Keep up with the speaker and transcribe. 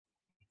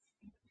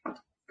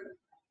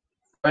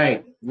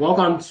Right,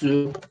 welcome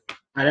to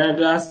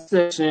another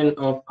session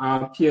of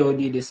our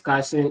PLD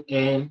discussion,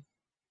 and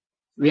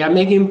we are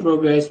making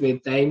progress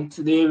with time.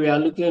 Today we are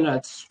looking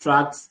at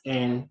structs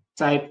and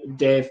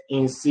Typedef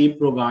in C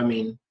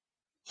programming.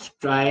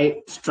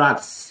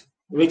 Structs,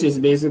 which is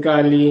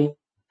basically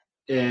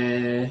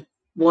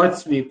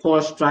what we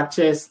call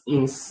structures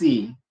in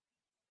C.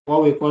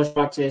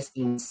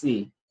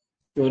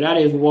 So that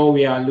is what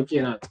we are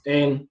looking at.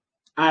 And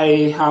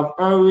I have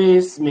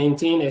always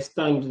maintained a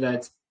stand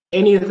that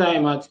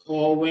anytime at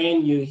all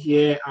when you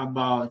hear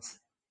about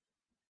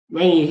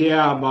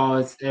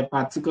a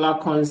particular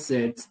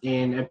concept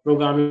in a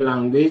programming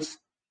language,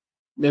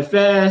 the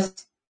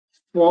first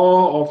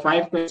 4 or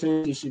 5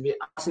 questions you should be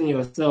asking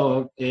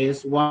yourself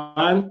is: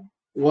 one,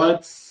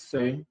 what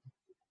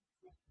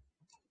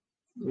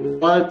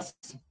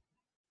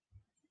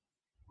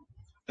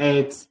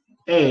it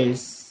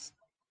is.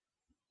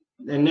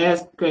 The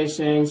next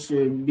question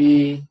should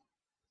be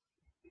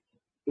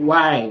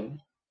why.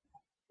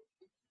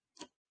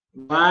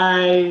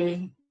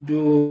 Why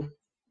do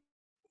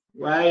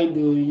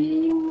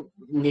you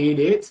need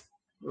it?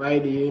 Why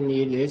do you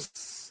need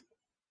this?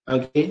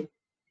 Okay.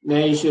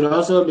 Then you should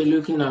also be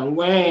looking at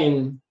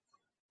when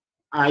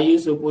are you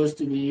supposed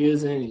to be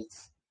using it.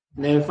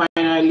 Then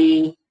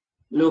finally,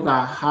 look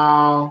at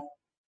how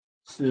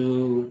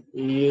to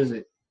use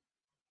it.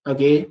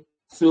 Okay.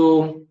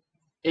 So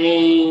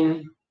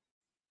in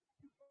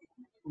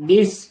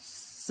this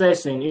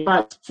session, in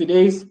fact,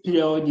 today's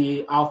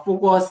PLD, our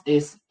focus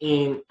is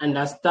in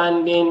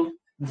understanding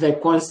the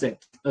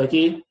concept.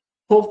 Okay.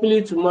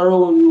 Hopefully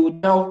tomorrow we will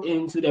delve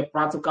into the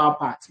practical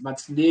part, but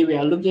today we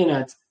are looking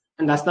at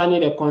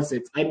understanding the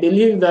concept. I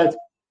believe that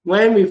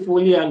when we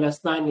fully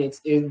understand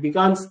it, it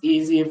becomes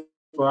easy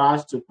for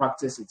us to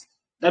practice it.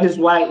 That is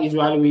why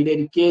usually we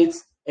dedicate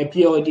a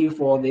PLD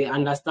for the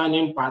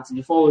understanding part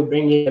before we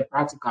bring in the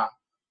practical.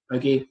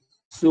 Okay.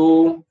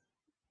 So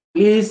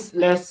please,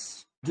 let's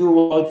do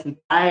what we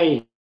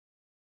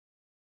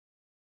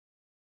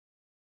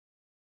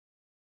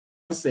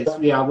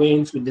are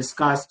going to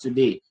discuss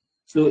today.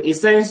 So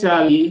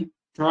essentially,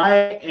 try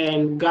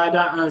and gather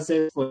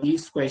answers for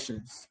these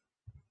questions.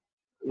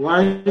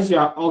 Once you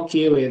are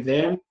okay with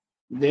them,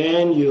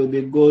 then you'll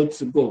be good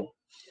to go.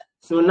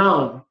 So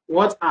now,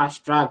 what are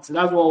structs?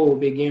 That's what we'll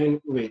begin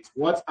with.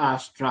 What are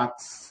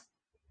structs?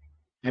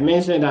 I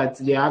mentioned that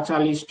they are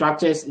actually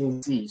structures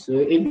in C. So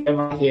if you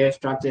ever hear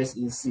structures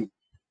in C,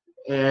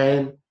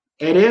 and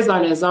it is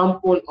an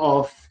example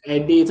of a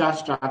data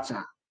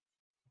structure.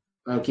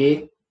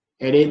 Okay,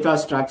 a data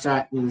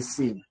structure in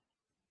C.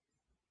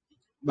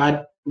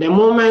 But the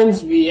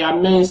moment we are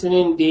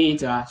mentioning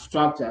data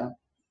structure,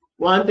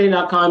 one thing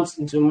that comes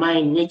into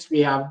mind, which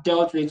we have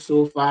dealt with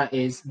so far,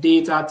 is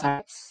data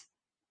types.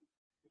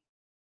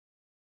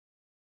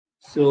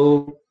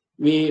 So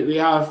we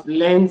have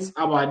learned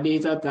about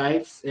data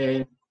types,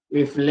 and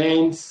we've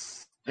learned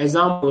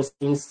examples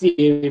in C.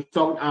 We've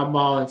talked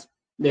about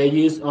the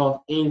use of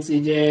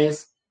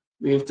integers.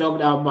 We've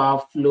talked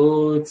about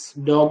floats,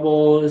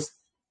 doubles,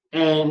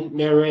 and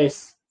the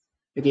rest.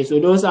 Okay, so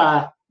those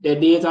are the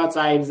data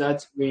types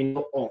that we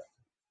know of.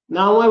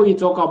 Now, when we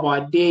talk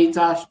about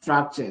data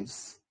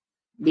structures,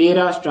 we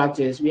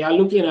are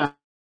looking at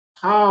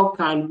how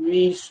can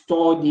we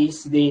store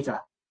this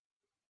data.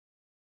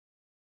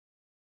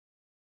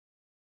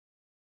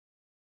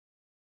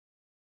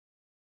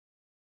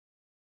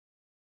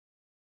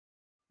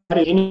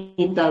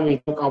 Anytime we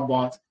talk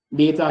about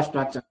data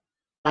structure,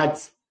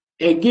 but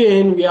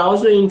again, we are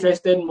also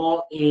interested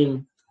more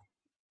in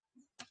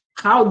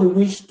how do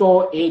we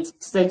store it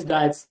such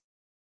that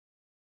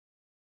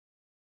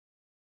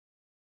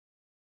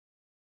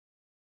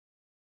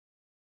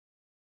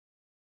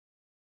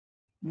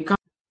become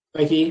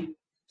okay.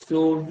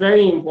 So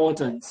very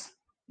important.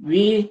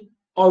 We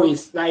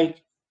always,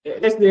 like,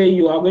 let's say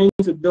you are going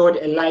to build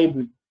a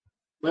library,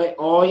 right,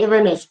 or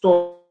even a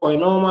store, or a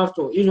normal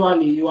store.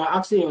 Usually, you are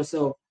asking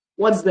yourself,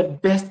 what's the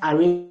best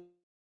arrangement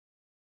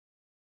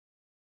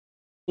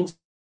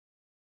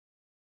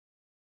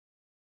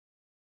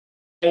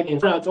in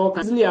front of all,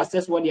 can easily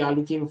assess what they are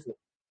looking for.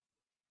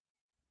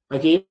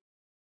 Okay.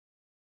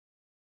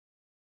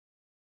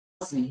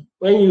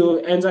 When you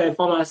enter a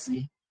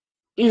pharmacy,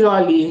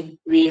 usually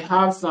we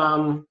have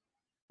some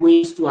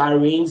ways to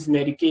arrange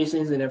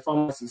medications in a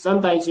pharmacy.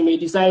 Sometimes you may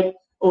decide,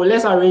 oh,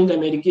 let's arrange the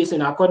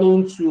medication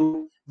according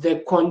to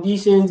the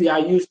conditions they are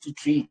used to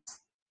treat.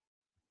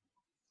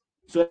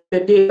 So the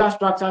data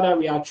structure that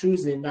we are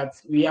choosing,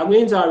 that we are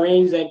going to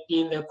arrange them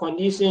in the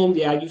condition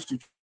they are used to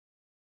treat.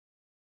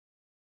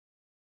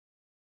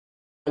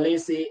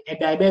 Let's say a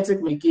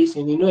diabetic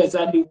medication, you know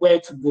exactly where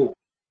to go.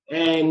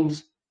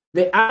 And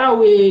the other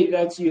way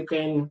that you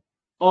can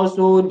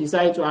also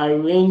decide to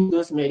arrange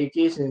those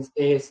medications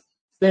is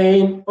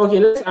saying, okay,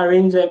 let's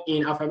arrange them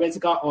in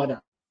alphabetical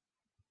order.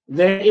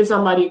 Then if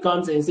somebody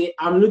comes and say,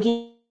 I'm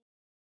looking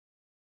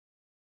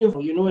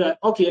for, you know that,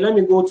 okay, let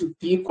me go to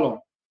P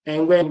column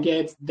and go and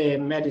get the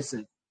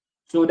medicine.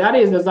 So that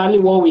is exactly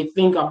what we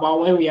think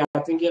about when we are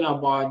thinking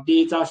about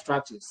data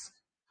structures.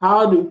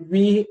 how do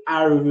we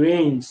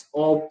arrange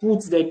or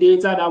put the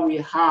data that we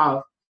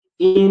have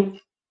in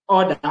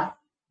order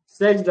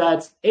such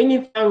that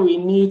anytime we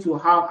need to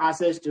have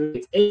access to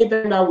it,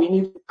 anytime that we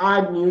need to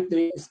add new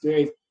things to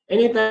it,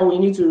 anytime we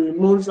need to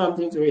remove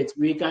something to it,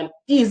 we can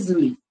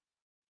easily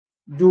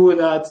do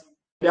that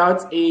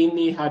without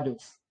any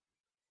hurdles.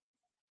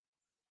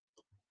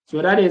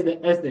 So that is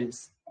the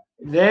essence.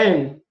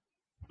 Then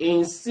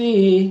in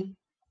C,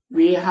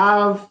 we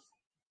have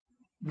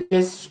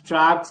this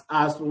struct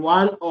as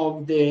one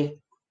of the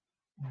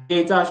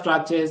data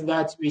structures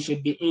that we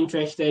should be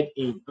interested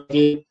in.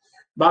 Okay,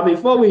 but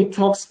before we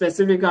talk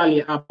specifically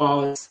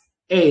about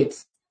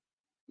it,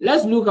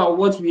 let's look at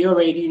what we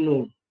already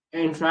know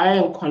and try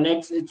and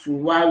connect it to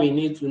why we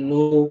need to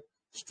know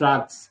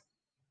structs.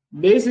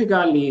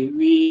 Basically,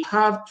 we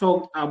have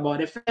talked about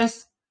the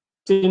first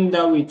thing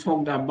that we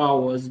talked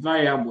about was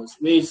variables,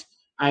 which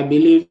I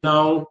believe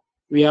now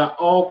we are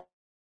all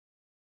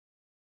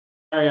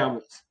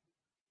variables.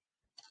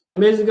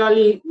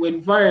 Basically,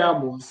 with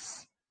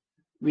variables,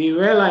 we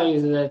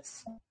realize that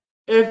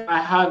if I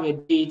have a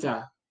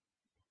data,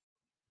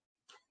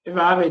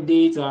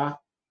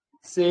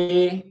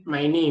 say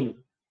my name,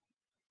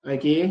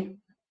 okay,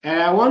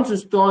 and I want to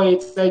store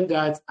it such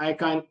that I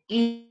can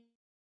easily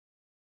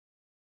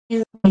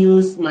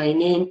use my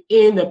name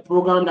in the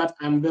program that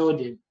I'm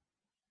building.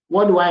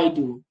 What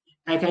do?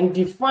 I can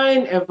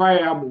define a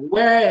variable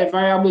where a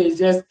variable is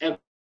just a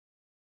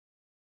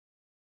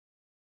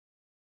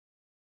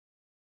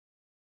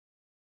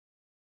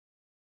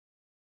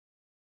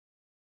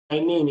my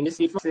name. In this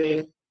case,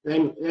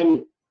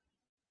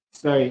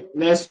 say,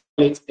 let's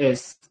call it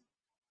S.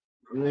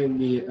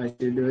 Maybe I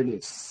should do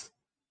this.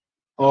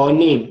 Or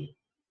name.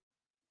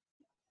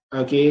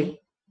 Okay.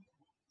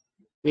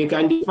 We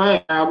can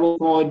define a variable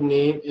called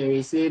name and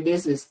we say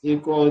this is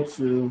equal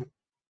to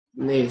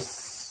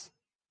this.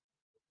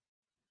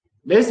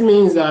 This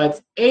means that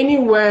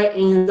anywhere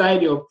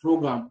inside your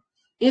program,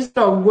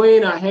 instead of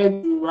going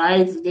ahead to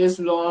write this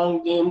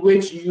long name,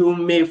 which you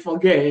may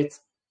forget,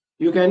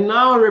 you can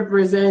now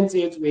represent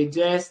it with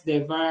just the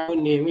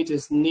variable name, which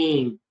is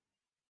name.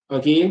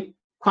 Okay,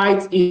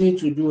 quite easy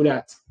to do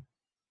that.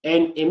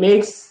 And it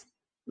makes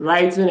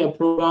writing a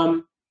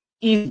program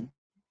easy.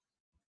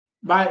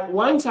 But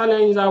one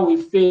challenge that we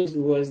faced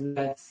was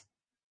that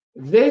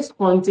this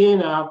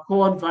container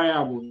called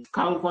variables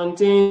can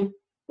contain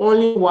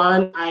only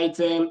one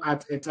item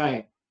at a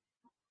time.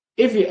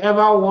 If you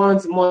ever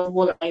want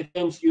multiple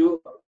items,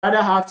 you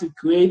rather have to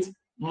create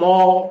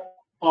more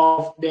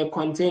of the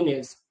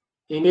containers.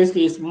 In this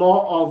case,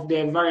 more of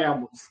the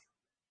variables.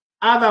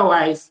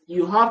 Otherwise,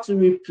 you have to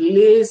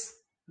replace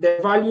the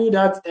value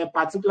that a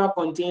particular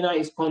container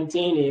is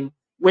containing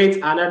with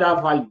another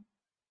value.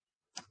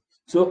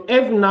 So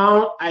if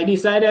now I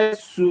decided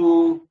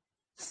to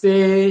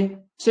say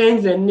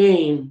change the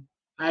name,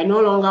 I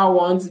no longer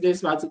want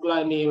this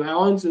particular name, I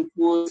want to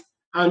put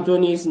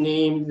Anthony's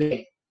name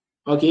there,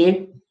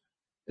 okay?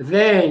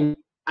 Then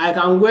I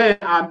can go and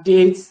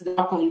update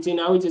that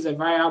container, which is a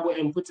variable,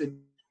 and put it.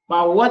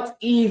 But what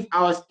if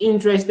I was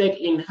interested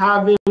in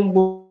having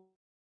both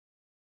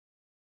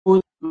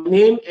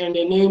name and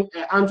the name,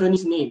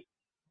 Anthony's name,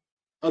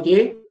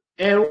 okay?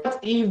 And what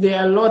if there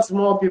are lots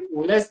more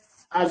people? Let's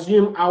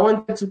assume I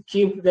wanted to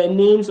keep the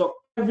names of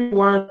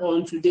everyone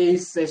on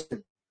today's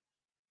session.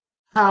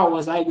 How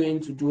was I going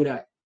to do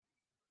that?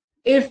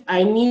 If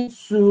I need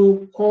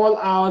to call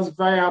out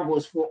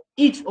variables for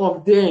each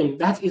of them,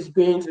 that is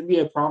going to be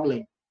a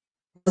problem.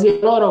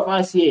 There's a lot of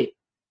us here.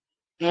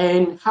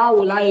 And how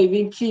will I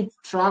even keep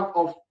track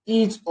of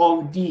each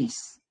of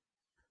these?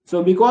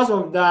 So because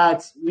of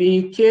that,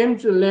 we came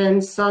to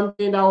learn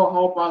something that will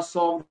help us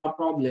solve the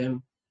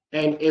problem,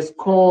 and it's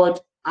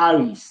called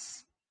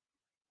arrays.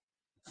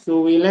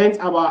 So we learned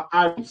about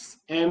arrays,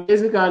 and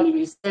basically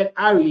we said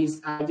arrays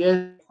are just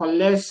a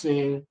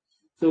collection.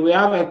 So we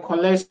have a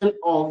collection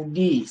of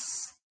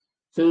these.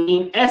 So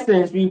in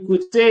essence, we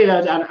could say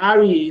that an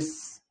array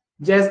is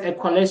just a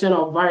collection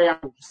of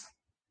variables.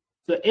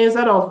 So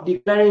instead of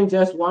declaring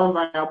just one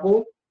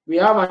variable, we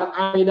have an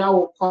array that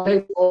will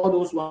collect all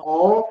those ones,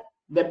 or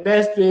the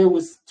best way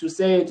was to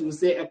say it, we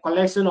say a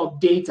collection of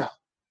data.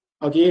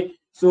 Okay,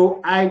 so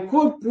I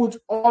could put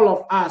all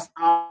of us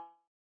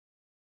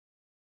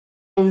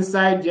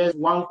inside just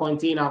one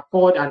container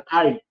called an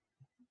array.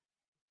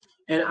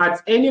 And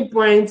at any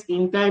point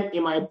in time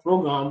in my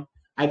program,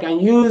 I can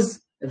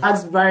use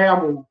that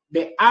variable.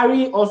 The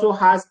array also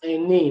has a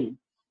name.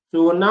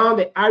 So now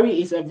the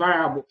array is a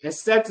variable,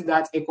 except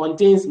that it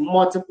contains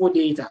multiple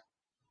data.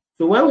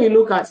 So when we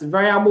look at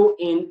variable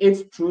in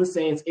its true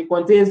sense, it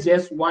contains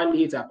just one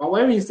data. But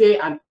when we say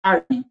an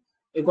array,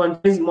 it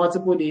contains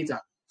multiple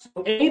data.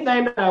 So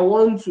anytime that I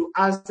want to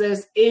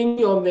access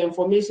any of the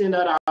information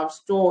that I have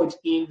stored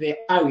in the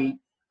array,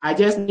 I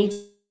just need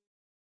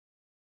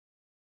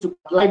to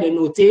apply the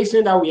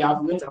notation that we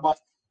have learned about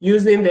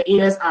using the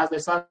index as the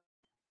subject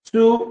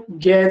to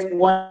get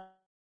what.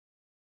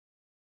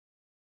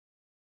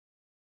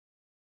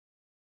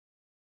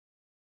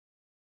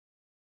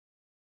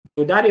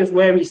 So that is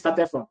where we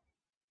started from.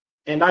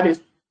 And that is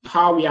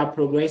how we are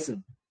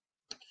progressing.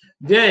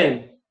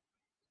 Then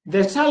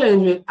the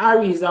challenge with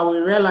arrays that we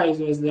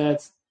realized was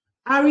that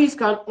arrays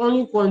can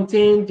only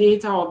contain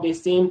data of the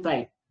same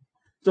type.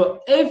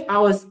 So if I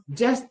was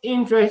just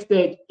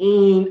interested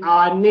in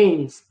our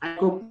names, I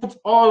could put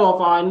all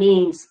of our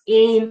names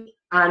in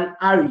an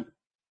array.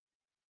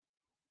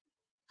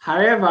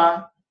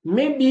 However,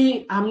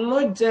 maybe I'm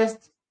not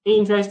just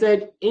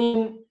interested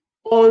in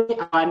only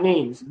our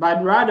names,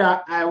 but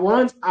rather I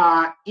want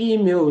our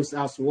emails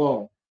as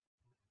well.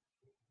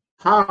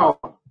 How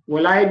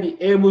will I be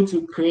able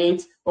to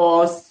create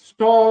or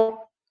store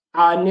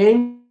our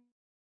names?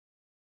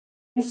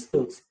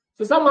 So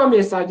someone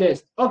may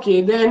suggest,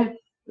 okay, then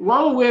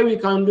one way we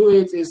can do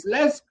it is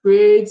let's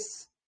create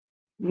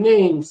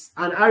names,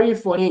 an array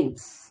for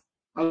names,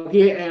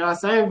 okay, and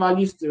assign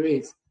values to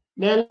it.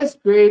 Then let's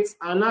create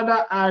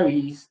another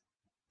array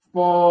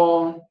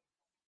for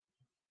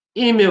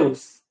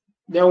emails.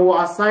 Then we'll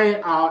assign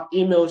our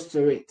emails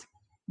to it.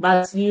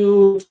 But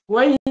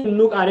when you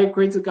look at it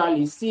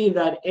critically, see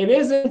that it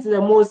isn't the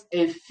most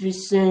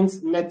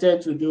efficient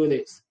method to do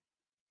this.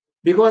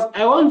 Because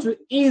I want to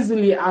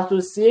easily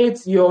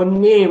associate your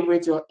name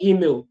with your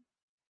email.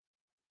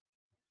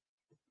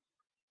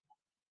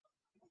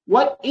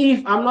 What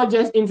if I'm not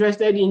just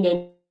interested in the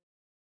name,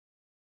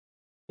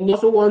 I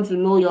also want to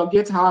know your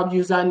GitHub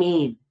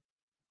username?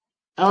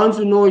 I want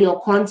to know your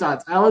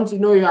contact. I want to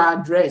know your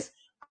address.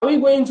 Are we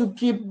going to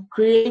keep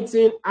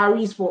creating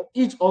arrays for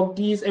each of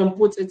these and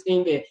put it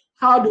in there?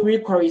 How do we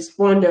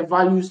correspond the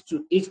values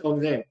to each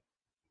of them?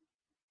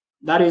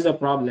 That is a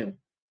problem.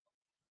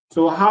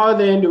 So how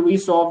then do we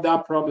solve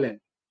that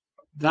problem?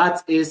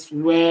 That is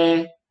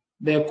where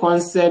the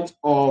concept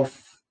of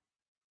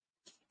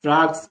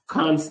structs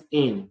comes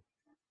in.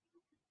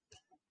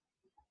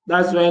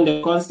 That's when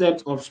the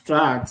concept of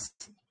structs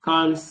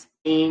comes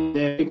in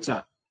the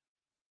picture.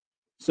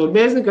 So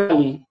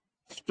basically,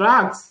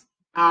 structs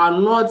are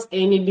not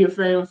any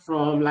different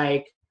from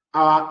like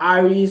our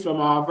arrays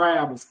from our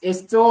variables. It's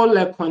still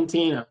a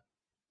container.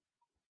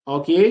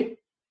 Okay?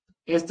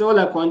 It's still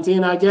a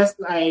container, just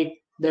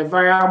like the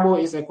variable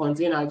is a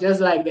container, just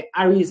like the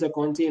array is a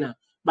container.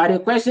 But the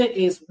question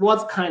is,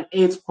 what can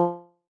it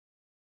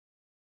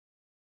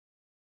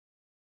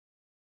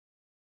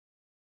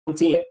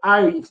contain?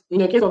 Arrays, in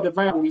the case of the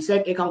variable, we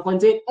said it can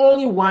contain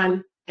only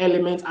one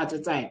element at a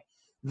time.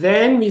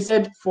 Then we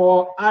said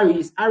for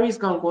arrays, arrays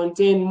can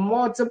contain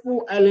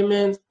multiple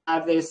elements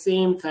at the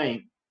same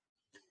time.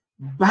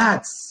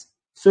 But,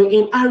 so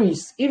in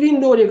arrays, even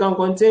though they can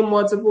contain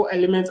multiple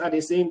elements at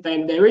the same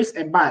time, there is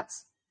a but.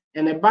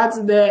 And the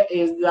but there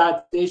is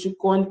that they should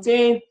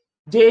contain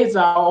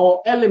data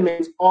or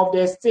elements of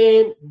the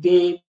same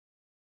data.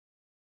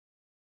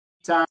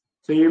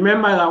 So you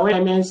remember that when I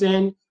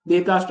mentioned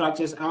data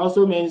structures, I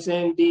also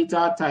mentioned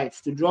data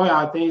types to draw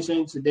your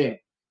attention to them.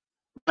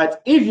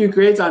 But if you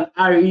create an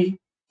array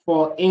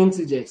for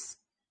integers,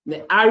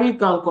 the array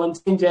can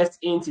contain just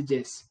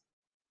integers.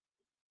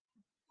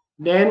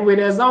 Then with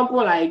the example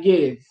I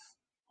gave,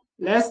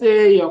 let's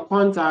say your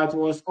contact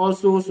was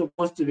also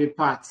supposed to be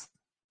part.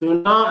 So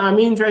now I'm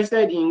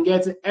interested in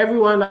getting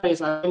everyone that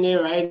is attending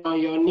right now,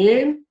 your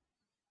name,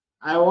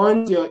 I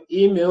want your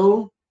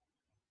email,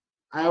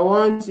 I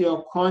want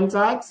your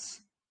contacts,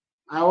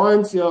 I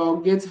want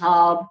your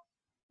GitHub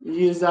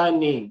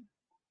username.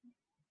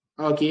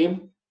 Okay.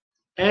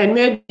 And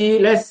maybe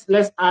let's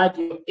add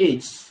your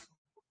age.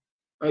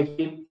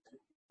 Okay.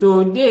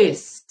 So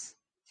this,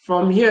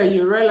 from here,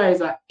 you realize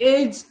that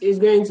age is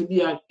going to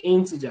be an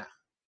integer,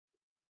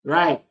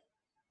 right?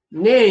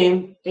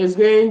 Name is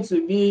going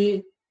to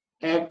be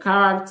a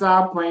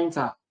character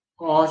pointer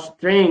or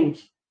string.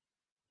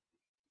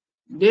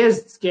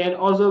 This can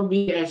also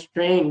be a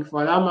string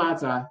for that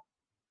matter.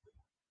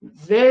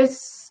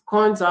 This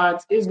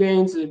contact is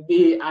going to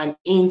be an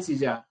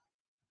integer.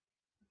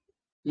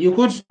 You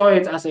could store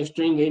it as a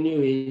string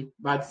anyway,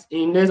 but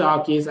in this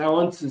our case, I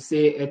want to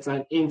say it's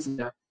an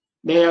integer.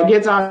 Then your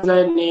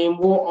GitHub name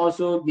will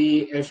also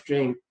be a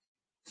string.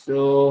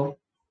 So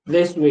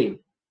this way.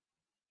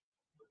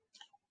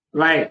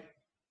 Right.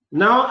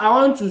 Now I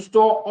want to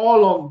store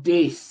all of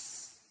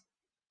this,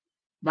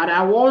 but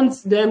I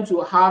want them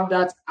to have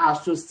that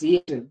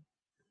association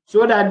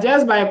so that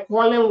just by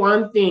calling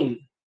one thing,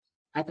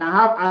 I can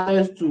have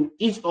access to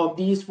each of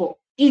these for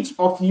each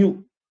of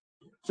you.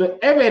 So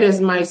if it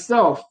is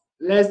myself,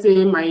 let's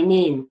say my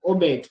name,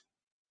 Obed,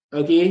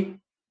 okay?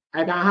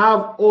 I can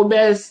have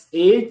Obed's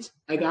age,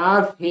 I can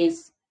have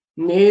his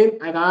name,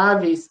 I can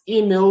have his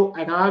email,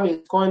 I can have his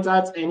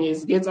contact and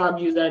his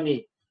GitHub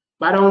username.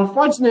 But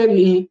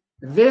unfortunately,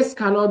 this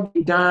cannot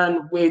be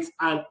done with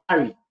an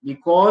array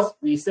because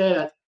we said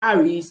that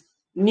arrays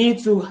need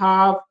to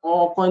have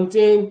or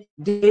contain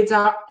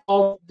data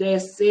of the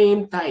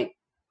same type.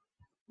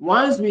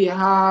 Once we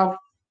have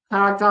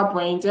character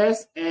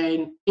pointers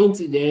and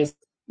integers,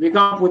 we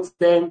can put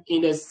them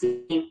in the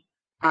same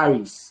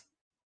arrays.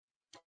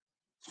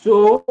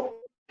 So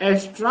a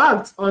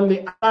struct, on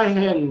the other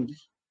hand,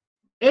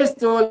 is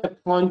still a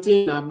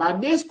container,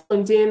 but this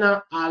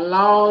container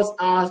allows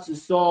us to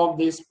solve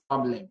this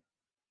problem.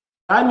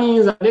 That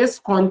means that this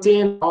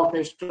container of a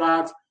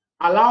struct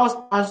allows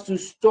us to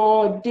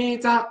store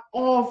data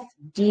of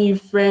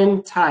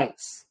different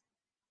types.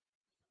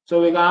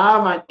 So we can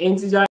have an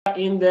integer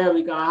in there,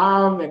 we can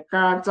have a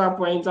character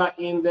pointer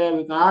in there,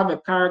 we can have a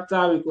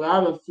character, we could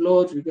have a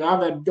float, we could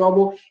have a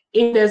double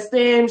in the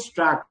same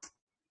struct.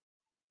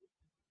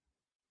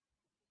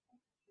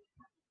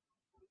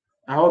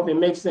 I hope it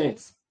makes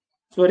sense.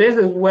 So this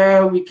is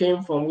where we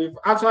came from. We've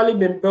actually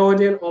been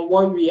building on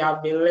what we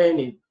have been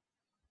learning,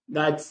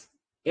 that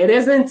it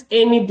isn't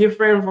any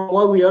different from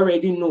what we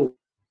already know,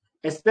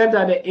 except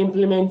that the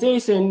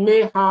implementation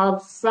may have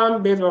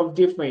some bit of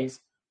difference,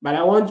 but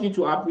I want you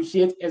to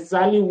appreciate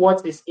exactly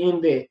what is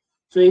in there.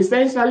 So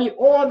essentially,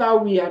 all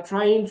that we are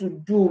trying to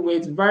do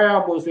with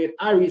variables, with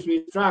arrays,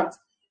 with structs,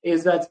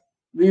 is that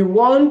we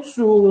want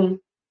to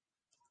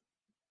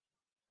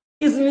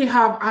easily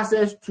have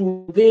access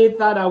to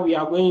data that we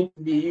are going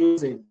to be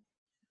using.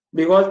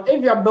 Because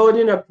if you're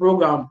building a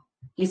program,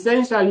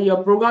 essentially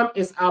your program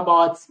is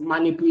about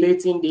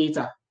manipulating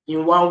data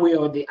in one way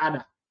or the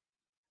other.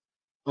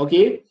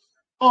 Okay?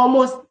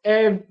 Almost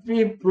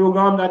every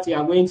program that you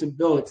are going to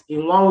build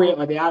in one way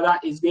or the other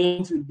is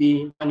going to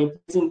be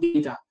manipulating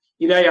data.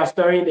 Either you're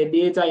storing the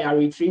data, you're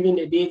retrieving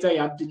the data,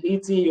 you're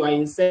deleting, you are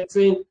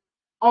inserting,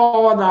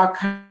 all that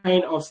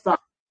kind of stuff.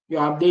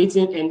 You're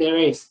updating and the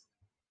rest.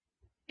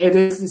 It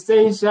is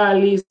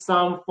essentially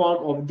some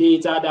form of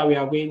data that we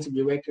are going to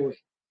be working with.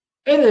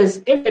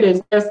 If it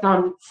is just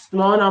some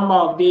small number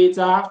of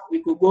data,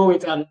 we could go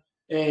with a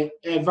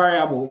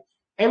variable.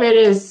 If it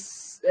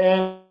is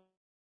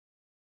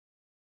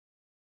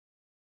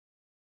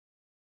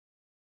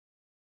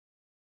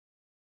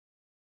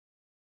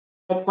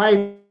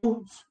quite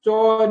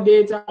store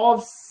data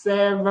of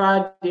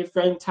several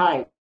different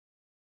types,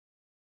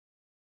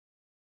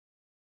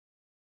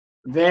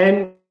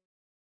 then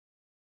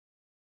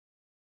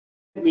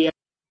we are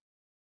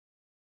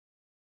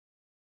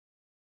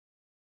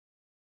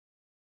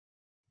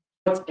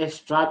what a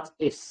struct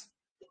is.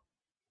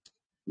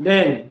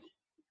 Then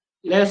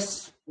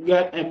let's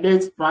get a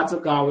bit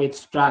practical with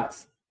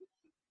structs.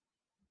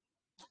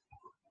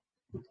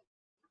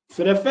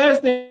 So the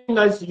first thing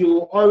that you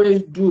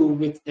always do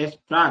with a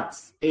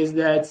struct is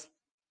that,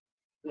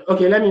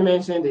 okay, let me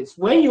mention this.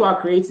 When you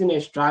are creating a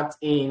struct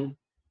in,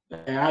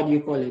 how do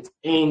you call it,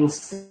 in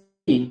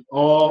C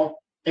or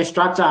a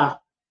structure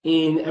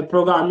in a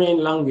programming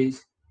language,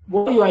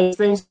 what you are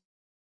essentially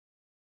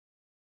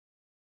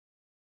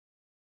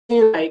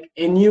like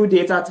a new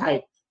data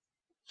type.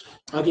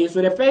 Okay,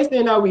 so the first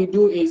thing that we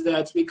do is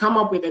that we come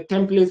up with a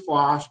template for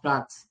our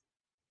structs.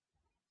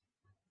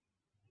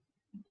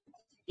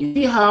 You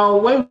see how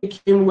when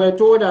we're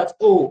told that,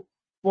 oh,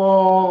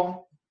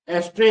 for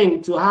a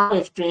string, to have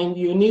a string,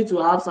 you need to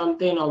have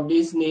something of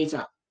this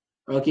nature,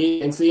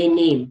 okay, and say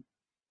name.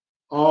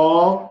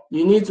 Or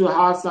you need to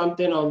have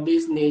something of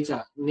this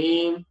nature,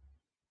 name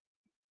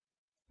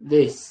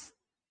this.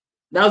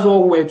 That's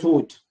what we're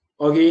told,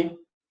 okay?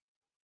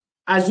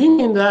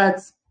 Assuming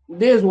that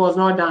this was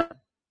not done,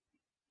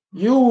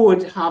 you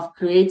would have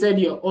created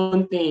your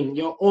own thing,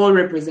 your own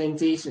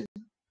representation,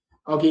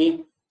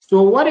 okay?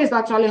 So what is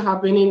actually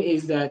happening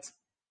is that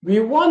we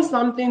want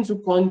something to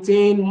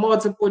contain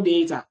multiple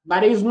data,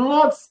 but it's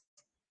not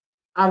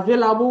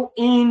available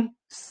in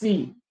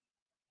C.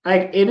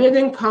 Like it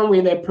didn't come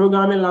with a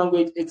programming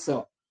language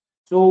itself.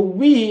 So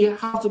we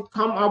have to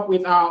come up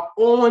with our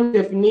own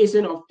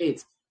definition of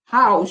it.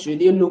 How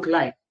should it look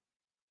like?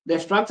 The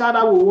structure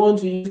that we want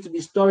to use to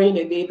be storing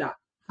the data,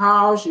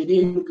 how should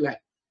it look like?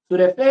 So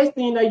the first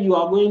thing that you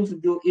are going to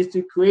do is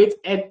to create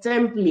a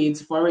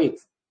template for it.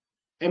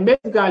 And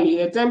basically,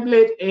 the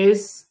template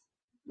is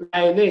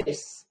like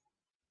this.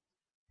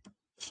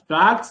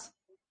 Struct,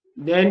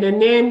 then the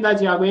name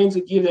that you are going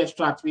to give the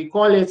struct, we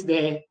call it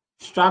the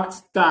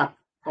struct tag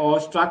or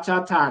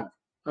structure tag,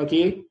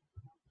 okay?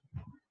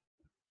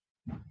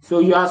 So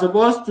you are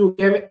supposed to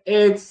give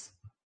it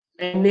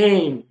a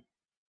name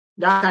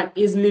that can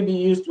easily be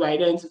used to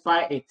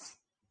identify it.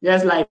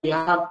 Just like we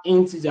have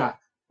integer.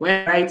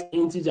 When I write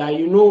integer,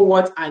 you know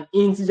what an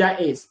integer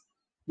is,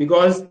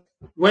 because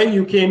when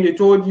you came, they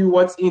told you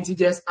what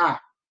integers are.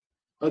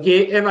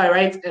 Okay, if I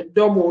write a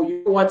double,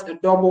 you know what a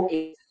double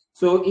is.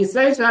 So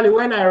essentially,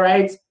 when I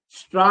write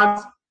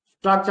struct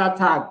structure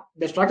tag,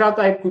 the structure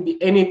type could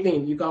be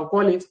anything. You can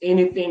call it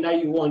anything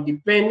that you want,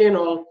 depending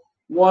on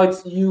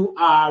what you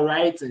are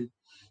writing.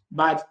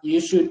 But you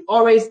should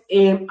always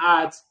aim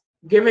at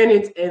giving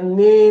it a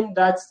name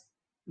that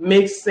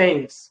makes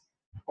sense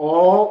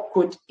or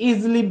could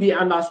easily be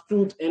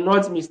understood and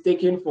not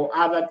mistaken for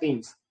other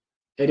things.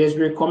 It is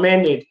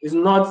recommended. It's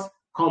not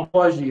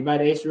compulsory,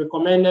 but it's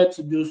recommended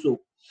to do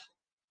so.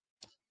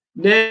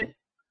 Then,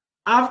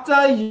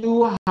 after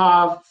you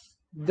have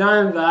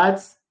done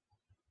that,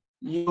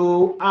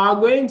 you are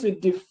going to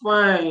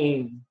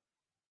define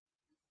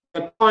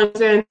the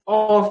content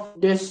of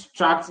this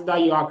struct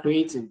that you are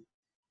creating.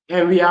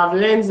 And we have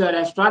learned that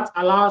a struct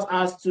allows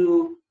us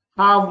to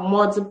have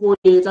multiple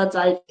data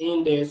types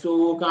in there.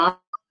 So we can have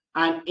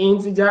an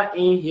integer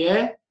in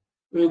here.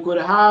 We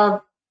could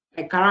have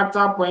a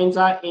character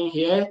pointer in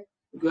here.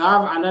 We could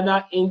have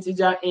another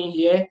integer in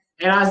here,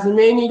 and as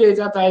many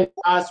data types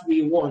as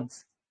we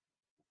want.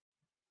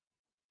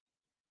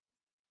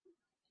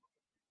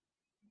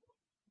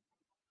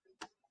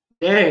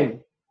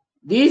 Then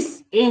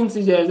these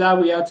integers that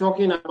we are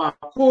talking about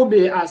could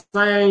be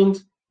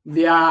assigned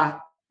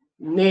their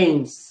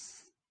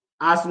names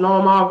as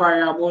normal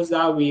variables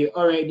that we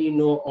already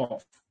know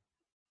of.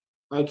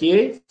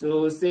 Okay,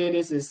 so say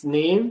this is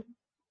name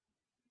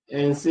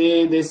and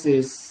say this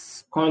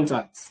is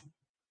contact.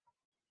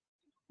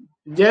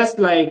 Just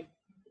like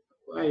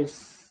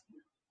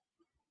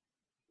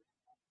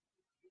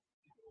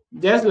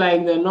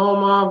the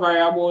normal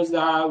variables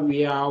that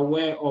we are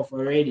aware of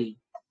already.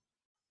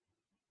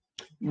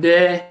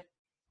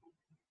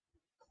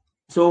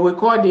 So we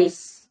call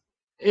this,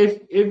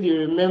 if you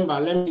remember,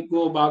 let me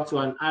go back to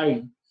an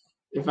array.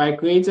 If I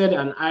created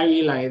an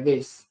array like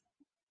this,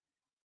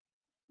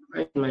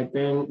 why is my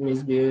pen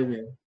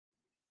misbehaving?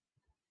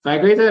 If I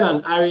created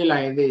an array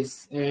like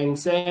this and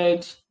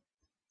said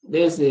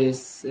this is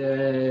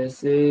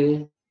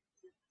say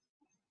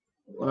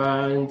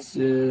 1,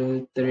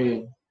 2,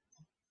 3.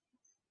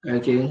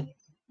 Okay.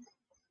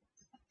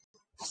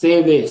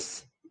 Say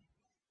this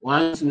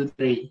 1, 2,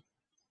 3.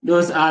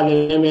 Those are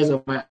the members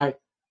of my array.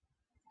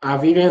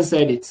 I've even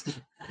said it.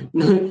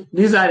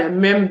 These are the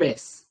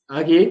members.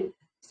 Okay.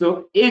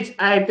 So each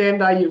item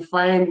that you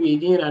find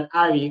within an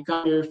array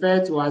can be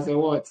referred to as a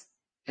what?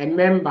 A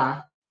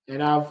member.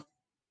 And I've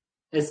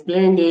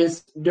explained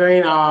this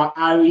during our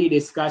array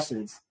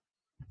discussions.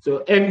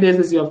 So if this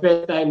is your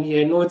first time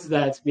here, note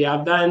that we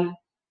have done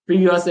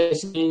previous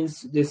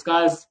sessions,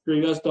 discussed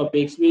previous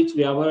topics, which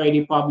we have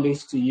already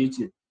published to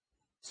YouTube.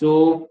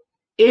 So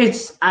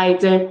each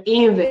item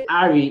in the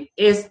array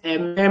is a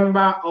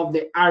member of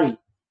the array.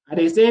 At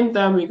the same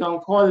time, we can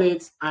call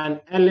it an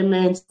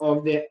element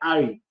of the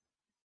array.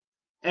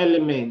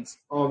 Element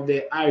of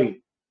the array.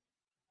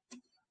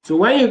 So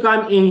when you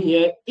come in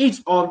here,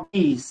 each of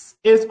these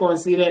is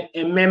considered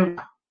a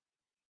member.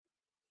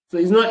 So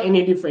it's not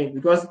any different,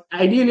 because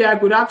ideally I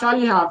could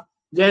actually have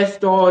just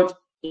stored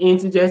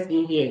integers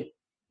in here.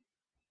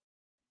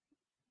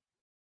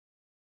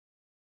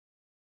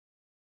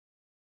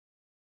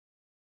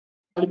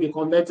 Be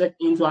converted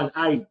into an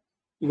array,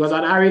 because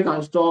an array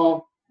can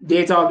store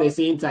data of the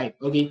same type.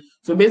 Okay,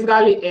 so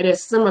basically it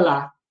is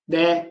similar.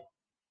 The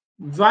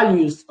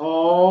values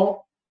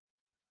or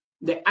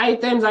the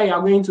items that you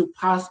are going to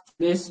pass to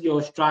this your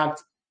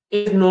struct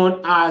is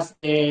known as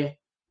a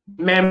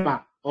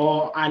member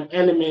or an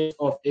element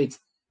of it.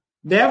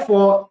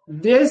 Therefore,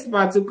 this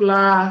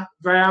particular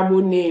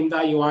variable name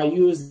that you are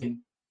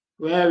using,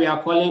 where we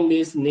are calling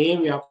this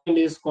name, we are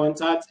calling this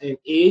contact and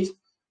age,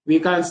 we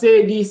can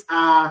say these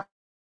are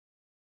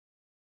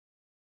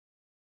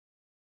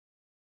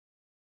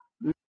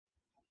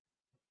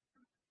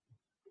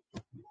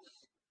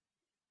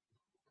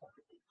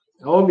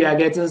I hope we are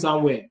getting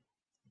somewhere.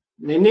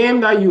 The name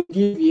that you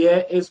give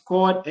here is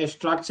called a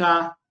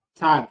structure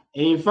tag.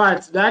 In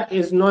fact, that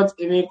is not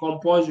even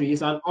compulsory.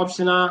 It's an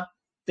optional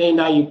thing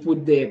that you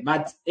put there,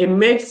 but it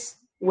makes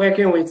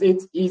working with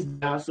it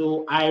easier.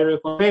 So I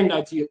recommend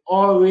that you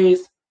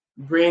always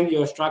bring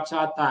your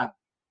structure tag,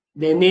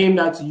 the name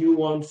that you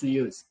want to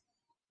use.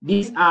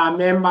 These are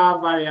member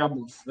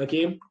variables,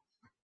 okay?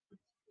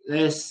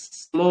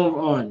 Let's move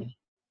on.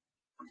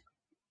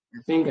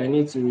 I think I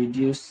need to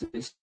reduce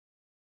this.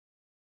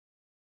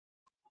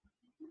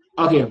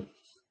 Okay,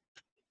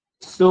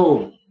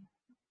 so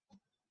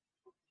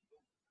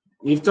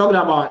we've talked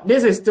about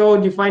this is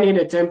still defining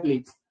the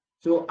template.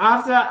 So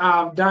after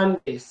I've done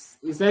this,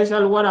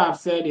 essentially what I've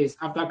said is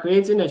after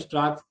creating a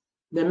struct,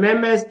 the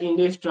members in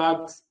this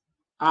struct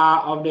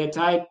are of the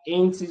type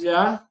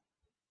integer,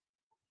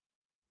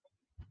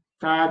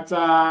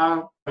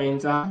 character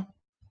pointer,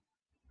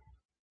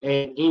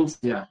 and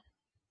integer.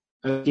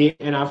 Okay,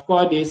 and I've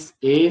called this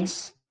age,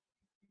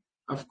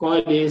 I've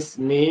called this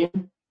name,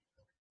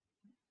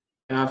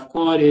 and I've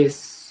called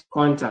this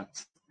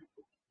contact.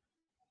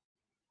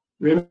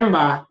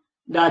 Remember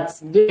that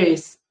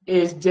this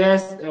is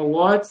just a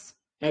what?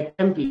 A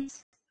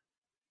template.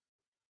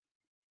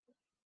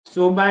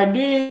 So by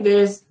doing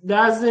this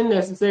doesn't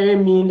necessarily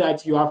mean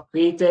that you have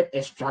created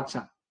a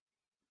structure.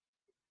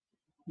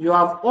 You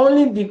have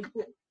only,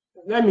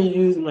 let me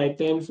use my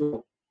term,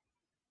 so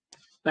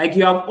like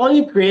you have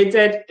only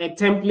created a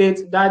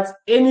template that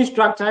any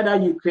structure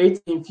that you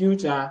create in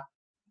future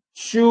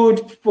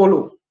should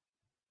follow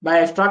by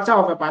a structure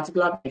of a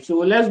particular type. So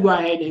let's go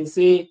ahead and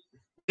say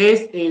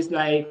this is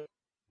like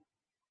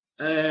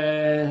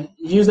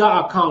user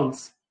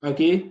accounts.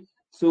 Okay,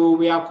 so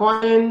we are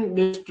calling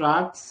this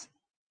struct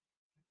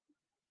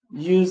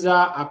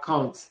user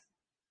account.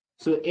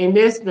 So in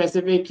this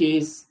specific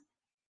case,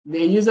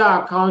 the user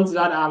account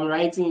that I'm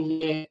writing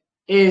here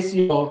is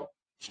your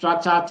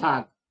structure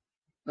tag.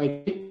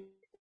 Okay.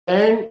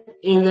 And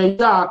in the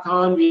user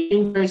account, we're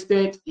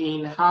interested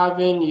in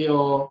having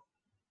your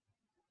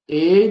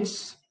age,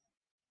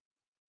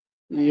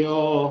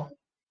 your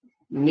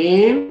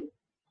name,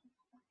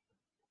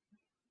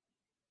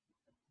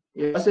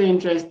 You're also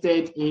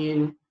interested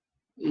in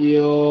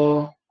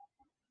your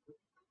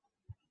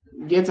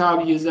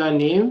GitHub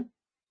username.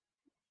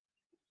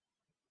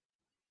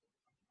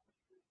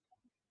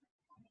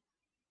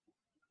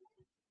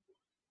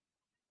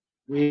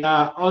 We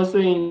are also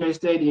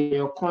interested in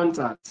your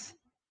contacts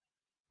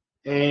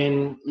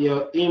and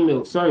your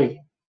email.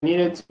 Sorry, I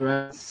needed to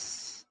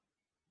write.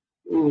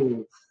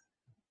 Ooh.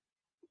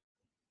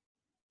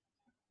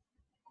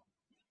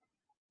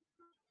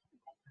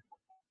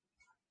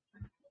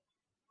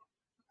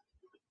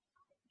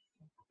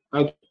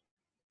 Okay.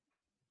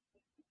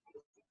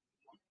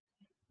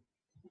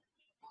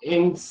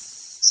 In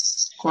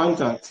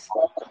contacts.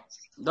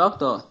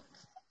 Doctor.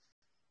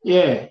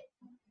 Yeah.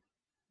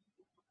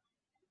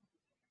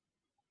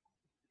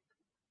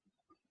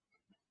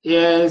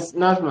 Yes,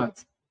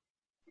 Nashmat.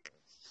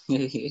 Can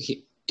you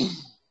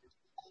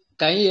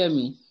hear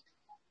me?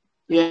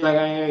 Yes, I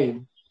can hear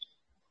you.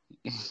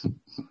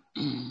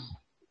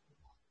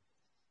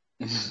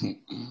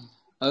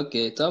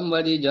 Okay,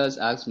 somebody just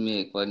asked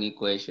me a funny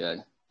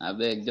question.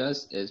 Abeg,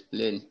 just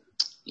explain.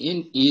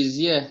 He's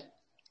here.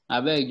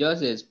 Abeg,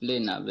 just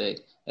explain.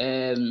 Abeg.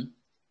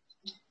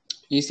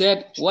 He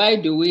said, why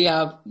do we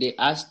have the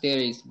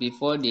asterisk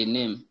before the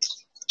name?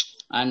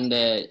 And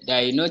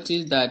I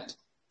noticed that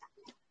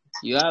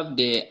you have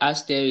the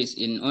asterisk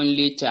in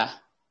only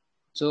cha.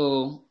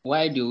 So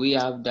why do we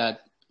have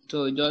that?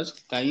 So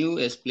just can you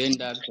explain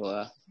that for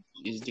her?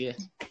 Is there?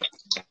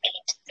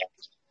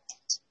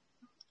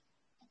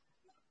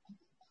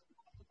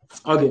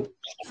 Okay.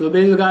 So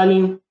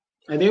basically,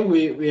 I think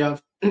we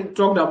have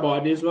talked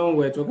about this when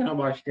we're talking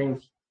about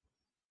strings.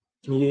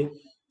 Okay.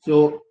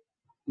 So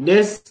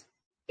this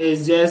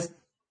is just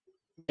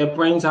a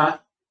pointer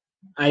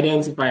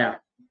identifier.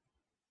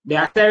 The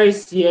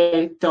asterisk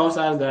here tells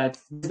us that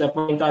this is a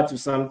pointer to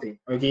something.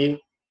 Okay.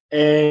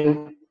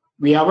 And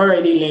we have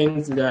already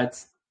learned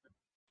that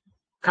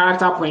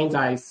character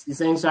pointer is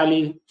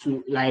essentially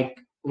to, like,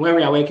 when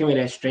we are working with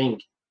a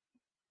string.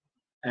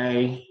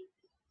 I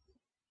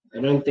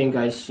don't think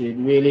I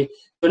should really.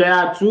 So there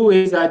are two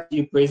ways that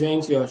you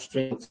present your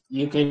strings.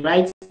 You can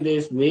write it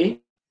this way.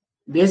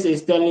 This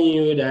is telling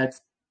you that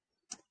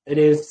it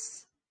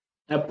is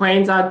a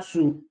pointer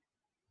to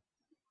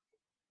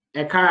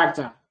a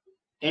character.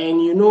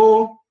 And you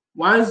know,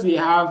 once we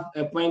have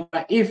a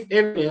pointer, if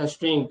it's a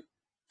string,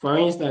 for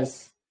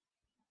instance,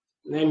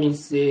 let me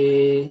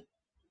say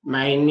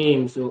my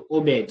name, so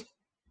Obed.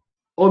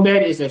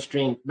 Obed is a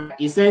string, but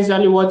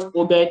essentially what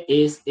Obed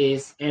is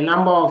a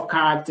number of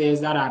characters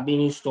that are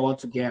being stored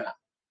together.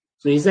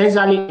 So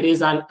essentially it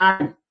is an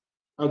array,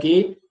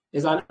 okay?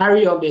 It's an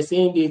array of the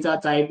same data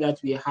type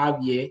that we have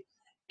here.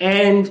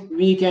 And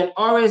we can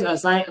always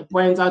assign a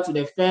pointer to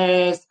the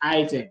first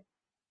item.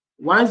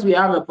 Once we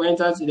have a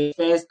pointer to the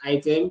first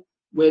item,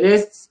 with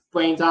this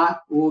pointer,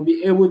 we will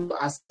be able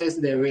to access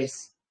the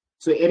rest.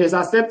 So it is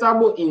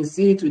acceptable in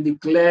C to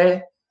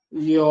declare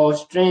your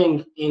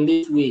string in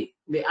this way.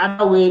 The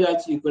other way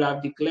that you could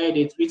have declared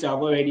it, which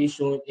I've already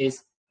shown,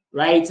 is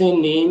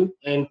writing name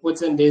and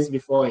putting this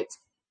before it.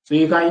 So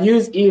you can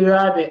use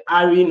either the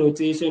array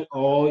notation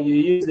or you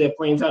use the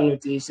pointer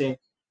notation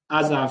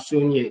as I've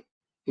shown here.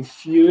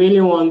 If you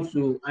really want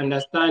to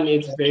understand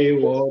it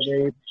very well,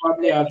 then you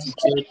probably have to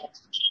check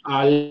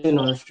our lesson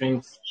on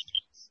strings.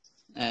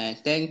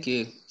 Thank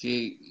you.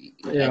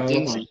 Yeah,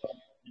 welcome.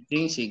 I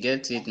think she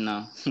gets it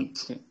now.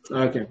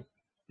 Okay.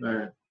 All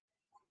right.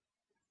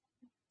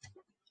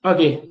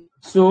 Okay.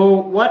 So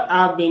what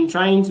I've been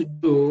trying to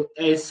do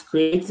is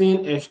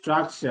creating a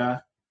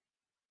structure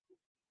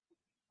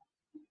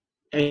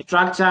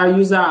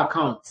user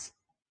account.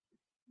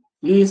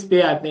 Please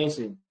pay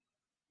attention.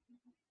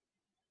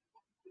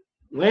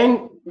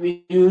 When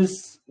we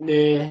use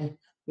the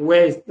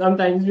words,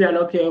 sometimes we are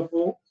not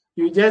careful.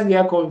 You just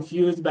get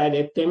confused by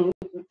the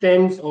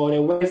terms or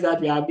the words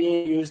that we are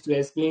being used to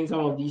explain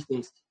some of these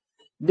things.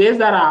 This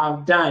that I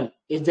have done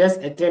is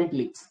just a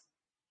template.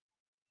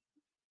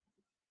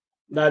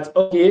 That,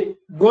 okay,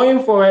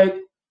 going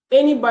forward,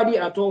 anybody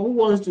at all who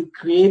wants to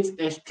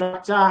create a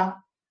structure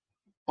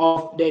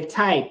of the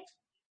type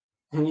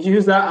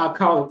user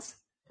account.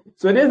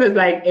 So this is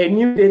like a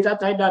new data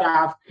type that I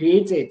have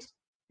created.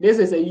 This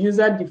is a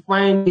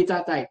user-defined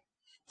data type.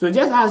 So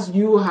just as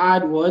you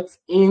had what?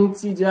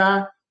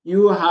 Integer,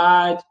 you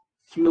had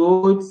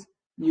floats,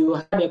 you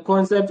had the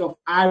concept of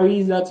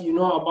arrays that you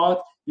know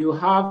about, you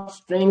have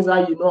strings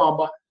that you know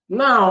about.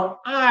 Now,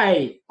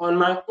 I, on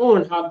my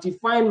own, have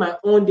defined my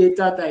own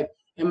data type,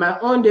 and my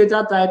own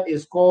data type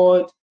is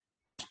called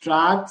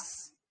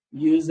Structs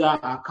user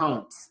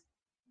accounts.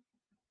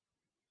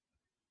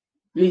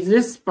 Please,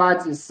 this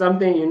part is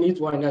something you need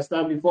to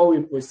understand before we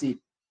proceed.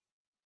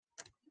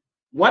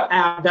 What I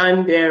have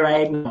done there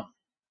right now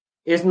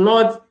is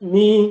not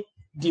me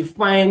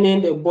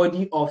defining the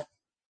body of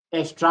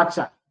a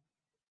structure.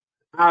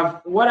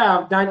 What I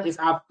have done is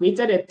I've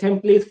created a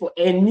template for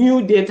a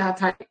new data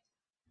type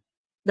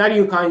that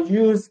you can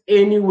use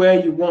anywhere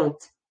you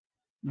want.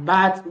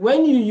 But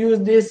when you use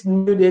this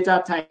new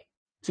data type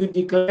to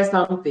declare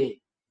something,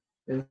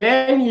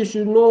 then you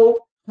should know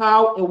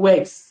how it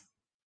works.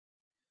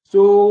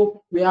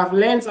 So we have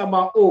learned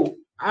about,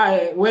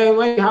 when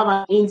you have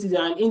an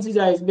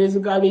integer is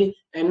basically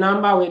a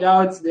number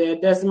without the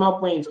decimal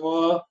point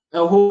or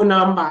a whole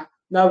number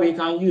that we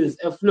can use.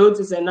 A float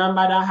is a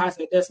number that has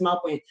a decimal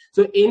point.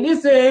 So in the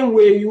same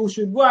way, you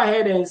should go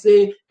ahead and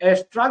say a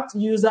struct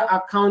user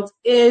account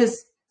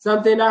is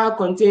something that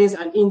contains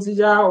an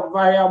integer or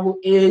variable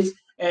age,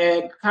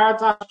 a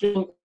character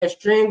string, a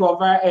string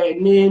of a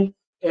name,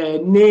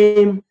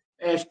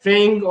 a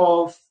string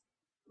of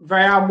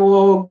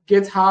variable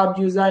GitHub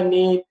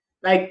username.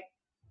 Like,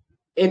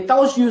 it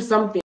tells you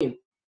something.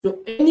 So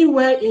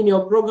anywhere in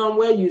your program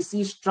where you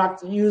see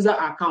struct user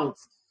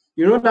accounts,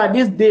 you know that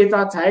this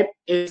data type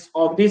is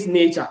of this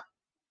nature.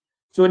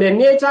 So the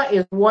nature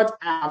is what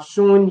I have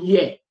shown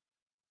here.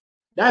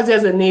 That's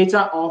just the nature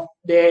of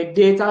the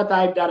data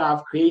type that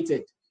I've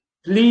created.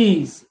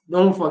 Please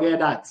don't forget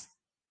that.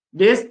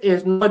 This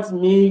is not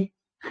me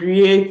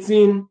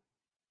creating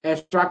a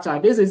structure.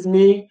 This is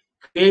me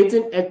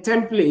creating a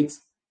template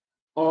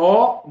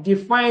or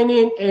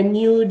defining a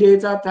new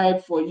data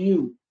type for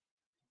you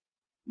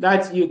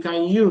that you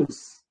can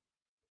use.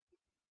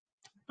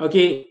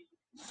 Okay,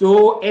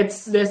 so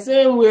it's the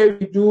same way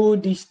we do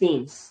these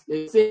things,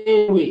 the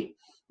same way.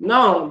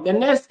 Now, the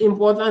next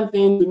important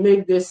thing to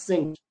make this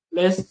sync,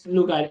 let's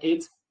look at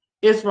it,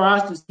 is for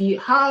us to see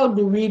how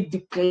do we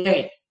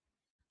declare.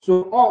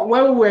 So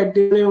when we're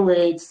dealing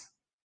with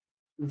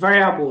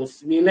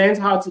variables, we learned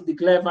how to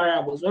declare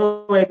variables.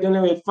 When we're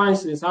dealing with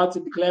functions, how to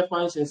declare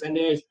functions, and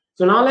there's.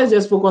 So now let's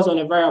just focus on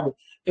a variable.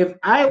 If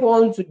I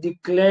want to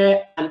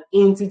declare an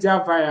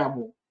integer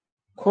variable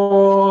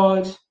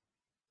called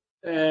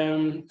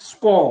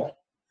score,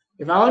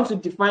 if I want to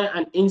define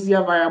an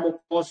integer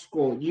variable called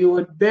score, you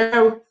would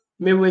bear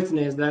me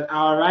witness that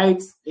I'll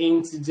write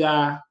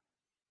integer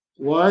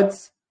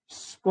what?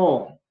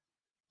 Score.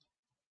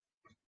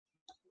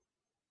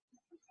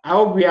 I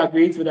hope we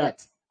agree to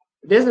that.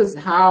 This is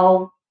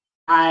how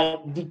I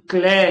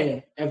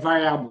declare a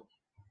variable.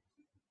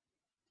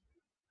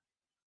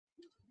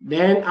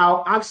 Then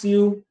I'll ask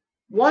you,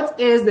 what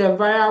is the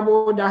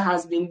variable that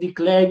has been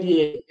declared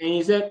here? And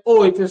you said,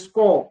 oh, it's a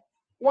score.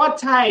 What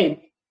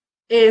type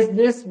is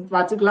this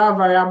particular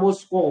variable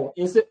score?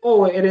 You say,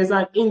 oh, it is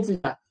an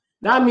integer.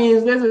 That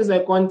means this is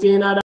a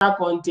container that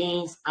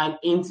contains an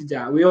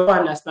integer. We all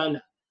understand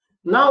that.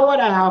 Now what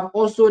I have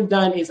also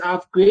done is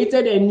I've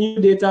created a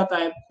new data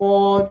type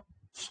called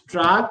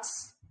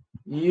structs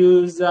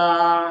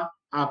user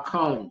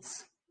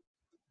accounts.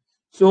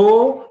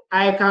 So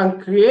I can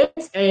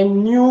create a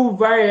new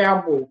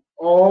variable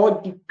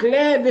or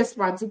declare this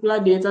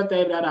particular data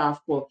type that I've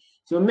got.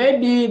 So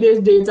maybe this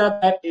data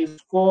type is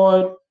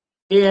called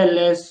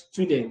ALX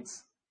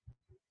students.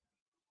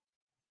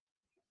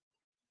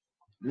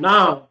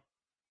 Now,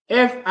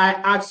 if I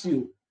ask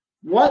you,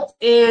 what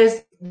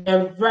is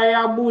the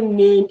variable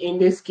name in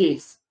this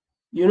case?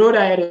 You know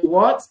that it is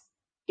what?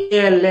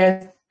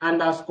 ALX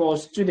underscore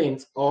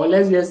student, or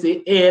let's just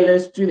say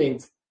ALX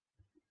student.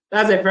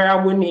 That's a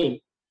variable name.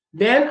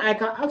 Then I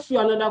can ask you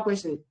another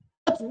question.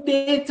 What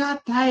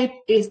data type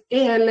is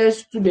ALX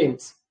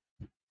student?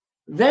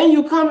 Then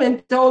you come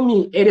and tell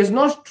me it is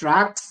not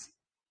structs,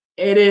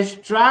 it is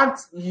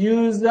struct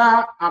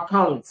user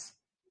accounts.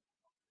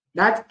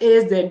 That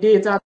is the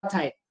data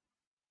type.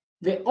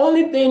 The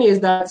only thing is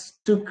that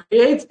to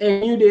create a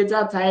new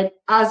data type,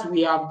 as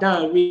we have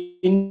done, we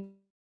need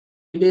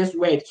this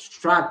word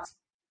struct.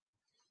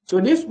 So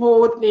this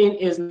whole thing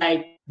is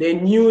like the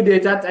new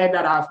data type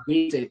that I've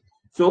created.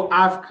 So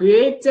I've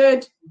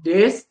created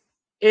this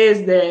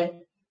is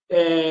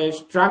the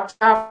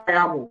structure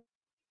variable.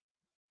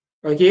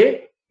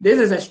 Okay, this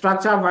is a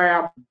structure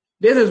variable.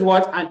 This is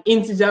what? An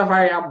integer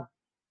variable.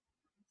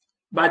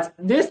 But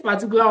this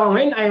particular one,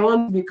 when I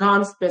want to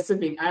become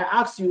specific, I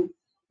ask you,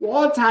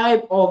 what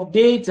type of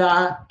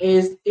data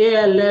is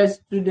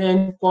ALX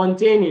student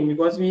containing?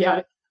 Because we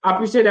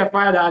appreciate the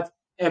fact that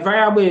a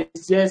variable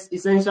is just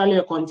essentially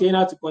a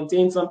container to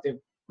contain something.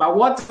 But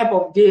what type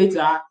of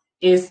data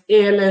is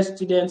ALX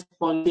student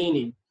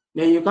containing?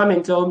 Then you come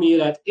and tell me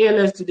that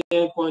ALX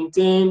student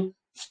contain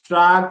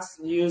struct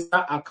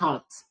user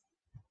accounts.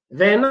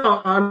 Then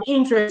now I'm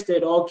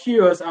interested or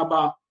curious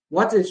about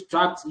what is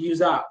struct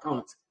user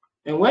account.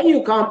 And when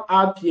you come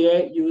up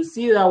here, you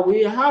see that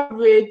we have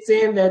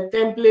written the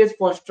template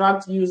for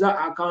struct user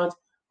account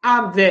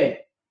up there.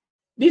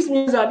 This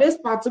means that this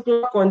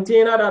particular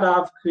container that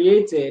I've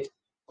created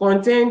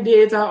contains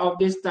data of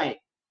this type.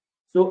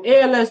 So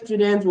ALX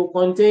students will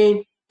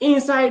contain,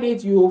 inside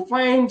it, you will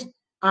find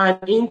an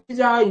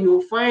integer, you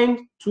will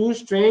find 2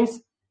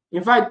 strings,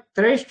 in fact,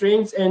 3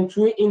 strings and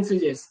 2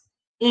 integers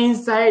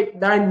inside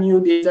that new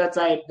data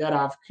type that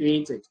I've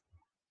created.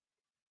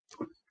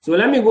 So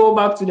let me go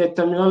back to the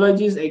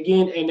terminologies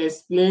again and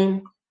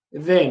explain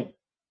them.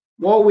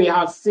 What we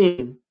have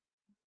seen,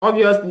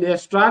 obviously the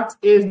struct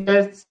is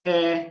just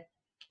a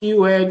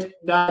keyword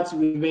that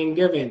we've been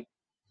given.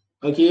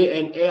 Okay,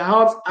 and it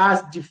helps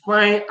us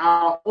define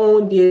our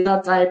own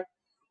data type,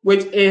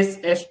 which is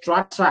a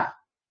structure.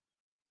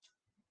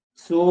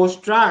 So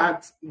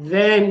struct,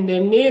 then the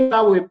name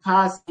that we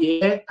pass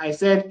here, I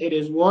said it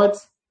is what?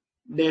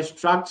 The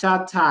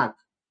structure tag.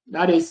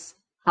 That is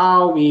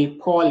how we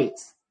call it.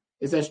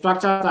 It's a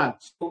structure tag.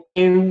 So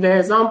in the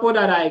example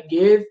that I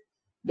gave,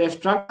 the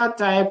structure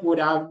type would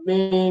have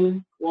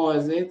been, what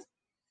was it?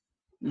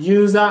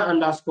 User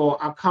underscore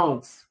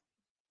accounts.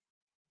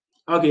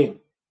 Okay.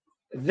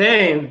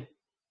 Then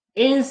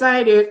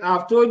inside it,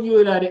 I've told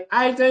you that the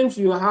items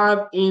you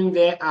have in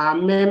there are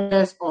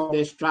members of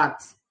the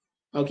struct.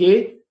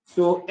 Okay.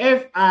 So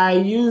if I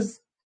use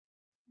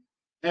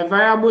a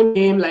variable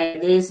name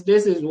like this,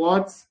 this is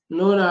what's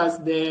known as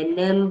the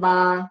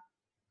member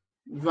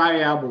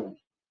variable.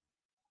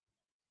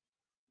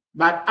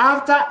 But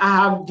after I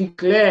have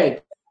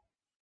declared,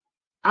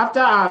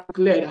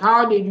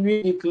 how did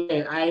we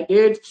declare? I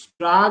did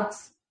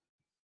struct.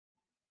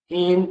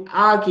 In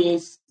our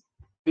case,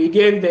 we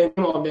gave the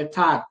name of the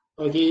tag.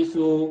 Okay,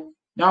 so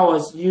that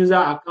was user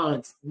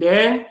account.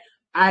 Then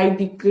I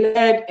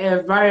declared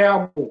a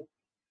variable.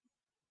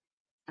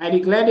 I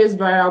declare this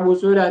variable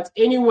so that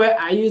anywhere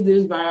I use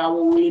this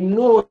variable, we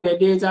know the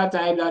data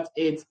type that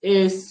it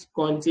is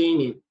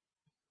containing.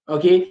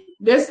 Okay,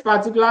 this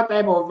particular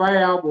type of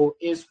variable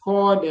is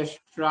called the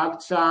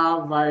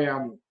structure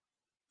variable.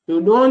 So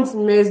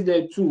don't miss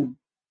the two,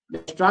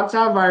 the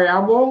structure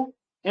variable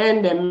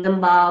and the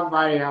member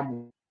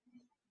variable.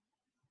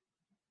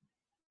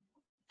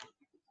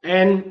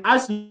 And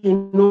as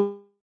you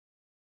know,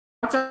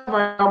 structure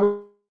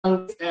variable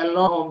has a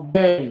lot of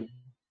them.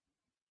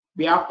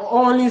 We are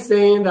only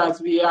saying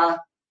that we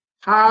are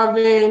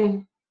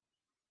having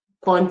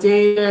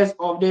containers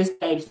of this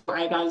type. So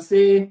I can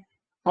say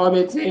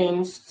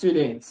orbiting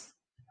students.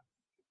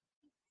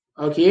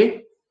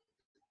 Okay,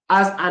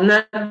 as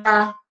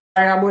another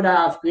variable that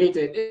I've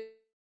created.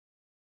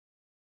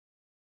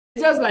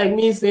 It's just like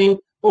me saying,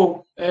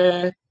 oh,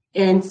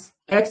 int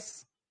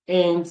x,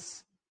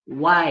 int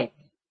y.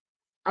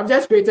 I've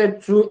just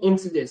created two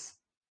integers.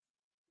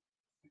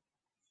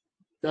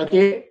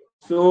 Okay,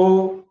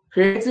 so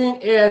creating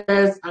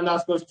ALX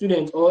underscore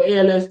student or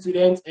ALX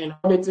student and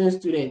orbiting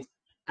student,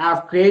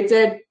 I've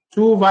created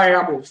two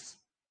variables.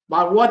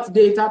 But what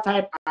data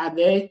type are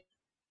they?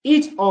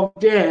 Each of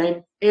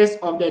them is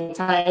of the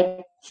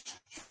type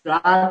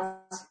struct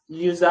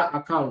user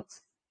account.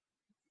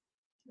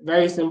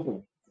 Very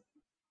simple.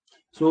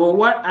 So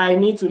what I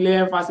need to lay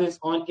emphasis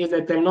on is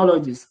the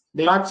terminologies.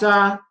 The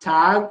structure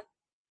tag,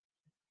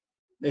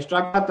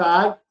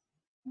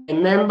 the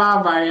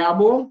member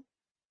variable,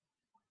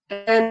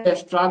 and the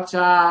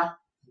structure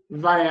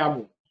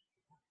variable.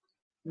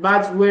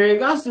 But with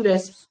regards to the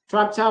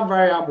structure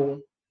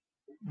variable,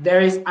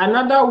 there is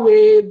another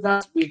way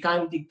that we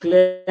can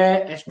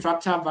declare a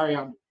structure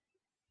variable.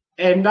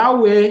 And that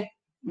way,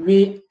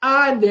 we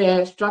add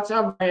the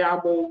structure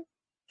variable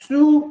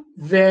to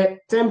the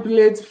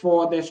template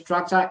for the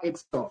structure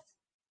itself.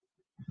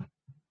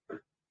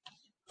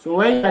 So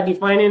when you are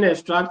defining a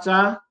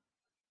structure,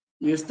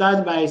 you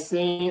start by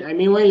saying,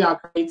 when you are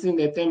creating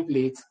the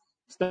template,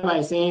 start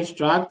by saying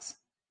struct.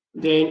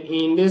 Then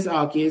in this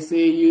our case,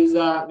 say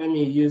user, let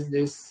me use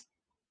this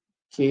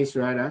case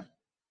rather,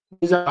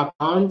 user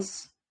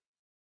accounts.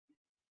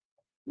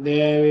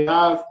 Then we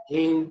have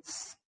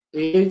int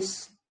age.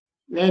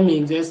 Let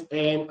me just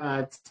aim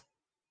at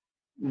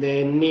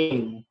the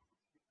name.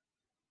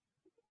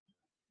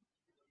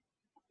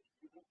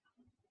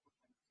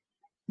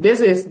 This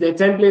is the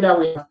template that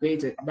we have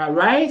created. But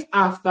right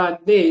after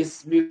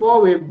this, before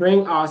we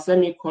bring our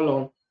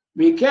semicolon,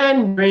 we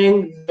can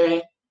bring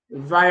the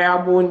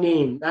variable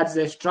name. That's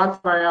the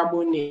struct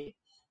variable name.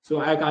 So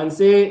I can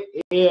say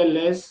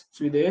ALX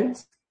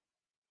student.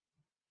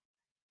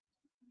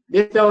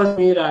 This tells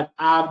me that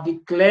I've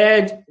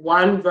declared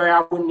one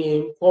variable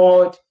name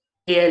called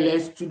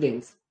ALX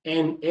students,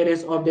 and it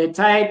is of the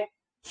type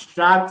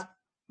struct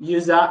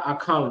user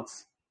account.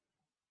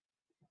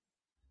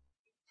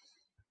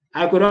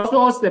 I could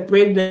also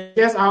separate them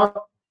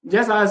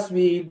just as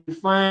we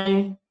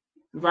define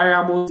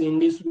variables in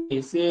this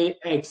way, say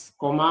x,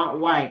 comma,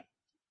 y,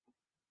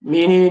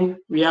 meaning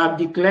we have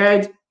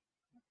declared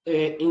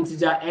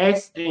integer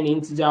x and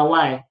integer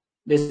y.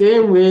 The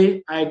same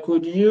way I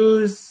could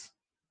use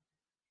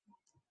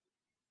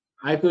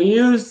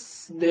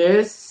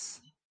this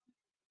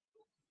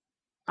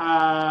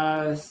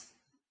as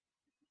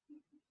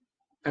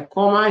a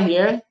comma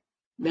here,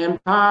 then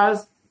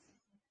pass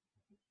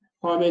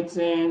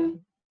formatting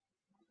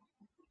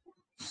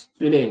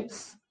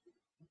students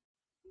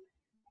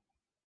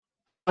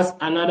as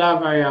another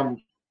variable.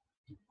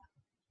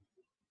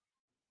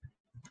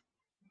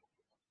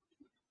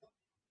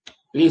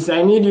 Please,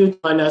 I need you to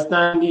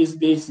understand these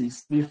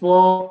basics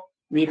before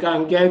we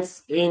can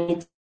get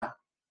any.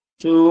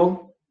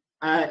 So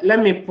let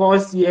me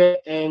pause here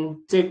and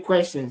take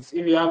questions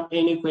if you have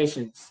any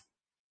questions.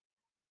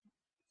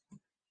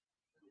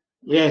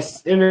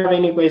 Yes, if you have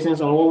any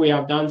questions on what we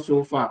have done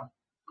so far.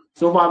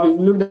 So far, we've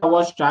looked at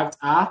what structs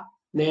are,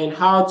 then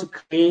how to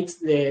create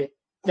the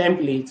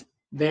template,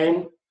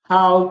 then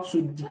how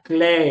to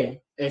declare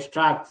a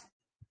struct.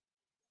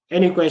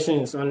 Any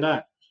questions on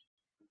that?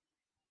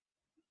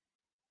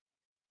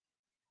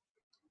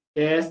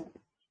 Yes.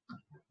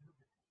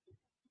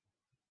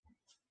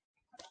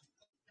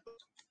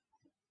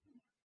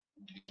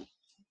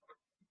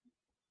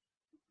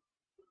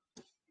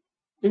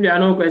 If there are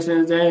no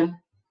questions, then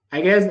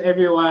I guess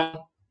everyone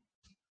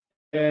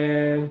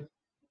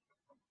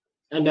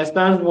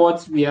understands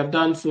what we have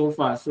done so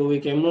far, so we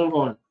can move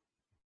on.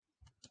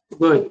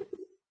 Good.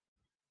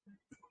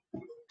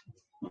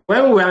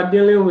 When we are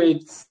dealing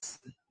with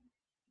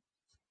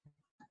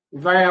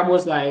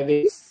variables like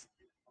this,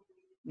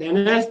 the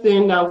next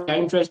thing that we are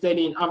interested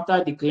in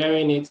after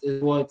declaring it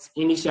is what?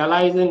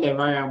 Initializing the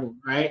variable,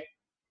 right?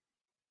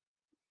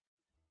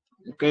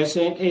 The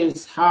question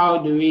is, how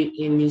do we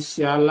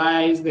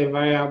initialize the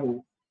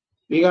variable?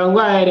 We can go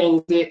ahead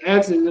and say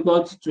x is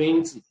equal to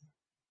 20.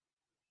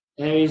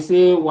 And we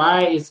say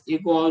y is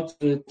equal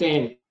to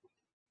 10.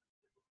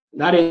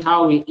 That is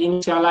how we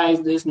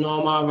initialize these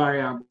normal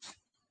variables.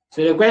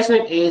 So the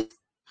question is,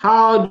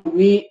 how do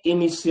we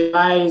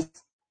initialize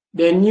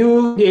the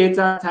new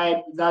data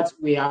type that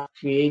we have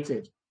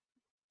created?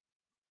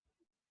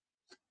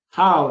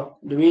 How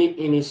do we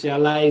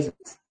initialize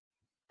it?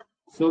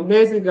 So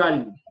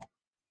basically,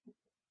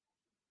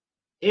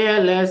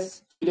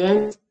 ALX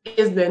student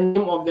is the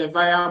name of the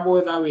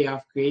variable that we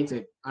have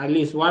created, at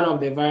least one of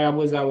the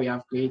variables that we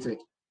have created.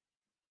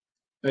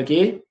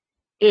 Okay,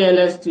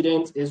 ALX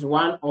student is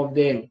one of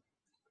them.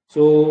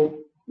 So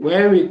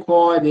when we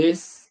call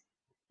this,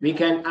 we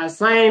can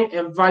assign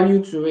a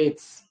value to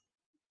it.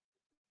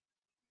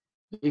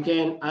 We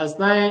can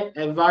assign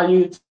a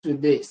value to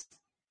this.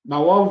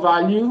 But what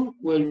value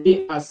will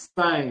be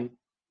assigned?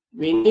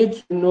 We need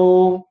to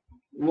know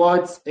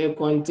what it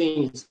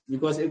contains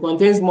because it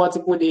contains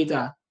multiple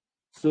data.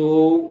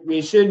 So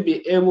we should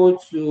be able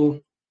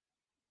to,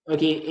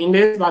 okay, in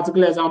this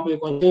particular example,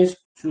 it contains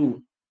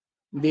 2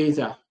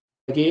 data.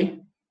 Okay,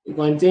 it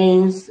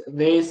contains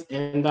this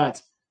and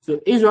that. So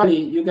usually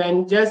you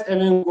can just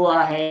even go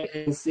ahead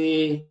and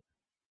say,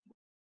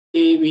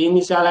 hey, we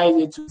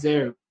initialize it to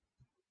 0.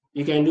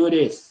 You can do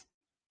this,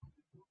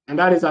 and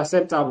that is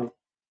acceptable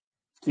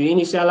to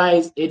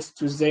initialize it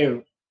to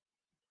 0.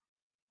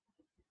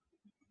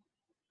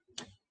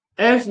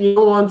 If you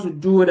don't want to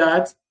do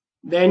that,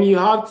 then you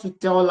have to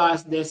tell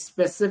us the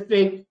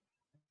specific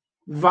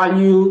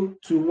value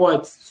to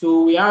what.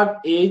 So we have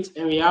age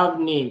and we have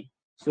name.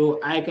 So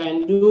I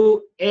can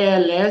do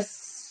ALX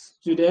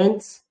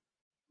student.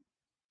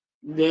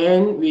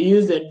 Then we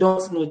use the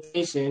dot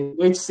notation,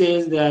 which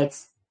says that,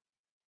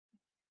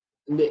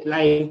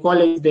 like we call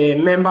it the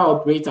member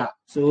operator.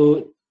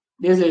 So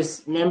this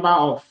is member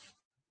of.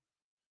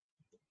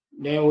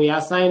 Then we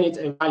assign it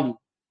a value.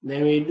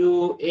 Then we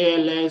do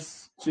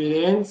ALX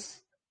students.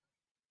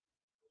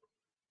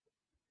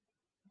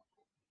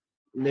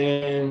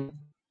 Then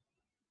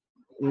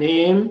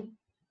name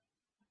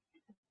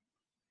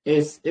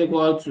is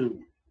equal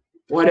to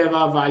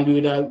whatever value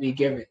that we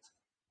give it.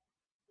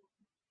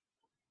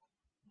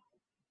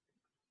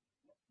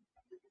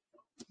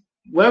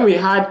 When we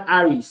had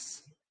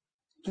arrays,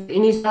 to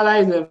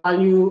initialize the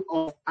value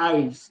of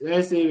arrays,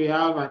 let's say we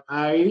have an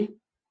array,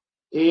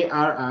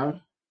 ARR,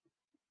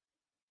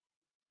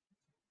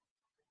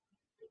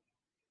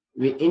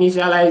 we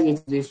initialize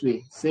it this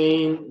way,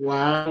 saying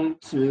 1,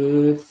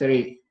 2,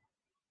 3.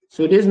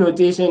 So this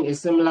notation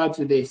is similar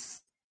to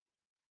this.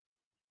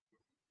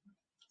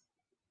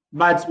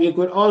 But we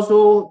could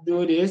also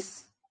do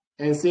this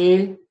and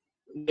say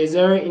the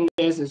 0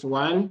 index is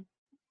 1,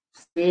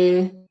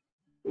 say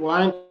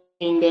 1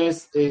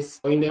 index is,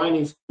 or index 1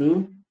 is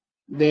 2,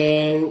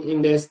 then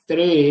index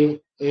 3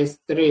 is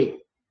 3.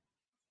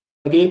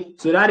 Okay,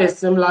 so that is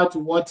similar to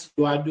what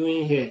you are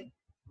doing here.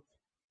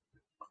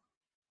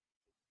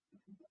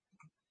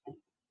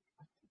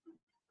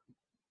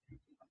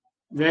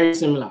 Very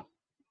similar.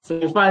 So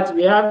in fact,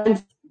 we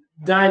haven't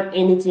done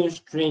anything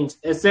strange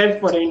except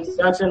for the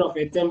introduction of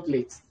a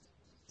template.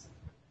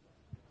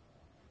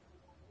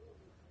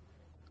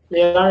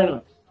 Yeah,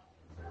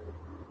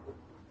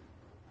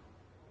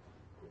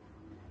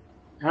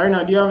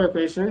 Harina, do you have a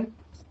question?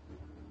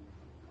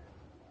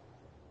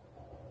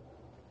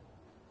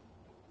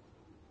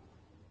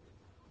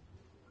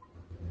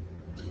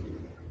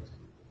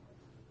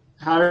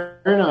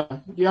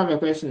 Harina, do you have a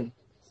question?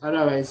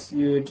 Otherwise,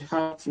 you'd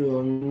have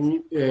to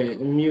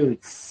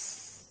mute.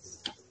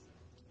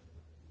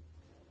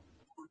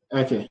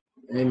 Okay,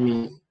 let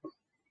me.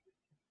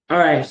 All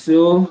right,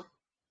 so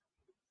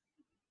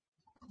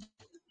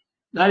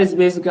that is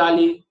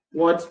basically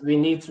what we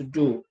need to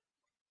do.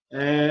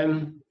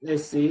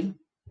 Let's see.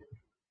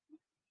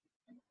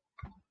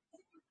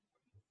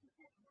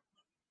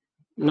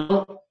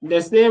 Now,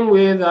 the same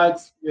way that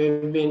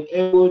we've been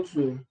able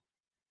to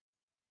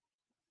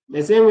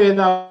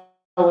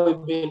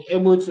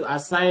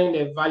assign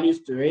the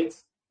values to it,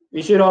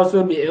 we should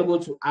also be able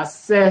to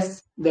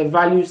access the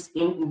values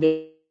in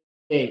there.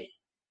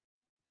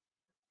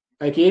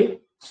 Okay,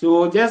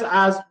 so just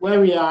as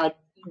when we are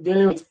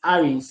dealing with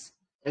arrays,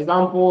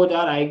 example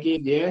that I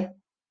gave there,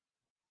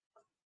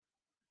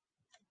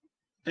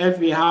 if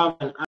we have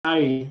an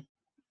array,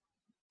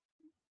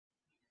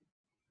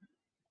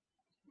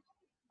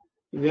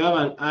 if you have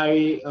an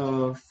array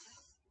of,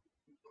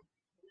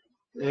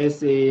 let's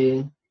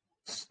say,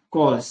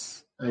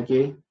 scores,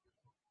 okay,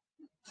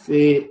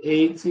 say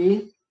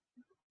 80,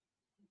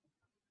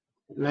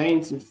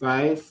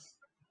 95,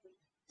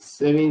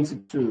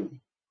 72.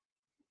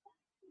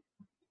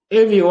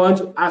 If you want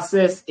to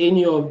access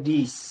any of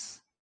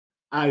these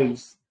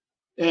arrays,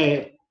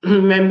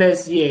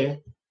 members here,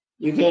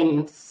 you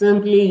can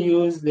simply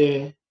use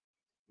the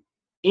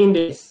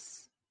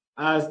index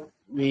as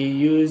we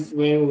used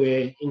when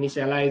we're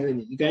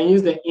initializing it. You can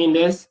use the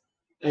index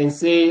and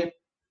say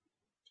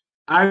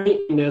array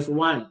index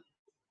 1.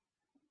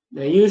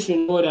 Then you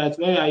should know that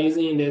when you are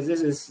using index,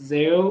 this is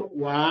 0,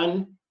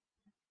 1,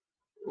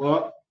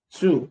 or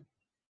 2.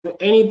 So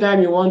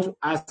anytime you want to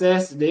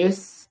access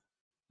this,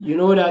 you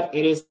know that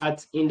it is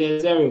at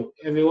index 0.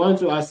 If you want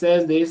to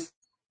access this,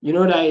 you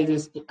know that it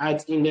is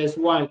at index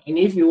 1. And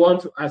if you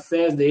want to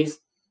access this,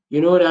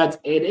 you know that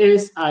it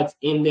is at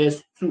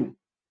index 2.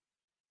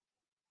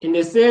 In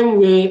the same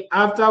way,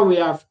 after we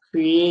have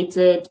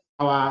created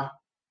our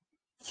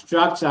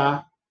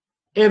structure,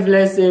 if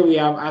let's say we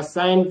have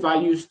assigned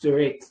values to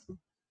it,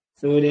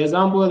 so the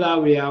example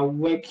that we are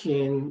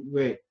working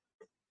with,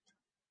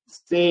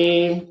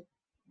 say,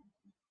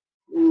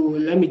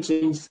 let me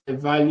change the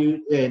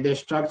value, the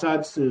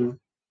structure to,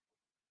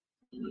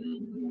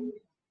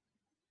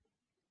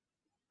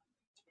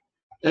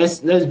 let's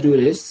do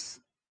this,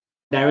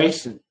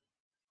 direction.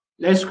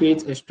 Let's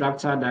create a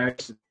structure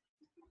direction.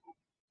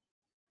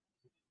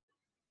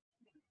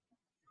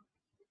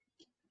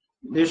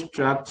 This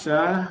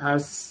structure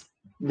has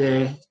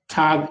the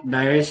tag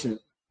direction,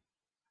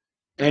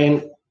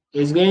 and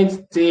it's going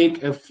to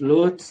take a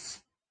float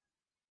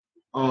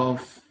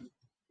of,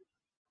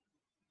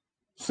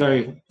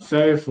 sorry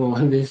for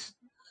this.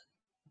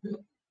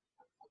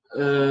 I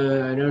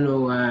don't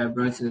know why I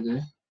brought it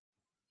there.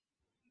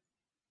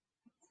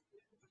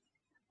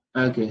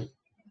 Okay,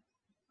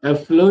 a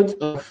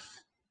float of,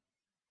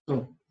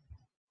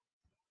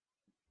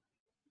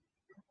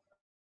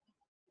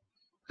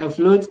 a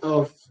float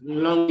of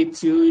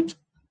longitude,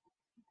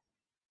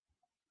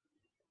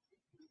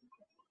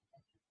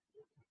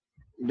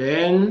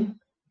 then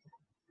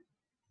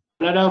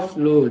another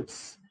float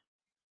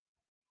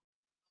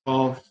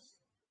of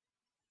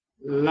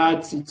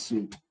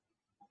latitude.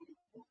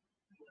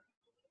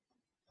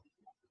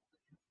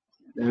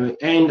 Then we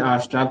end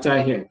our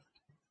structure here.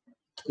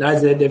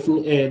 That's the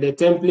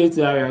template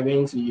that we are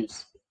going to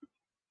use.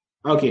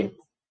 Okay.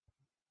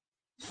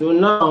 So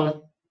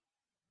now,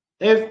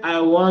 if I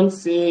want,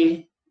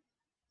 say,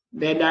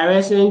 the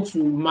direction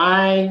to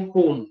my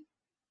home,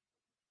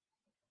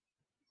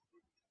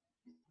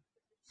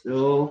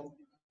 so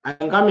I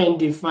can come and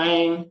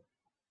define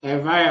a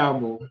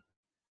variable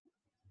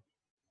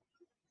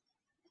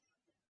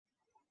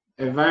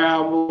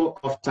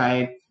of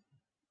type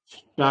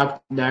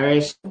struct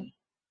direction.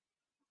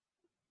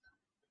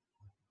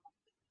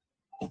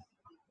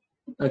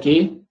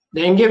 Okay,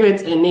 then give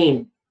it a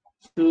name.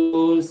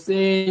 So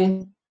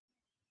say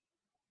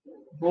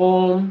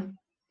home.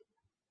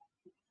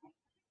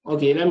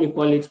 Okay, let me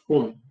call it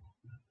home.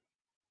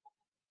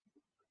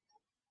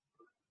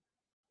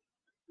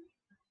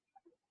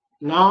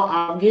 Now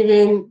I've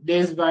given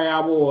this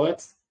variable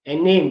what? A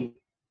name.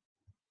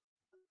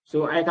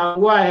 So I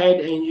can go ahead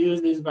and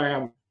use this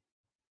variable.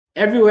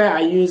 Everywhere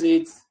I use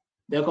it,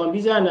 the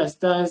computer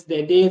understands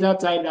the data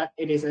type that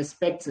it is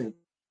expecting.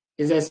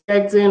 It's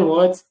expecting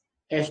what?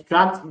 A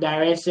struct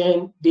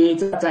direction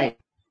data type.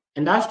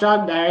 And that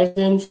struct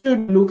direction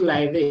should look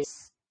like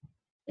this.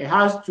 It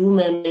has two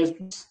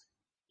members,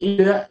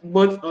 either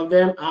both of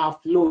them are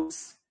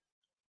floats.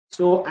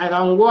 So I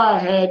can go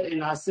ahead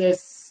and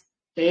access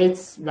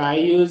it by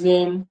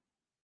using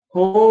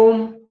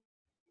home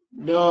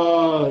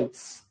dot.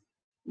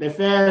 The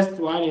first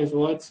one is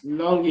what?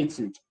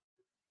 Longitude.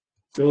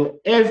 So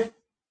if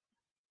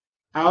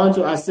I want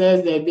to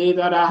access the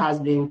data that has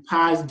been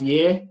passed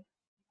here,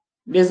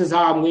 this is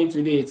how I'm going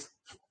to do it.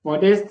 For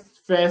this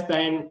first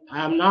time,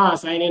 I'm now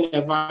assigning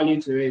a value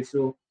to it.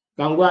 So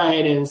I can go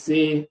ahead and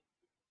say,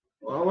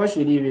 well, what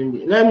should it even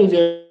be? Let me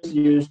just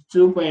use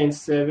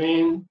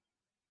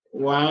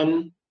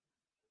 2.71.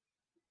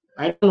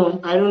 I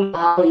don't know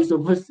how it's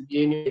supposed to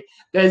be anyway.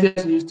 Let's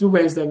just use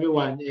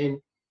 2.71 and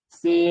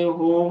say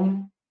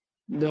home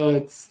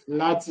dot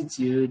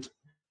latitude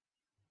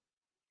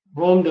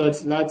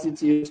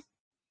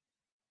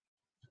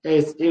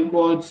is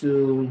equal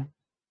to,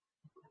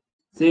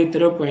 say,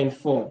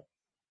 3.4.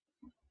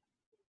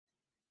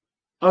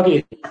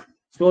 Okay,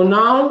 so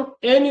now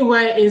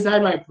anywhere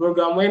inside my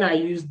program, when I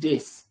use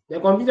this, the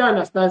computer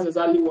understands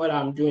exactly what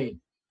I'm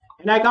doing.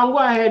 And I can go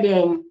ahead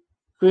and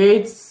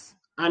create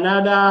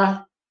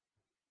another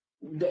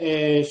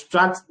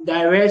struct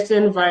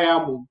direction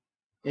variable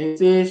and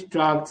say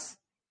struct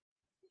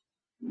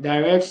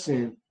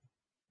direction.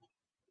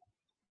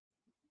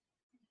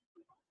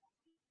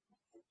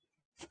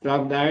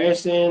 Struct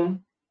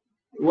direction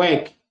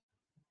work.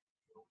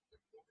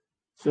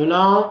 So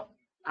now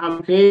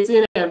I'm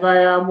creating a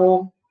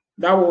variable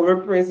that will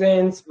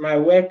represent my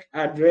work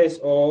address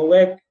or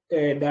work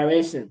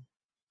direction.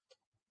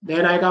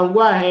 Then I can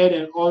go ahead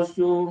and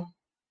also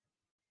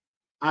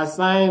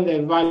assign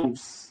the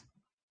values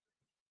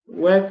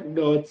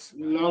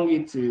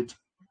work.longitude.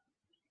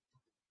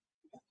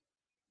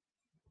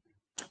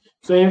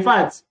 So in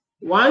fact,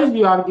 once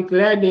you have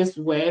declared this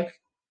work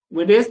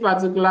with this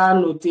particular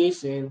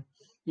notation,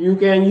 you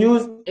can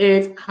use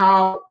it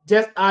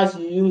just as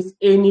you use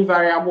any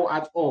variable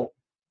at all.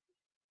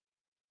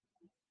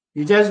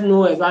 You just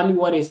know exactly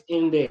what is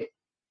in there.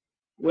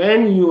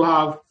 When you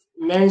have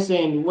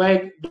mentioned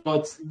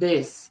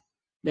work.this,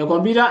 the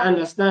computer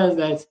understands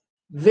that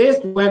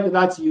this work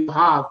that you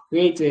have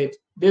created,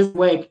 this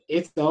work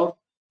itself,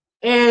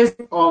 is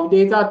of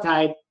data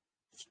type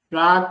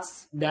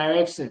struct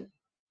direction.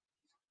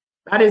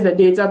 That is the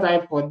data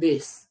type for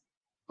this.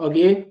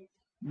 Okay.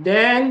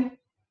 Then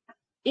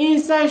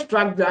inside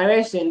struct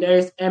direction, there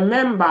is a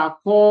member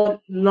called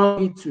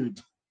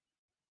longitude.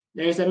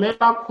 There is a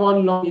member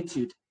called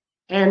longitude.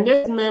 And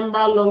this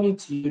member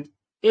longitude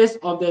is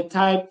of the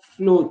type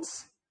float.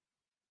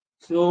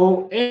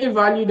 So any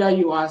value that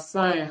you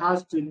assign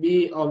has to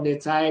be of the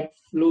type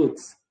float.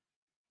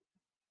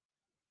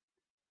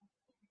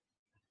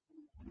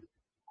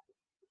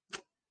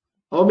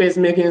 Hope it's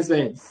making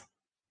sense.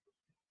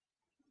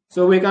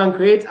 So we can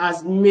create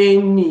as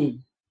many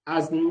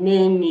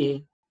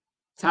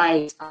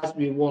types as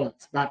we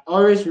want, but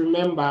always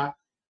remember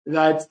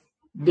that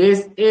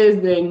this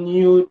is the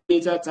new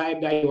data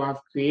type that you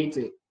have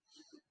created.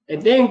 I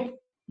think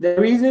the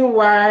reason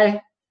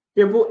why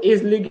people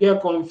easily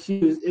get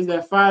confused is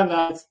the fact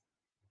that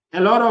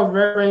a lot of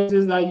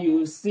references that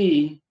you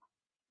see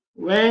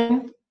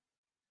when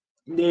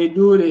they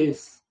do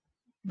this,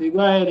 they go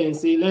ahead and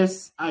say,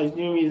 let's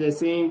assume it's the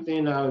same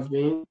thing I was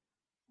doing,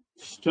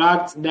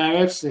 struct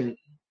direction.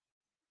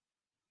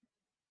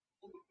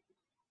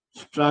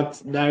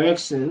 Struct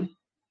direction.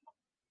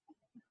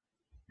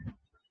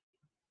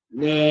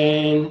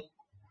 Then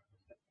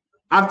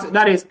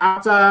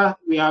after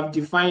we have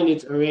defined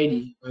it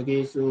already.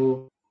 Okay,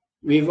 so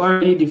we've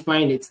already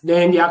defined it.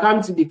 Then they are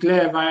coming to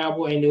declare a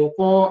variable and they will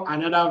call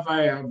another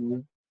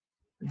variable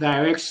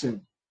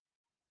direction.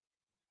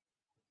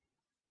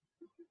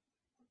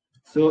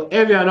 So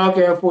if you are not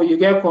careful, you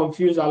get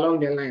confused along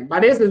the line.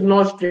 But this is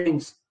not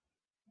strange.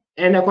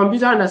 And the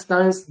computer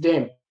understands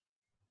them.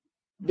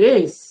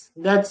 This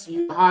that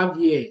you have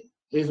here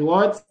is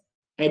what?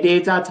 A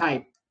data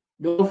type.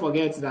 Don't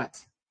forget that.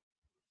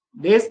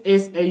 This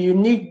is a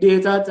unique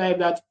data type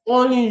that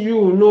only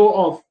you know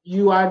of.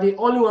 You are the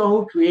only one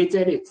who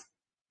created it.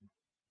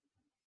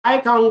 I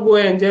can't go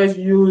and just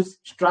use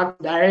struct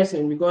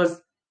direction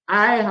because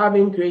I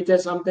haven't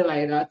created something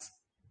like that.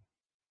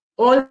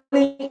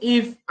 Only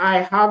if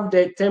I have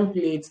the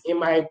template in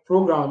my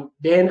program,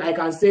 then I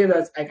can say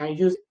that I can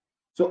use it.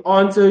 So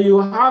until you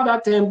have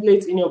that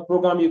template in your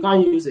program, you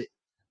can't use it.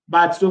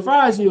 But so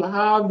far as you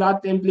have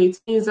that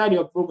template inside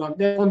your program,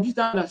 the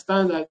computer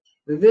understands that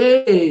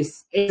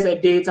this is a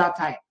data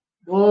type.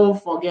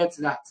 Don't forget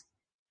that.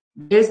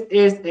 This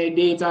is a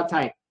data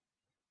type.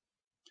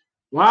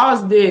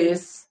 Whilst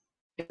this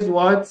is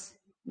what?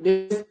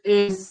 This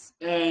is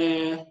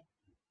a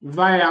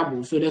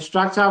variable. So the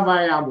structure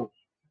variable.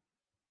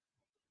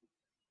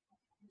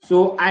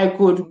 So I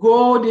could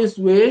go this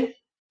way,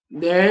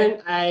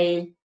 then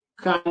I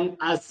can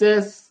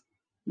access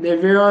the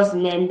various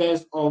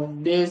members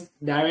of this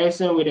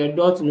direction with a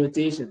dot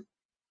notation.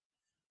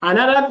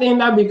 Another thing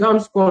that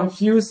becomes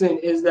confusing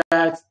is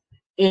that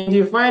in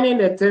defining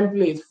the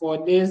template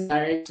for this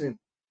direction,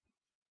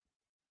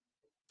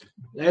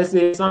 let's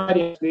say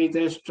somebody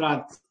created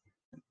struct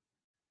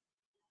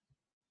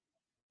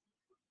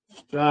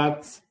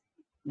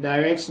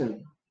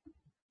direction.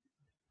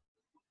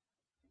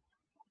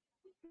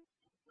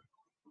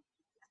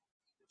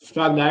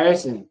 Struct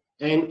direction.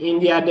 And in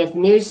their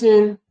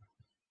definition,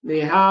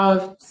 they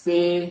have,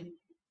 say,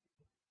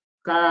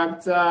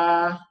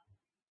 character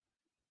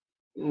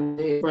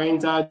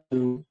pointer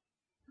to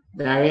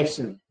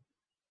direction.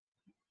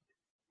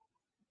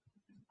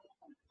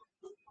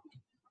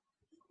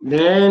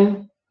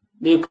 Then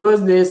they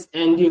close this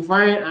and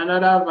define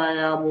another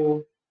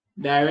variable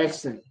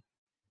direction.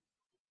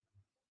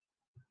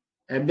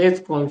 A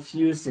bit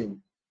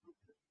confusing.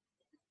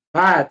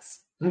 But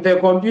the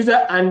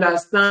computer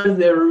understands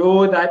the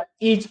role that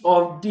each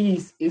of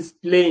these is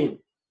playing.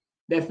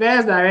 The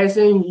first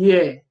direction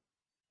here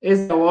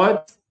is a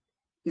what?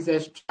 Is a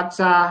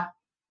structure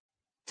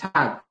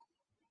tag.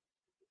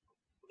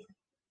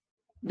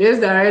 This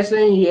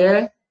direction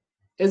here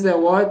is a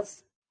what?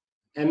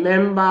 A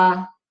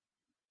member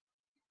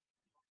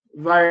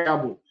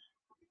variable.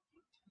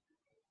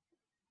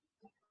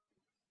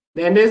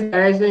 Then this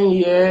direction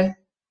here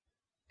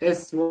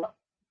is what?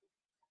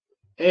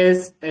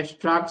 Is a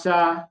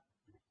structure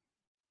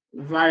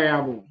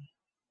variable.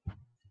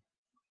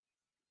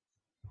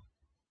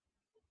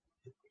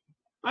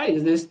 Why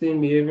is this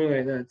thing behaving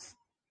like that?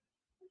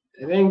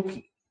 I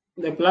think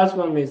the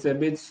platform is a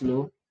bit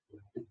slow.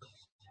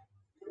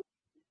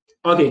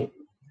 Okay,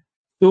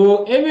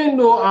 so even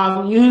though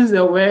I've used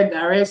the word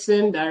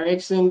direction,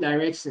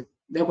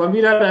 the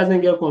computer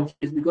doesn't get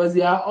confused because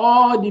they are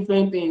all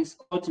different things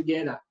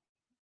altogether.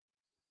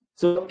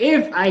 So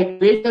if I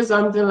created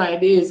something like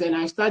this and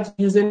I start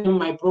using in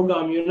my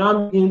program, you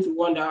now begin to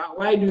wonder,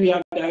 why do we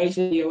have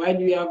direction here? Why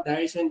do we have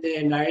direction there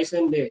and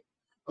direction there?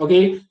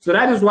 Okay, so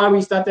that is why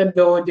we started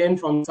building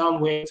from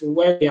somewhere to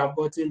where we have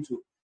gotten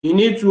to. You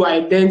need to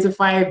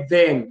identify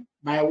them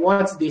by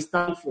what they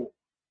stand for.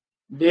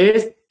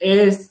 This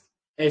is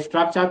a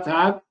structure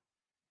tag.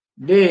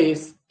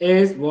 This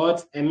is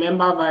what? A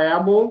member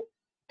variable.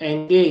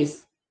 And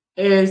this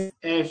is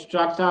a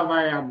structure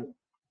variable.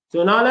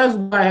 So now let's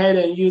go ahead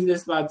and use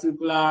this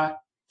particular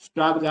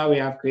struct that we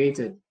have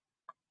created.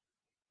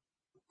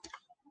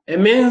 It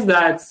means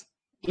that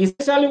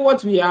essentially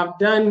what we have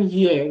done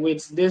here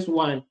with this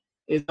one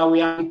is that we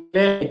have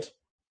declared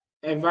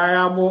a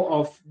variable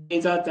of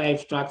data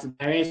type struct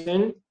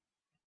direction,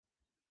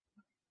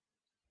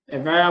 a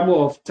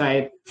variable of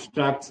type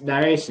struct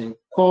direction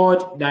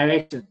called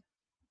direction.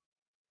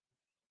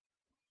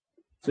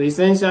 So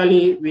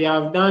essentially we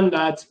have done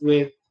that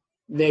with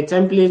the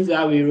templates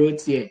that we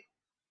wrote here.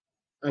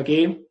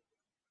 Okay,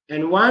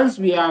 and once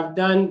we have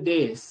done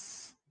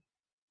this,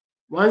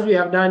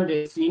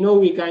 you know,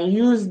 we can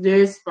use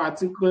this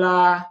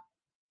particular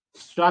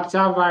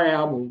structure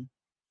variable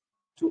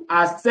to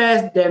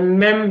access the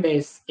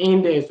members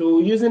in there. So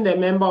using the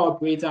member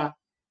operator,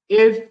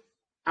 if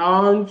I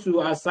want to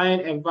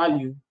assign a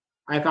value,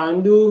 I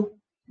can do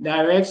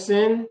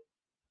direction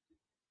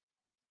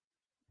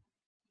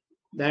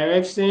dot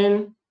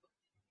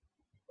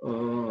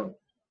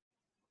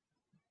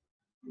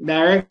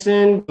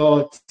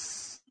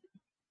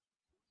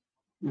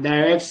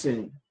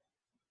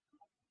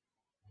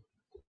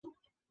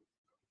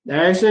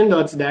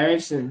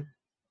direction.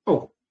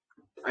 Oh,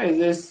 why is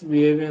this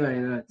behaving like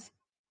that?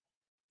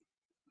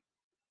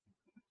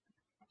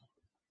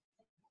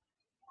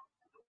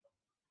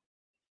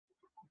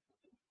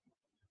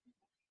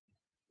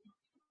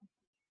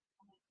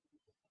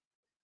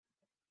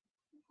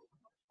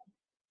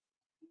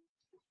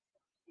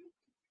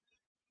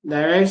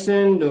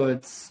 Direction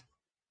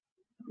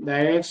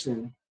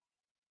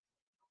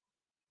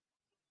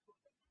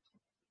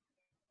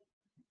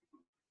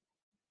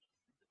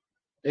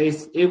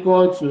is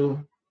equal to,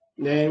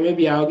 then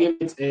maybe I'll give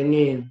it a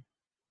name.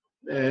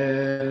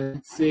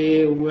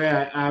 Say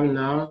where I am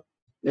now.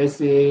 Let's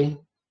say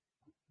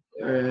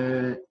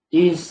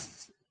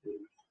East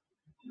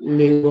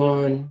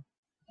Legon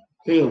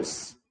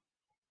Hills.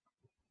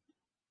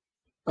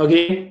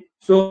 Okay,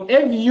 so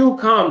if you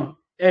come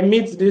and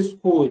meet this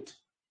code,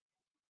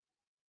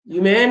 you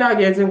may end up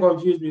getting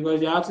confused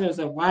because you're asking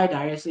yourself, why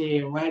direction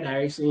here, why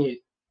direction here?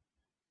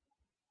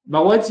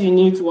 But what you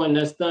need to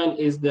understand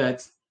is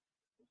that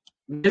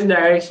this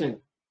direction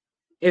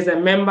is a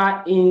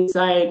member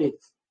inside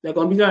it. The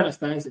computer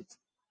understands it.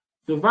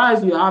 So far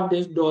as you have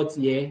this dot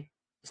here,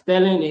 it's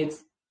telling it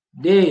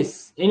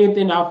this,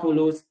 anything that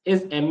follows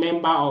is a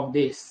member of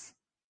this.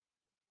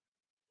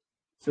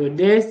 So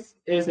this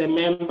is a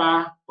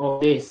member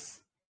of this.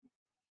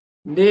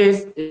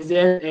 This is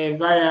just a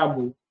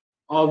variable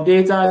of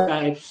data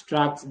type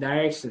struct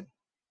direction.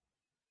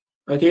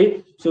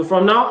 Okay, so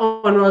from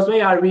now onwards, when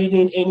you are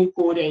reading any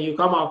code and you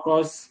come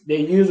across the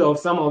use of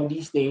some of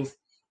these things,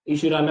 you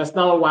should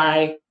understand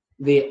why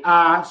they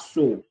are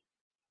so,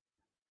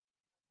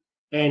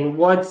 and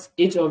what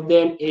each of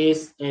them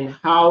is and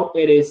how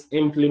it is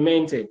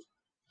implemented.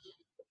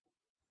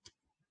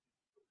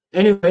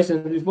 Any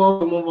questions before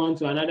we move on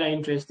to another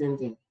interesting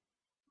thing?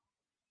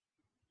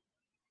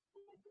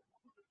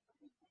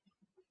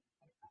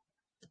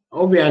 I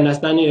hope you're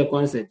understanding the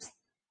concepts.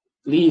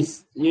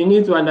 Please, you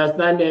need to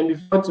understand them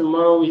before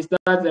tomorrow we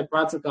start the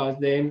practicals.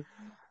 Then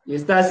you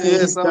start seeing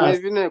Yes, I'm stars.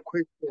 having a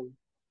question.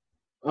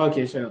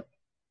 Okay, sure.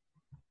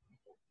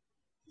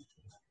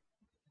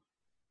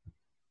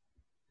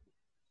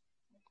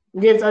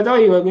 Gift, I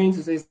thought you were going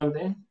to say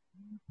something.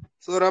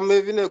 So I'm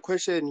having a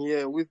question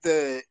here with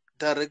the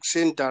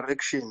direction.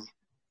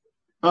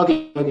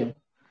 Okay.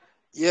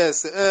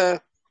 Yes,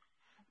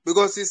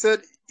 because he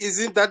said,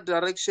 isn't that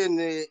direction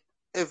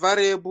a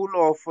variable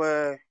of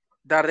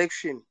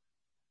direction?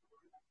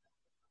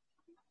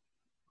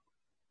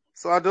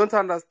 So I don't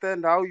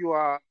understand how you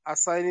are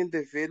assigning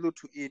the value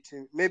to it.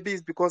 Maybe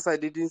it's because I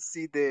didn't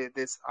see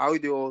this how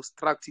the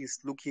struct is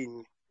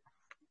looking.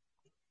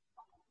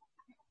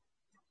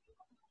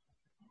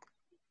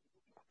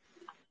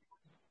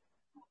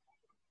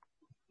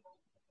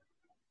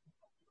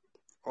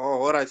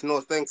 Oh, all right.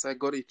 No, thanks. I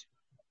got it.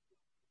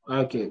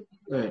 Okay,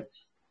 good.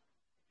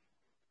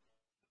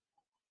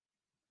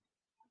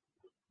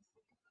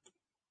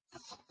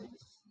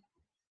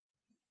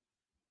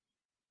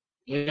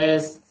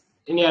 Yes.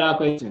 Any other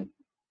question?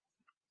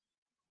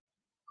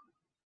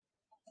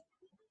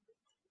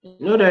 You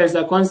know, there is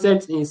a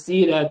concept in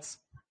C that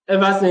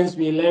ever since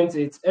we learned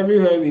it,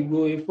 everywhere we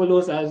go, it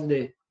follows us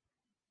there.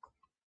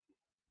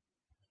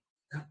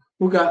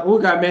 Who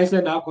can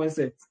mention that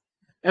concept?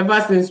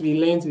 Ever since we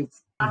learned it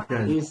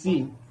in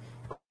C.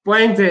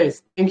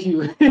 Pointers. Thank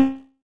you.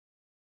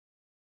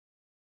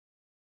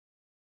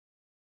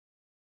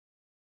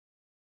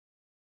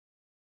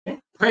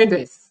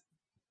 Pointers.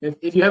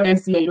 If you have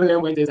NC and you don't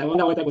learn pointers, I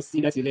wonder what type of C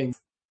that you learned.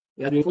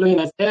 It has been following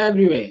us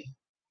everywhere.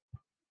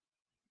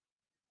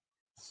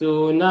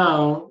 So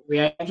now we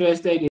are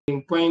interested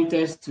in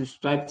pointers to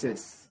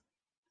structures.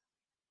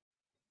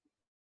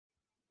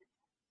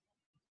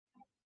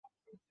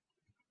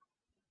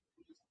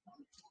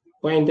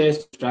 Pointers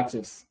to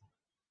structures.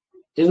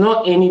 It's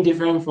not any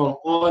different from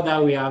all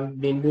that we have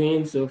been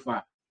doing so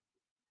far.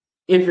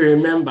 If you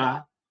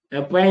remember,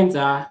 a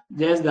pointer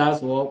just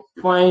does what?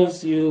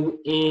 Points you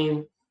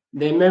in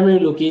the memory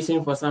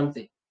location for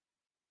something.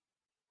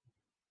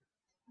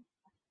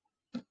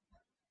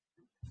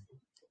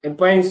 It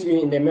points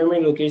you in the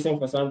memory location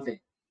for something.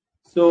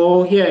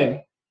 So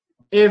here,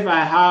 if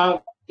I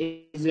have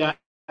integer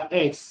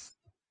x,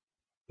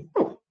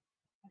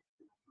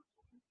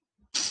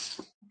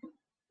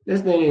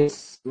 this thing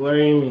is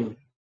worrying me.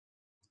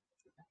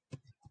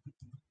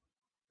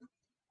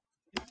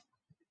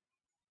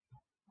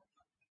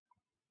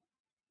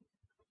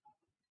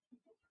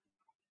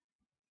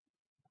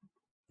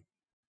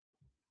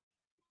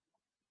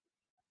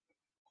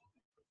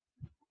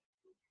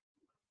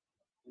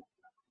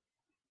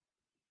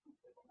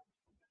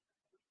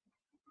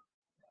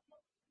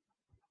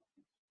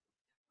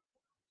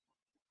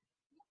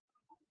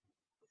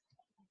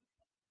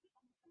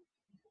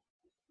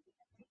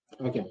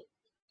 Okay,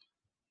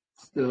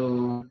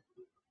 so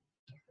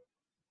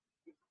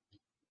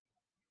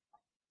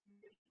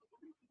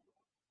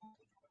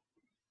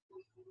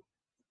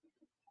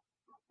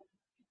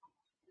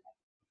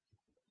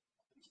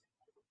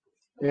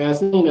we are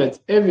saying that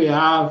if we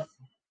have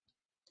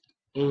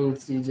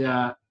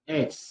integer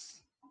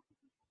x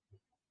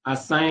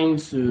assigned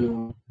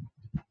to,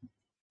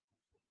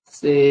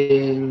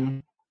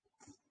 say,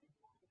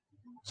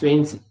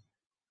 20,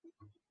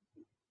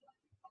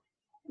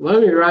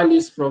 when we run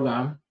this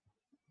program,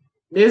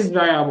 this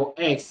variable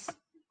x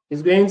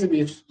is going to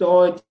be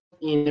stored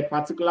in a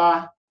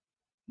particular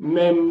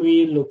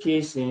memory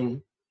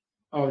location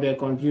of the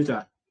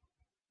computer.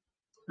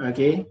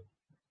 Okay,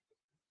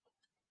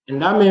 and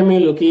that memory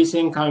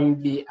location can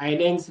be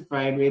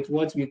identified with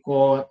what we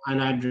call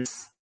an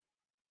address.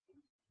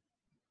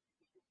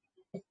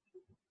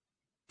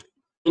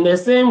 In the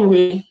same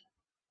way,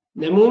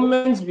 the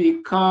moment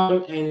we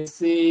come and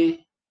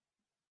say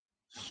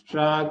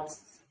struct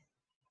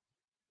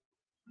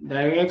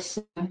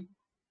direction,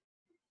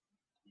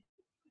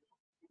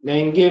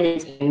 then give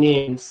it a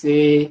name,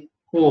 say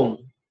home.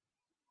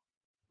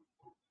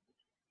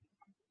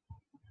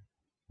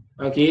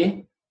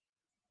 Okay,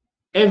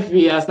 if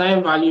we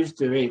assign values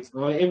to it,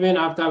 or even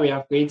after we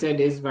have created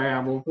this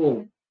variable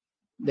home,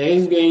 there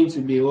is going to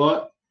be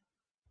what?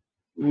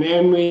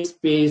 Memory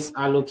space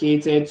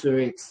allocated to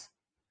it.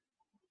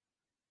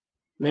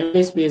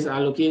 Memory space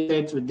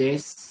allocated to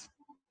this,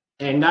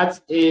 and that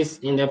is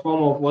in the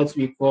form of what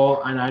we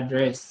call an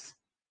address.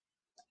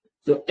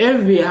 So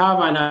if we have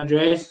an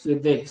address to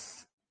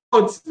this,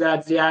 note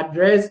that the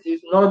address is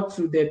not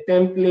to the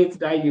template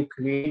that you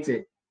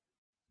created.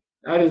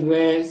 That is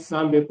where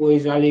some people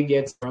usually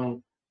get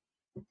wrong.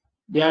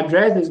 The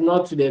address is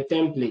not to the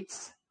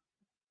templates.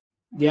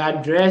 The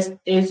address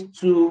is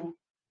to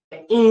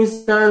the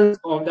instance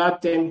of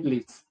that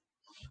template.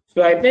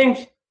 So I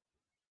think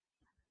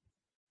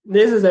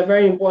this is a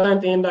very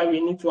important thing that we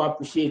need to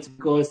appreciate,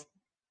 because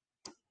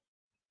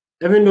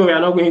even though we are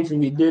not going to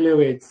be dealing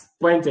with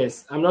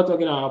pointers, I'm not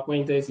talking about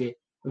pointers here.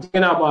 I'm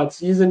talking about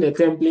using the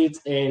template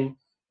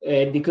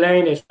and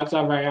declaring a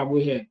structure variable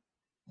here.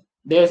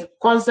 The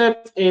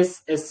concept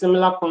is a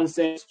similar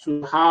concept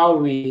to how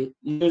we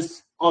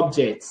use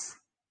objects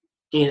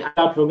in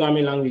other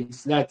programming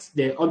languages. That's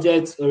the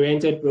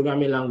object-oriented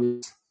programming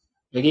language.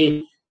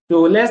 Okay,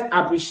 so let's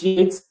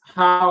appreciate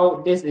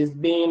how this is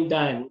being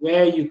done,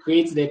 where you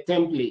create the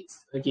template.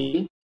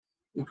 Okay,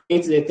 you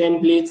create the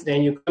template,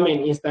 then you come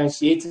and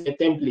instantiate the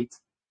template.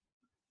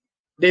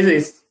 This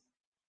is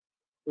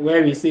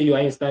where we say you are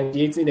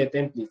instantiating the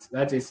template.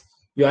 That is,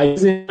 you are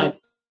using an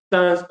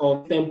instance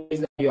of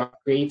templates that you have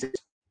created.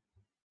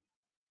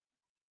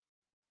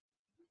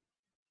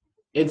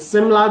 It's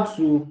similar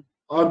to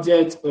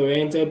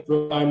object-oriented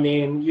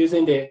programming,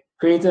 using the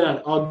creating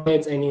an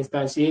object and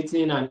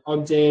instantiating an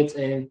object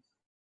and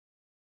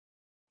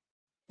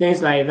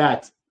things like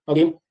that.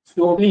 Okay,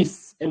 so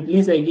please, and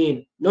please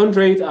again, don't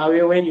throw it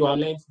away when you are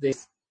learning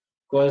this,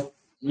 because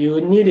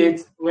you need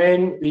it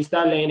when we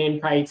start learning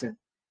Python.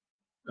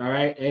 All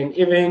right, and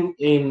even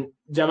in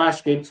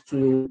JavaScript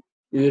too,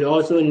 you would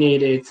also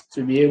need it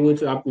to be able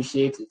to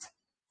appreciate it.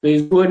 So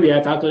it's good we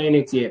are tackling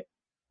it here.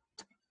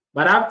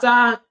 But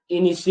after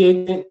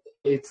initiating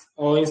it,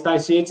 or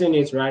instantiating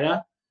it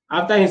rather,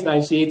 after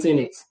instantiating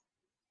it,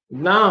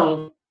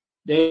 now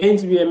there's going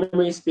to be a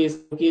memory space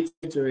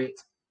allocated to it.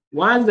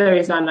 Once there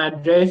is an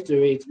address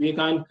to it, we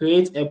can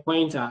create a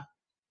pointer,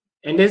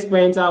 and this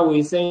pointer will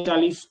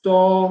essentially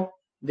store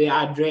the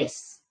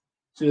address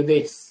to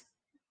this.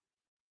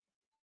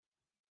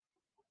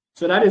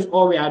 So that is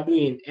all we are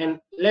doing.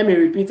 And let me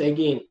repeat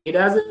again, it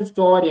doesn't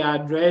store the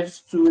address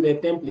to the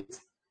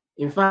template.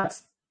 In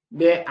fact,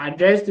 the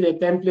address to the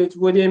template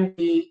wouldn't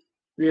be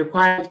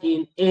required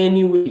in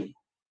any way.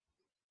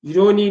 You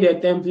don't need a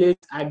template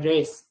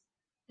address,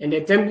 and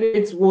the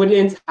template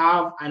wouldn't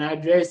have an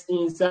address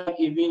inside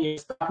even your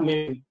stack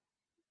memory.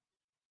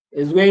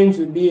 It's going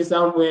to be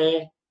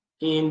somewhere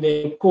in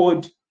the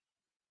code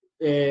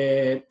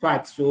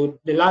part. So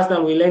the last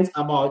time we learned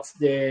about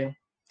the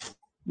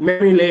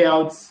memory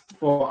layouts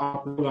for our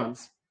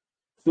programs.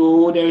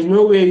 So there is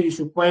no way you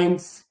should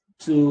point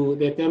to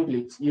the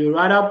template. You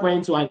rather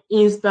point to an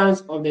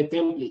instance of the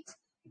template.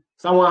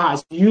 Someone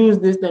has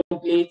used this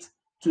template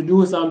to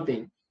do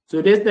something.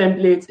 So this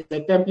template is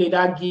a template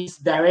that gives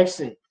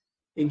direction.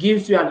 It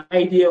gives you an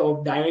idea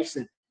of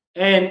direction.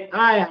 And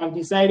I have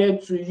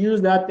decided to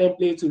use that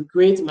template to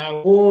create my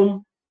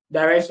home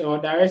direction, or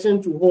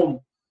direction to home,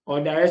 or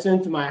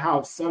direction to my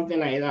house, something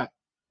like that.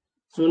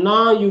 So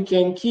now you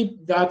can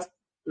keep that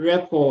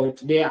record,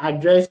 the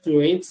address to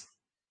it,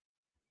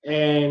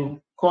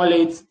 and call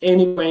it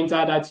any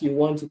pointer that you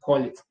want to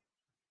call it.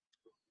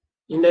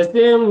 In the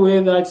same way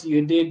that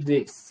you did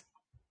this,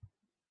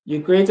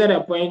 you created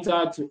a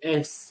pointer to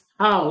S.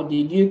 How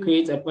did you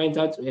create a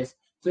pointer to S?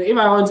 So if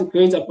I want to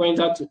create a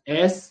pointer to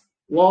S,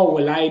 what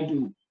will I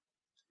do?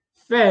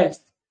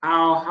 First,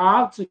 I'll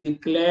have to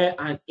declare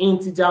an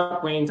integer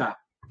pointer.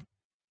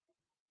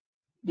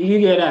 Did you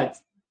get that?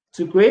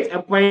 To create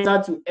a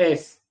pointer to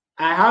S,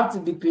 I have to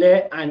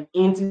declare an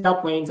integer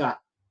pointer.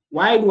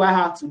 Why do I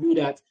have to do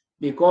that?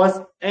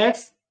 Because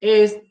X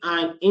is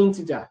an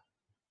integer.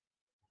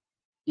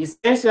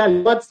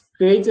 Essentially, what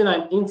creating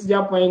an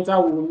integer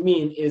pointer will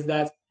mean is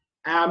that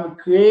I'm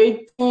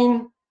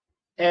creating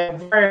a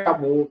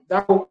variable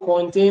that will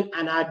contain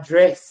an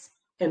address,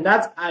 and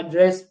that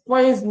address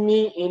points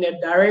me in a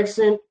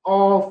direction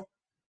of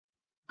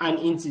an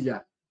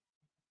integer.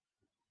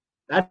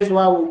 That is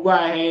why we'll go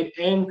ahead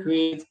and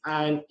create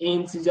an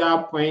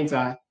integer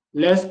pointer.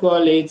 Let's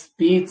call it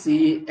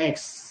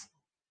PTX.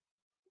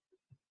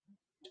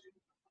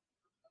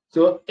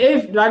 So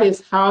if that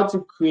is how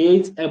to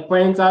create a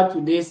pointer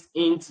to this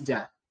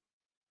integer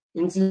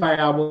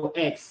variable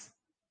X.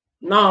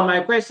 Now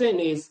my question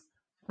is,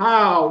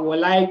 how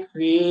will I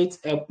create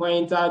a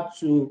pointer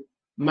to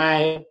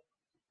my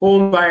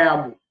home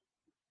variable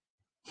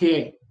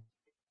here?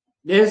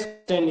 This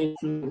question is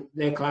to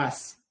the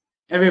class.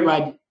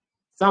 Everybody,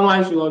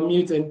 someone should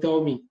unmute and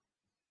tell me.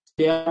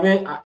 They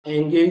haven't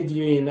engaged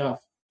you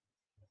enough.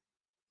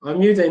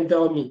 Unmute and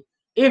tell me.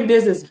 If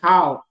this is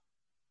how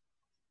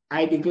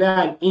I declare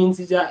an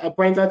integer, a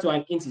pointer to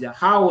an integer,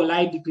 how will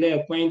I declare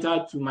a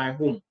pointer to my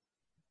home?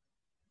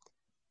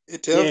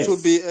 It has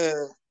to be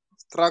a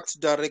struct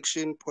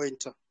direction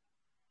pointer.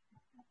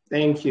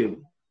 Thank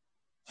you.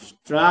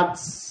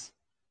 Struct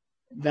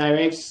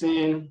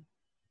direction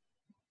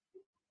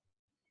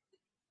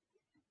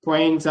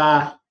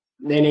pointer,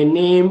 then the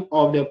name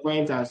of the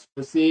pointer.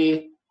 So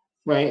say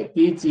for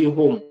PT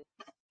home.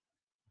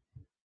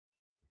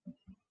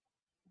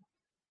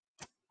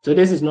 So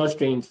this is not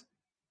strange.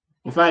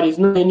 In fact, it's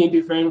not any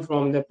different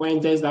from the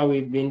pointers that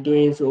we've been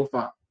doing so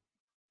far.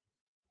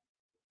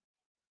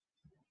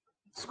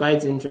 It's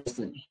quite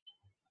interesting.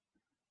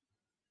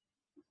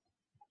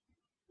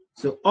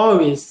 So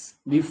always,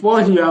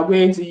 before you are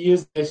going to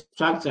use a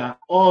structure,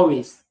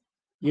 always,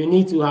 you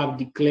need to have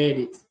declared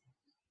it.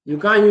 You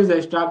can't use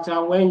a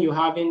structure when you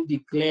haven't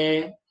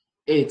declared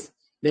it.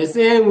 The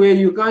same way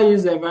you can't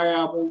use a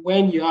variable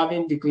when you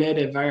haven't declared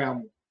a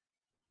variable.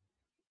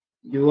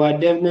 You are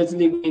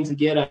definitely going to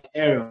get an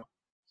error.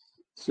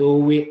 So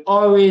we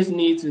always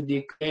need to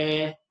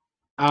declare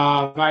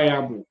our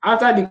variable.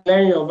 After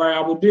declaring your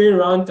variable during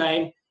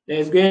runtime,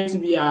 there's going to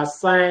be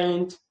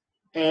assigned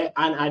an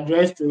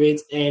address to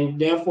it, and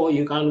therefore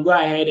you can go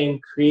ahead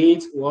and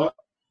create what?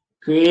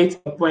 Create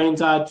a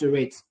pointer to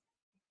it.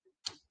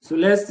 So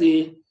let's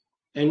see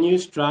a new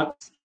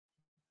struct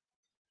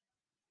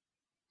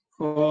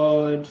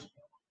called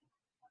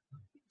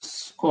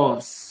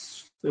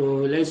scores. So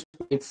let's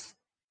create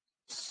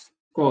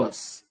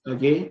scores.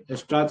 Okay, a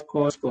struct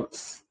called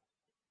scores.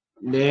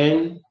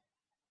 Then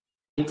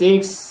it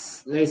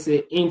takes, let's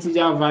say,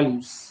 integer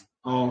values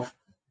of,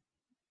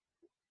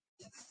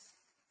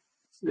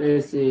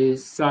 let's say,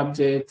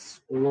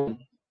 subject 1.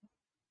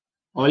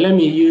 Or let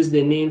me use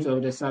the names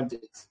of the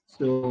subjects.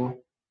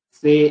 So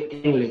say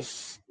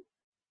English.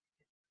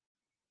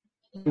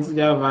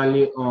 Integer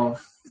value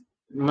of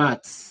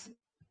maths.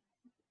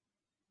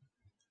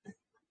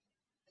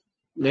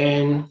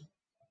 Then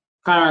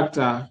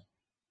character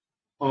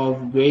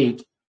of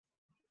grade.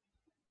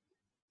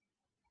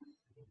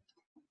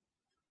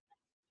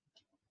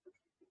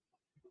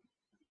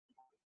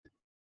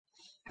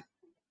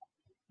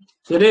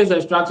 So this is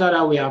a structure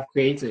that we have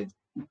created.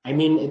 I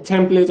mean, a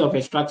template of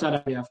a structure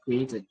that we have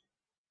created.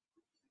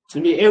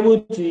 To be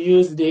able to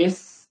use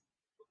this,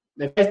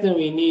 the first thing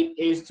we need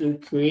is to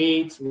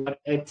create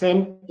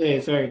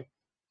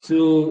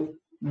to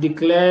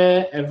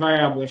declare a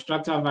variable, a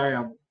structure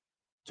variable,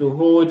 to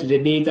hold the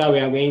data we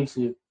are going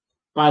to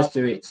pass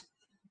to it.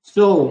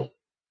 So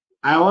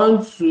I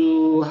want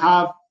to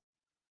have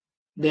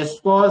the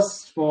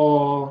scores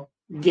for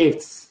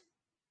gifts.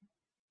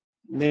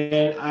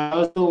 Then I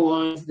also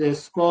want the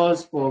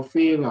scores for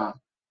favor.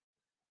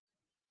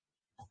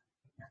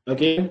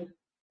 Okay,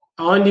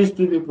 I want these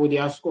two people,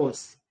 their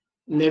scores.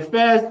 In the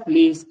first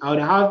place, I would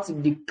have to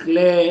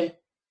declare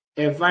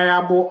a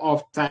variable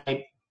of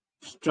type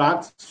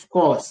struct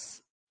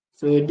scores.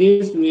 So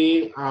this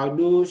way, I'll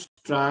do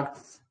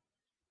struct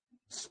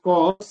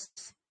scores,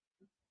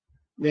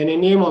 then the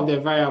name of the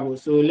variable.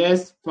 So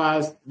let's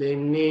pass the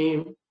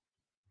name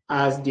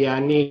as their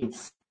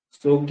names.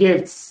 So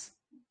gifts.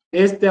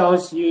 This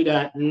tells you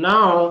that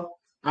now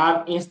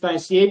I've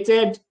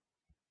instantiated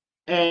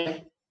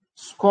a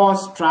score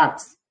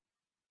struct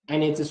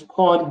and it is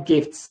called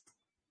gifts.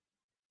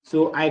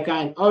 So I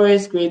can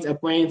always create a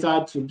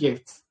pointer to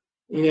gifts.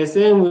 In the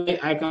same way,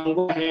 I can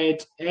go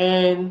ahead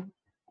and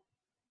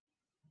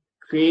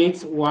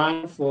create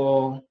one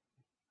for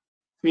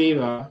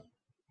favor.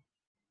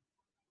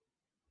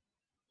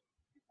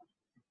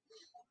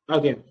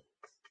 Okay.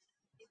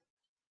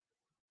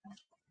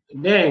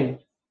 Then,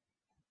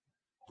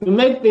 to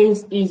make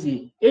things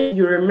easy, if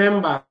you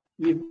remember,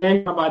 we've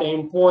learned about the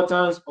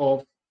importance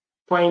of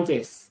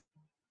pointers.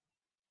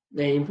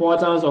 The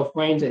importance of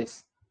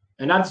pointers.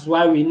 And that's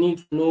why we need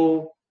to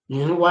know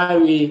why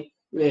we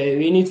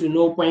need to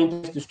know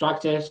pointers to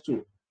structures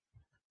too.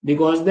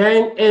 Because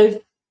then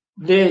if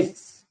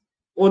this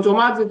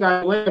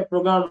automatically when the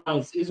program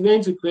runs, it's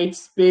going to create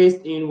space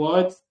in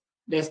what?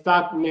 The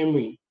stack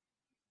memory.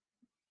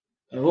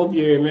 I hope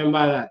you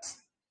remember that.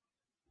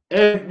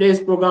 If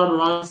this program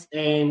runs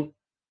and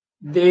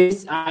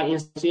these are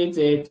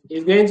instantiated,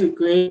 it's going to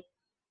create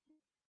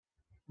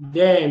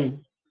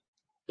them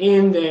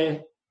in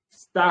the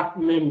stack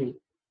memory.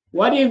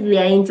 What if we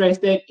are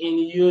interested in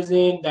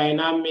using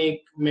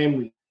dynamic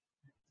memory,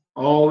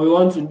 or we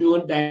want to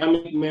do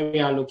dynamic memory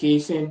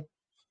allocation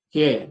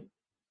here?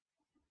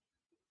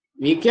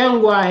 We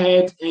can go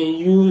ahead and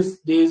use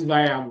these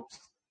variables.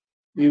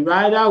 We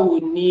rather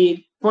would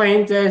need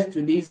pointers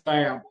to these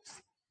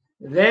variables.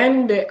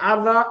 Then the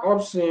other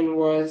option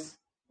was,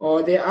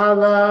 or the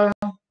other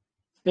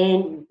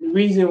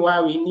reason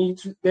why we need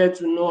to get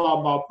to know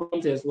about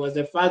pointers was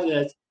the fact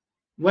that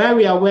when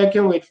we are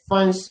working with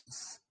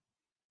functions,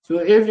 so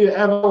if you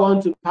ever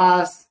want to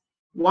pass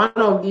one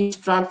of these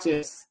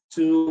structures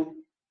to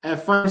a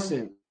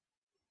function,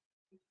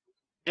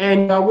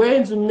 and you're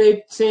going to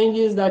make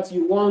changes that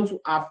you want to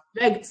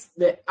affect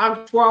the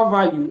actual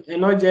value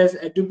and not just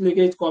a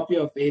duplicate copy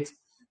of it,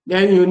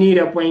 then you need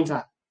a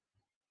pointer.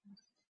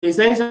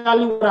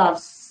 Essentially, what I've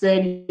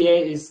said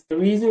here is the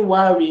reason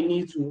why we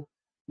need to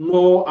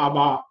know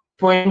about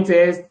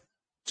pointers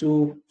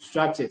to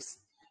structures.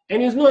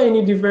 And it's not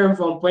any different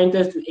from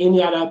pointers to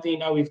any other thing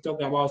that we've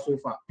talked about so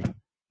far.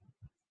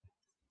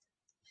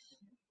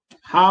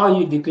 How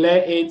you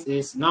declare it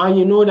is, now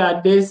you know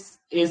that this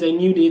is a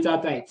new data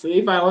type. So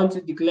if I want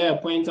to declare a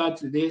pointer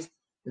to this,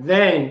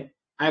 then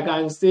I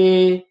can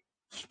say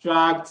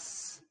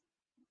structs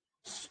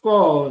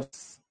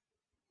scores,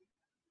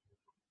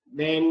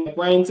 then the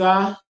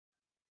pointer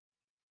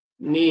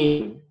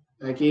name.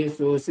 Okay,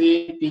 so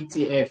say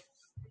PTF.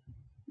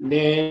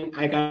 Then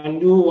I can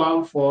do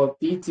one for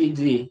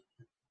PTG.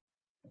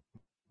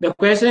 The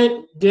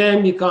question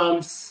then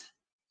becomes,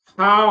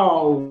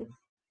 how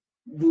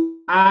do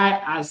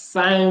I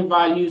assign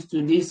values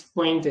to these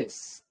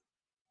pointers?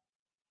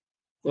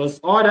 Because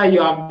all that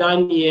you have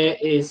done here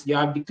is you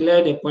have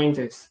declared the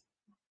pointers.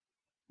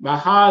 But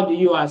how do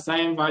you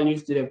assign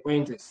values to the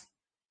pointers?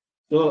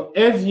 So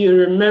if you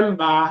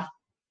remember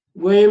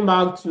going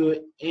back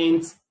to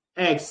int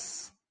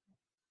x,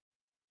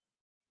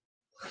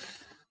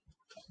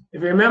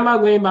 if you remember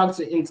going back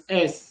to int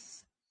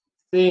s,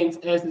 say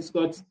int s is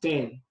equal to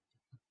 10,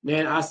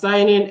 then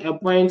assigning a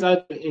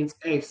pointer to int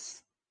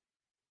x,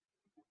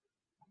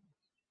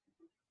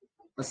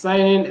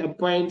 assigning a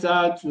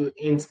pointer to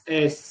int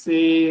s,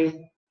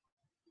 say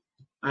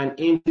an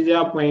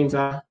integer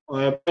pointer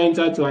or a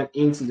pointer to an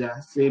integer,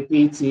 say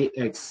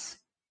ptx.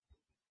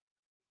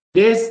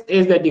 This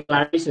is the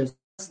declaration.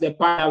 That's the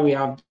part that we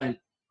have done.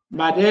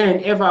 But then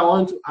if I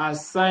want to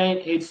assign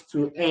it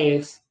to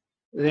x,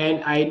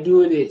 then I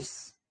do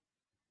this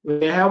with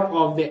the help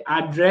of the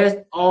address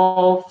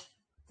of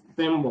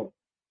symbol.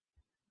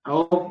 I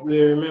hope we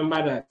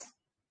remember that.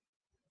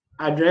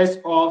 Address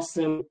of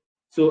symbol.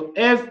 So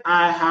if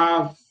I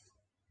have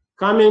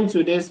come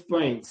into this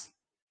point,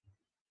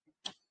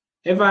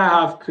 if I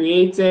have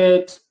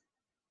created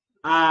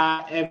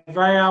a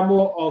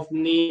variable of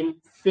name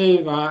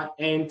favor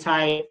and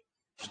type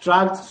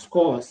struct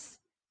scores,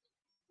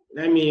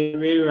 let me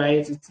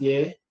rewrite it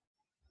here.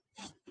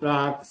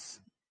 Struct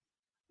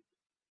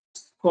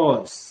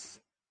scores.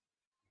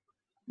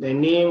 The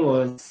name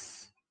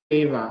was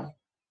favor.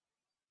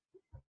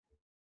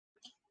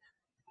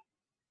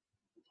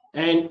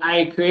 And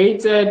I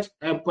created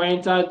a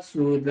pointer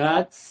to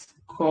that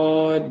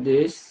called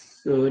this.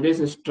 So this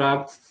is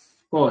struct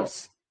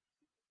scores.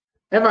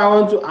 If I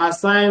want to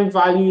assign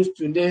values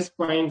to this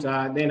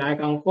pointer, then I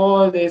can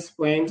call this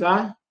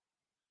pointer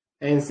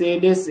and say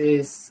this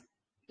is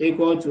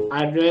equal to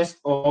address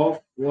of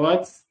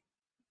what?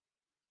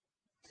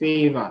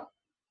 Favor.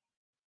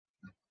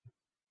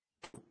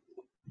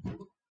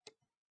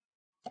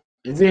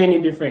 Is it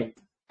any different?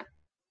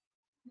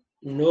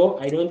 No,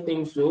 I don't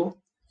think so.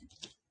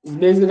 It's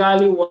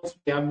basically what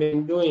we have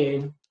been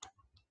doing,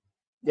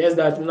 just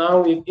that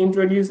now we've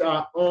introduced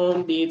our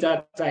own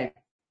data type.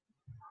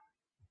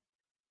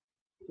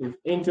 We've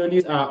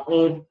introduced our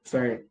own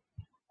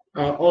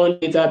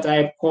data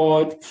type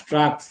called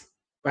structs,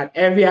 but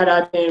every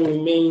other thing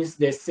remains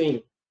the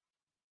same.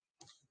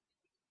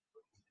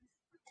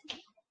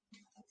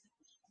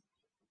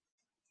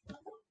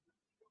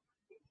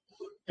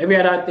 Every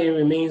other thing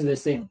remains the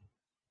same.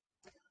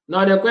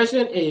 Now the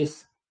question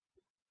is,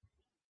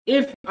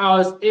 if I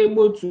was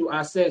able to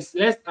access,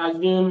 let's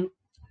assume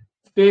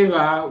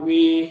favor,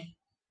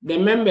 the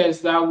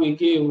members that we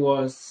gave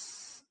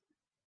was,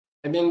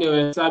 I think there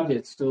were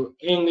subjects. So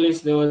English,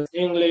 there was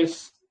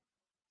English,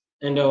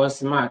 and there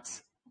was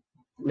maths,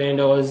 then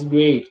there was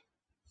grade.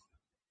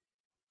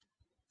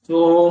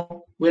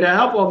 So with the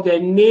help of the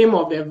name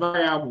of the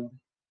variable,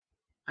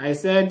 I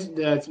said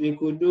that we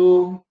could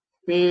do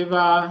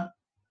favor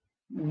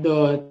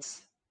dot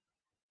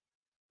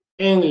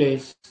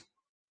English.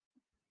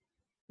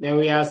 Then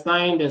we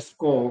assign the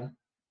score.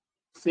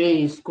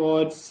 Say he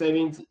scored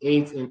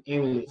 78 in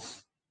English.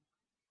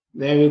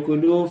 Then we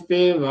could do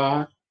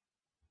favor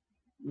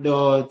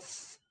dot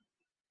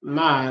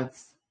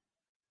maths.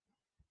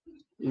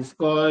 He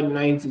scored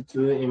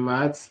 92 in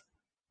maths.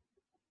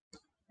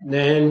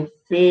 Then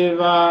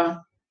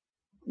favor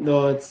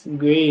dot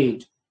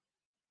grade.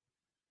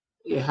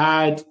 He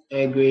had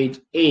a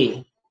grade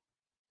A.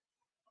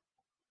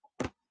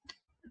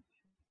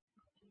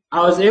 I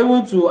was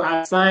able to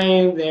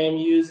assign them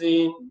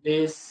using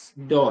this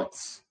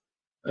dots.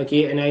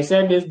 Okay, and I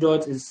said this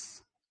dot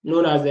is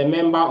known as the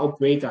member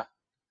operator.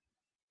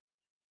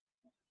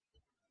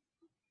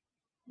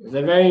 It's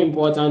a very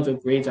important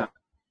operator.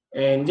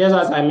 And just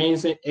as I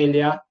mentioned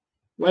earlier,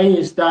 when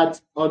you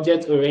start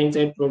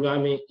object-oriented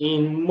programming,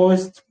 in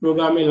most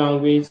programming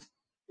languages,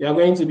 you are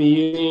going to be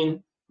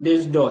using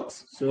this dot.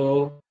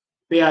 So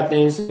pay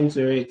attention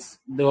to it,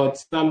 dot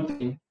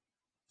something,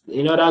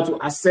 in order to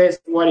access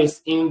what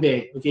is in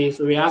there. Okay,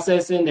 so we're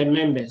accessing the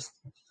members.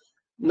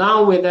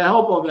 Now with the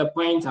help of the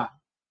pointer,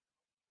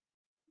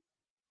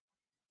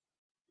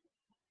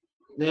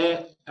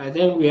 there I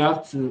think we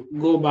have to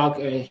go back,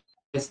 we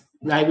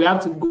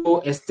have to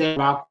go a step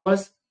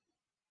backwards.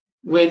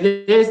 With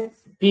this,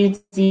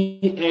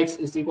 PTX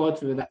is equal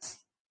to that.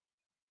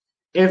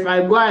 If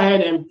I go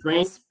ahead and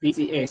print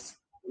PTX,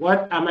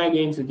 what am I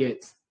going to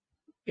get?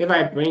 If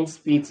I print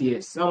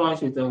PTS, someone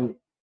should tell me.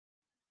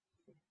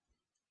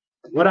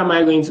 What am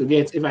I going to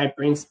get if I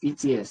print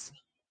PTS?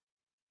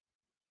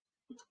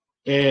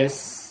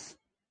 Yes.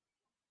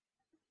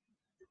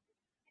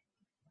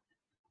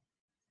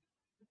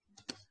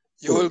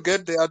 You will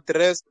get the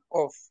address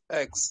of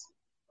X.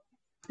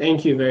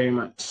 Thank you very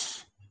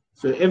much.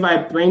 So if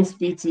I print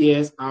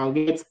PTS, I'll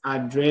get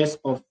address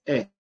of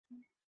X.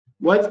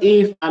 What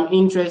if I'm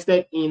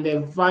interested in the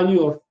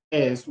value of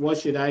S? What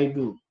should I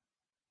do?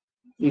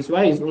 Please,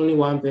 why is only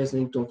one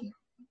person talking?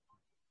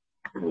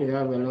 We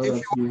have a lot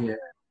of you here.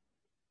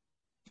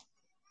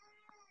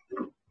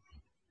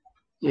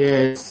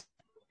 Yes.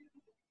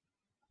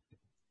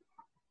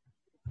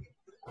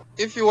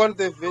 If you want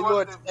the value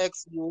at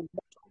X, you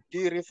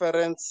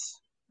dereference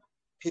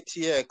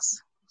PTX.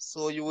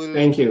 So you will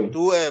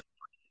do a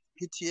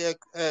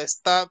PTX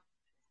star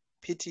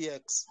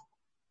PTX.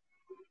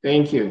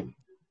 Thank you.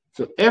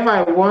 So if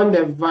I want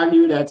the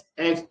value that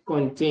X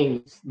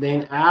contains,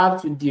 then I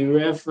have to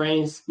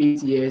dereference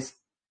PTS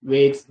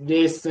with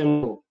this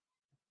symbol.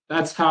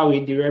 That's how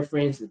we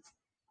dereference it.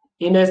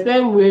 In the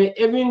same way,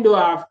 even though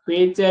I've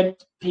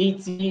created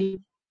PTF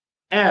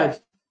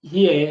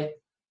here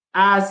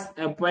as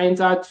a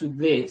pointer to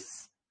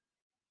this,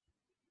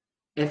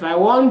 if I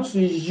want to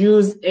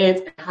use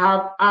it and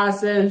have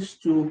access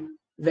to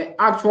the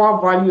actual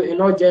value and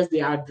not just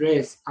the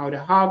address, I would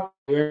have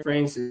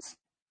references.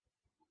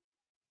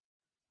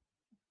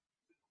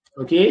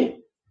 Okay?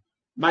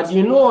 But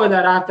you know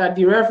that after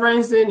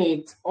dereferencing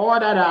it, all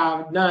that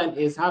I've done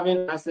is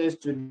having access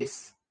to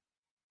this.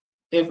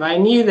 If I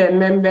need the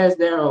members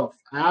thereof,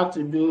 I have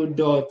to do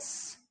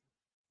dots.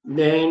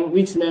 Then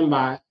which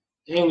member?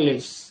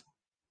 English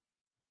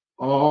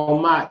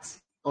or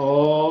math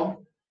or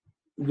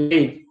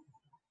grade.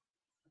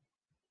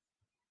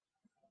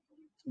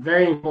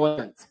 Very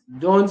important.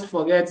 Don't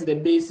forget the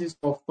basis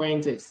of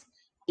pointers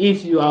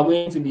if you are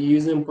going to be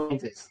using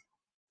pointers.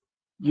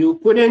 You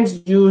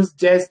couldn't use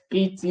just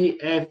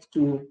PTF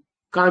to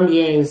come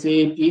here and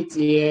say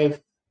PTF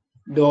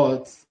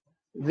dot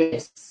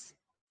this,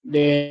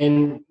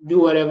 then do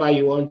whatever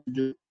you want to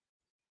do.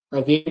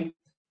 Okay,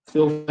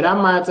 so for that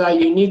matter,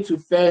 you need to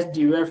first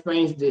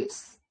dereference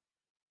this.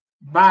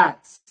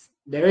 But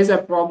there is a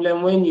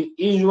problem when you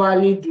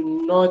usually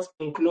do not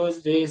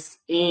enclose this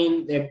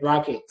in the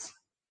bracket.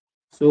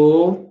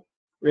 So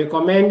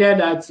recommended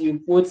that you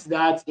put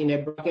that in a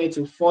bracket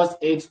to force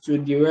it to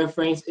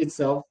dereference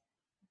itself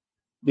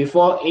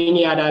before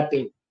any other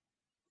thing.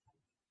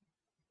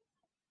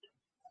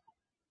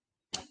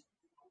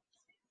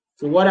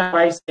 So what have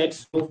I said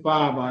so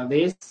far about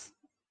this?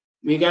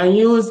 We can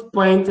use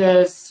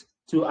pointers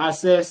to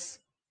access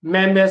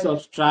members of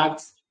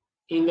structs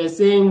in the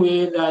same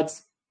way that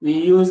we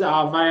use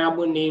our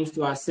variable names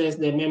to access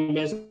the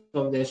members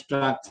of the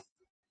struct.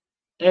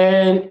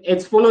 And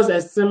it follows a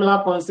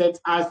similar concept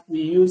as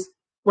we use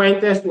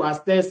pointers to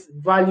access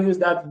values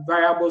that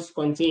variables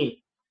contain.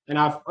 And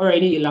I've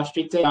already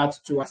illustrated that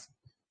to us.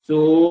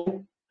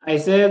 So I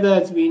said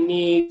that we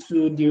need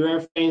to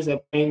dereference a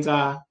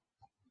pointer.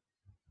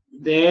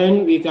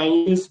 Then we can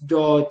use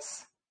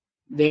dots,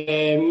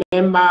 the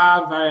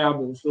member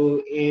variable.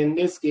 So in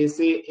this case,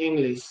 say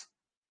English.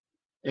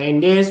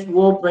 And this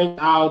will print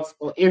out,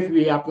 or if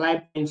we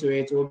apply print to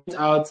it, will print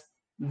out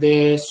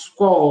the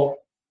score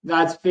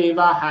that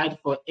Favor had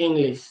for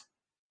English.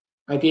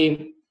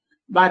 Okay,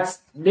 but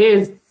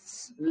this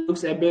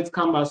looks a bit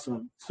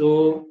cumbersome.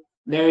 So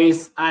there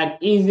is an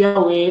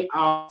easier way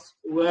out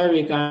where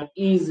we can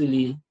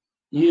easily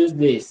use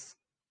this.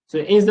 So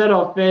instead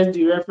of first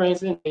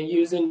dereferencing and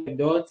using the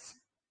dots,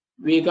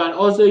 we can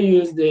also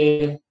use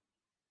the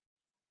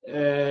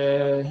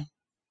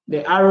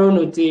arrow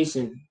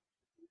notation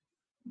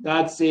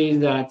that says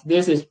that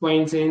this is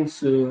pointing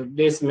to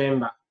this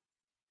member.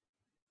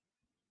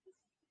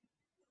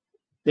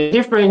 The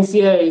difference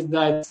here is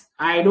that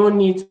I don't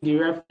need to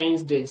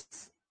dereference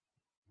this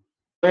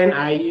when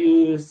I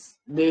use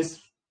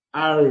this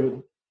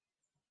arrow.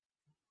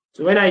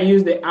 So when I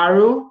use the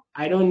arrow,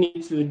 I don't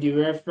need to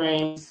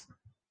dereference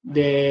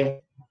the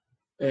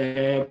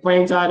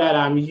pointer that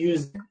I'm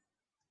using.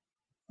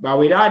 But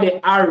without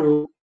the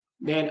arrow,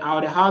 then I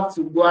would have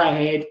to go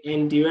ahead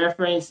and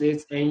dereference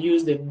it and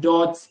use the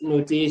dot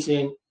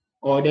notation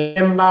or the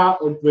member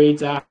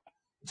operator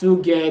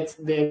to get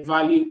the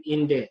value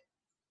in there.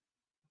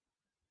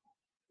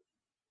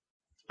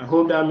 I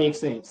hope that makes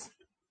sense.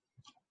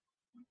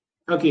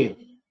 Okay.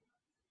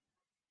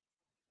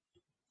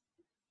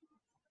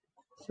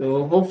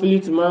 So hopefully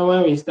tomorrow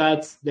when we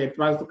start the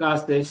practical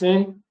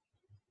session,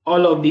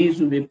 all of these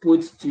will be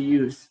put to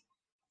use.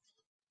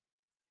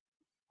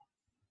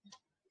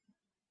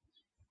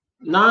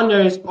 Now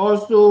there is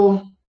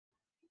also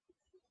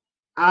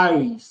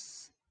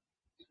arrays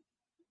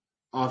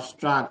of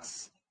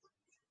structs.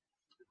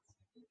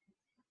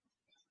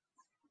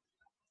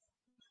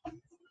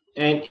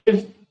 And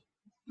if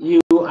you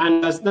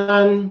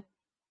understand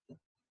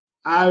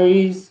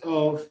arrays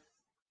of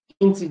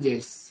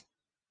integers,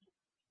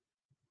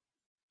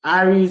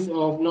 arrays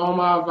of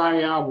normal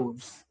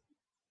variables,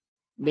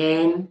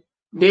 then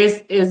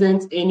this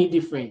isn't any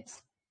different.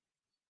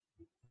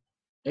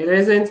 It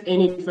isn't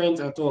any different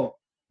at all,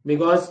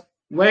 because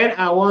when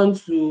I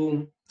want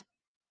to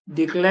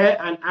declare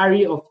an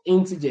array of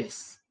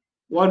integers,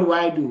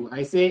 what do?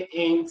 I say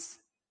int,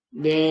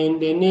 then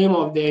the name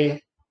of the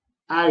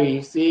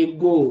array, say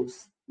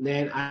goals,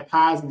 then I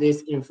pass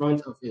this in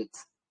front of it.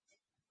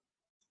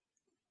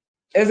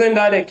 Isn't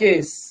that the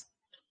case?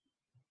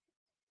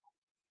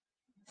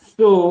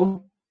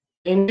 So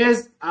in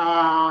this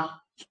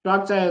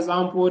structure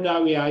example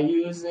that we are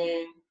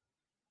using,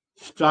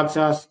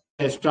 struct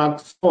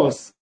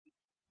scores,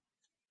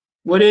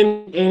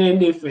 wouldn't any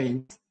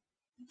different.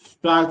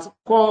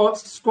 Struct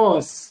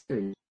scores.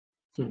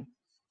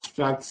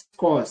 Struct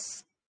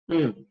scores.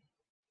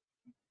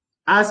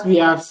 As we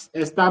have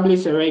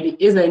established already,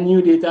 is a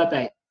new data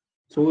type.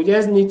 So we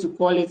just need to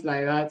call it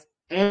like that.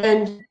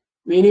 And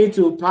we need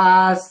to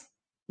pass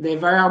the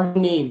variable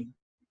name.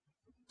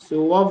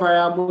 So what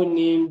variable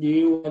name do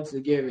you want to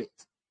give it?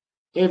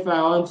 If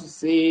I want to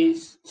say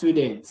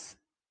students,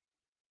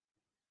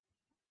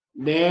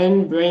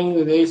 then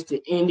bring this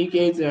to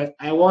indicate that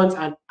I want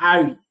an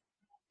array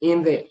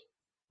in there.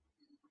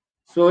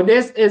 So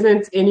this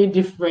isn't any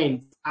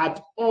different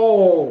at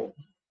all.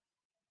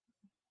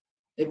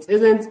 It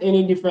isn't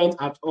any different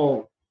at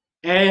all.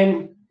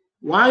 And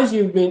once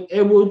you've been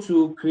able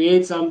to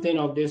create something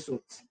of this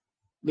sort,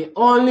 the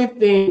only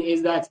thing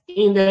is that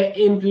in the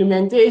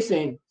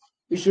implementation,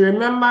 you should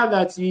remember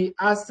that we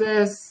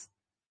access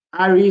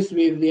arrays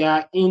with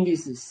their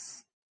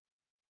indices.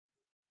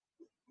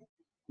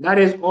 That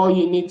is all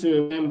you need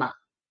to remember.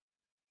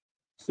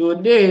 So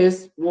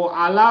this will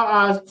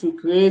allow us to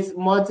create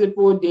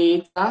multiple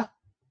data,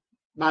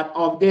 but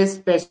of this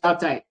special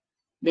type.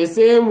 The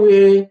same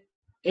way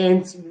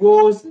int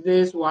goes,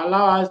 this will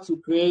allow us to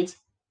create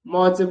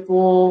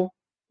multiple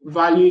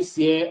values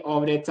here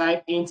of the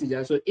type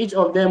integer. So each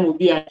of them will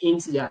be an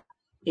integer.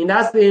 In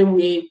that same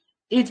way,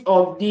 each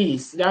of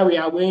these that we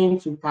are going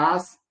to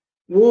pass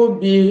will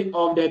be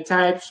of the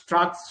type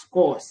struct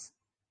scores.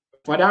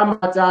 For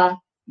that matter,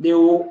 they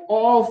will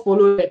all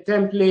follow the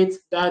template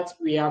that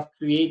we have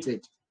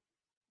created.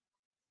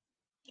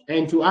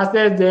 And to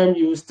access them,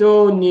 you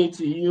still need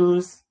to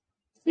use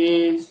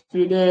the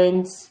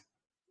students.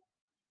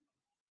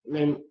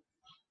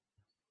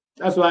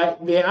 That's why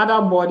the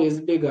other board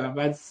is bigger,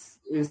 but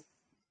it's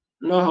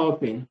not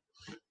helping.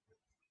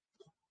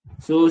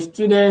 So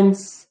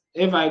students,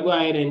 if I go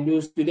ahead and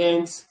do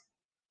students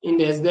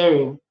index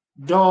 0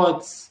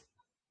 dots,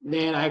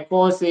 then I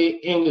call say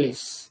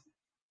English.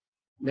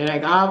 Then I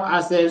can have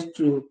access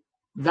to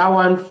that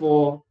one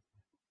for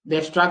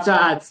the structure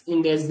at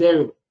index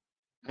 0.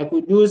 I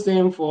could do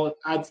same for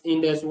at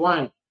index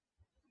 1,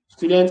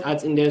 student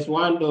at index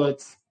 1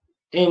 dot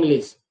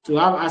English to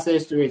have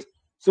access to it.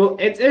 So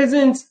it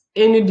isn't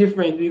any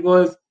different,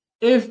 because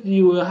if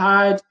you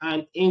had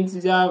an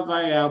integer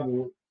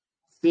variable,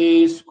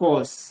 say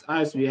scores,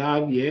 as we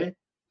have here,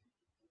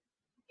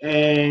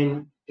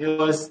 and it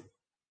was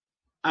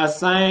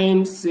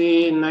assigned,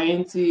 say,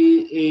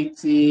 90,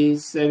 80,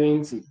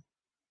 70.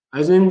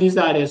 Assume these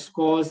are the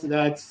scores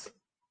that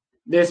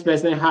this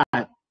person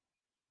had.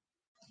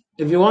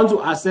 If you want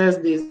to access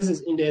this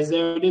is index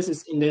 0, this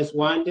is index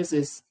 1, this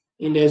is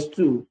index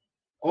 2.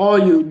 All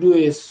you do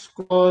is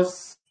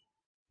scores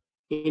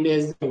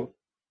index 0,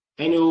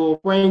 and it will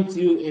point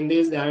you in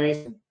this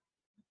direction.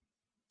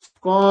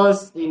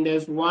 Scores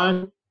index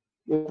 1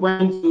 will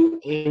point you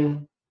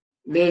in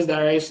this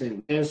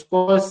direction, and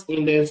scores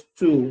index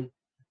 2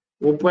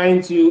 will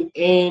point you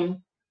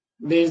in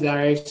this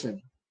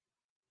direction.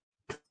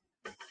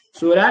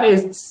 So that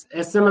is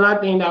a similar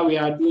thing that we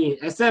are doing,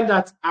 except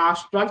that our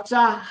structure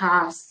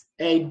has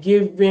a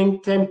given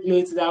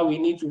template that we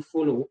need to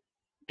follow,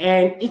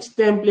 and each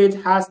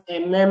template has a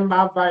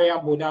member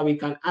variable that we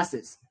can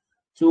access.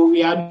 So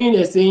we are doing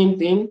the same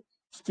thing,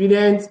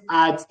 students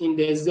at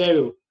index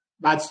 0,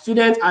 but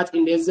student at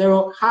index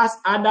 0 has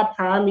other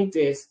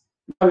parameters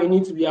that we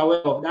need to be aware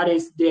of, that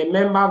is the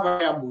member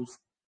variables,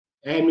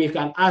 and we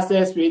can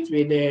access it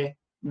with the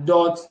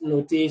dot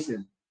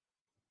notation.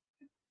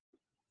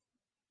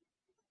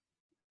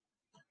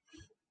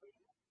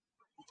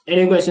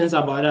 Any questions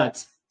about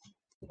that?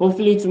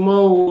 Hopefully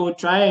tomorrow we'll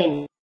try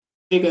and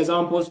take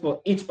examples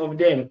for each of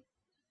them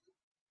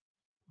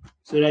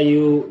so that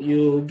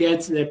you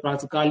get the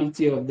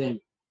practicality of them.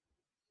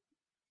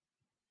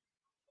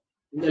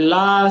 The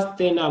last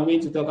thing I'm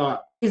going to talk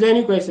about, is there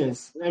any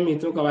questions? Let me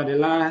talk about the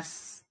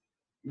last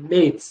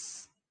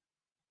bits.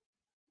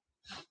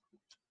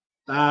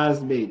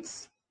 Last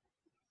bits.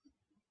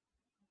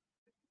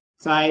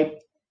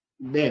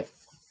 Typedef.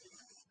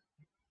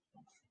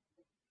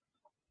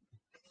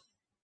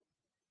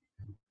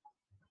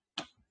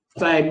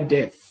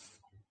 Typedef.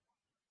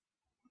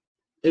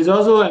 It's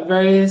also a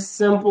very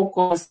simple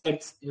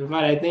concept. In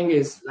fact, I think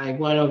it's like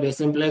one of the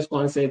simplest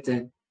concepts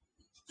and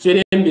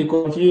shouldn't be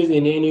confused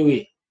in any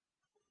way.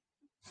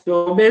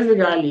 So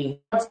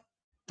basically, what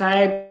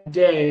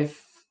Typedef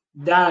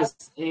does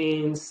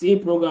in C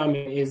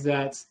programming is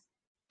that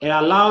it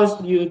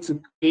allows you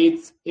to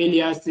create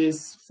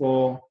aliases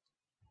for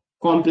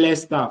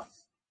complex stuff,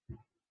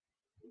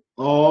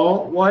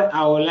 or what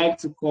I would like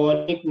to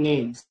call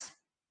nicknames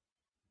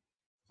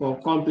for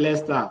complex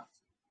stuff.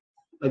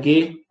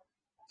 Okay,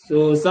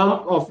 so some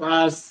of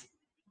us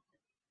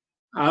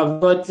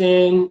have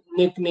gotten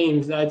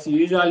nicknames that you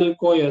usually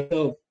call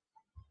yourself.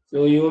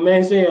 So you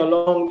mention your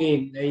long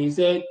name, then you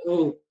said,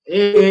 oh,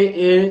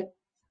 AAA,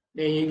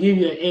 then you give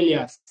your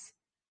alias.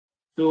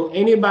 So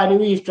anybody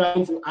who is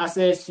trying to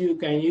access you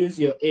can use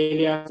your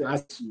alias to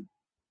access you.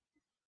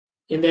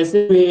 In the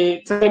same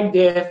way,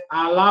 Typedef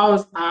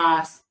allows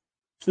us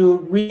to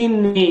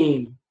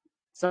rename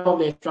some of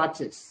the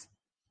structures.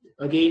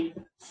 Okay,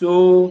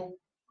 so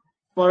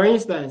for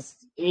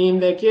instance, in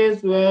the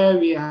case where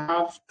we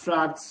have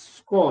struct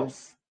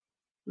scores,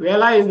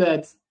 realize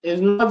that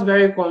it's not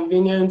very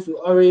convenient to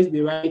always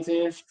be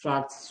writing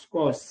struct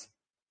scores.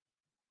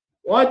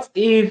 What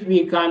if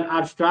we can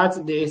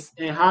abstract this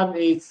and have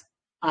it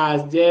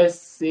as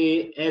just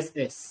say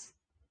SS?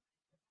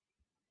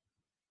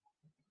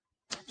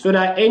 So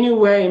that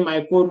anywhere in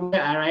my code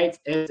where I write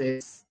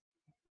SS,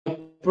 the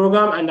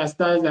program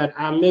understands that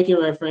I'm making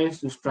reference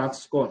to struct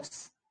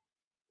scores.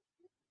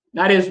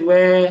 That is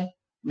where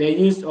the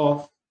use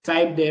of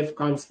Typedef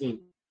comes in.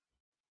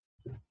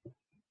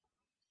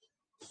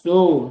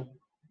 So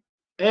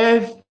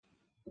if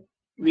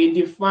we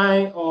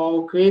define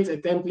or create a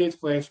template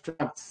for a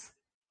struct,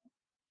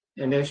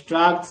 and the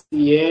struct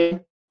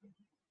here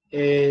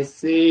is,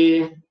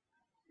 say,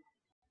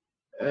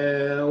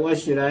 what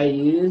should I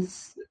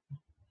use?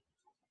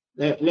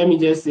 Let me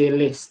just say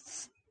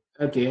lists.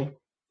 Okay.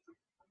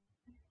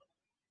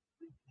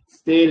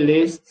 Say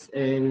lists,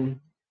 and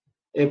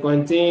it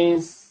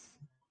contains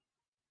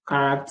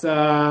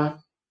character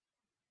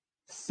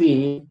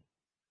C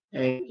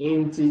and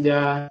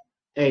integer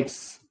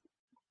X.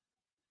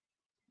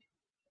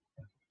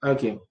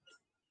 Okay.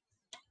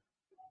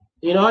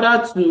 In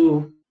order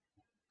to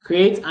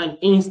create an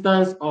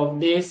instance of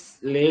this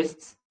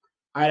list,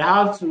 I'd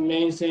have to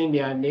mention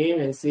their name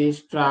and say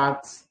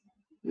struct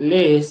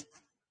list.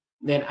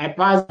 Then I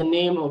pass the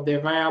name of the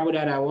variable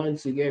that I want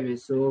to give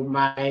it. So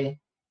my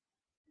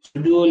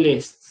to-do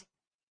list,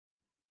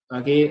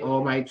 okay,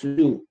 or my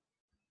to-do.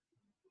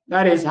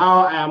 That is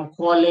how I am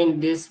calling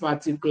this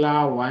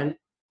particular one.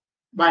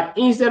 But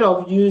instead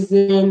of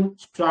using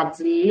struct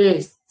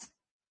list,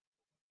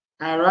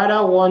 I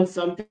rather want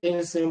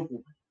something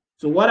simple.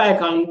 So what I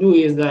can do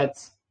is that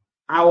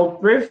I will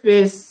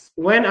preface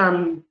when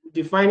I'm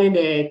defining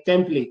the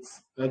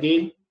templates,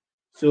 okay?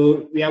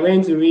 So we are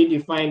going to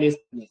redefine this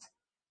template.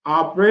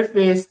 I'll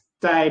preface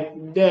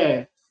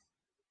Typedef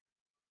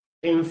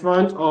in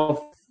front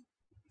of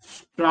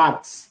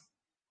structs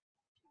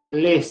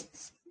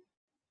lists.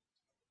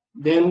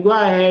 Then go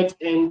ahead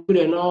and do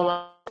the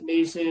normal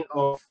translation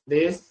of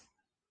this.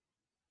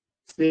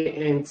 Say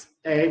int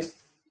x,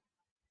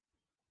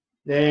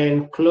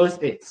 then close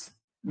it.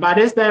 But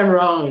this time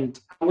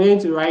around, I'm going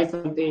to write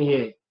something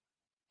here,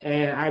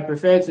 and I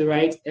prefer to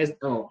write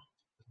SL.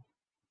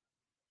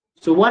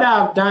 So what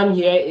I've done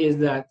here is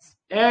that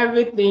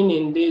everything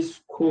in this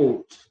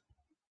code,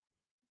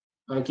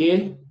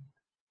 okay,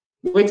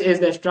 which is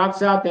the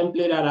structural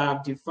template that I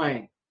have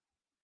defined,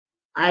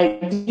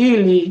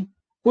 ideally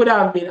could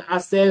have been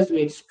accessed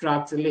with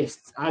struct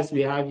lists as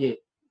we have here,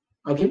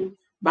 okay?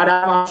 But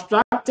I've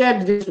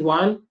abstracted this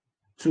one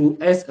to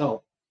SL.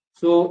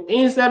 So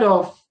instead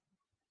of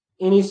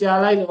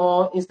initialize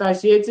or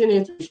instantiating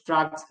it with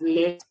struct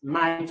list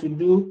my to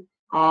do,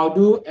 I'll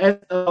do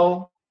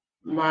SL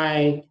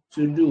my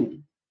to do.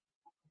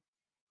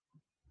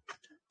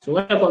 So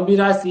when the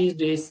computer sees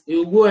this, it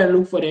will go and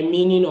look for the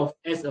meaning of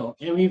SL,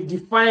 and we've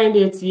defined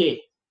it here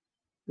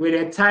with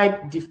a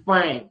type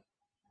define.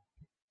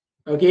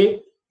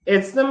 Okay,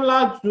 it's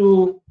similar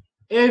to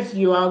if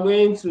you are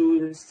going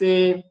to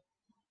say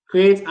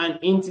create an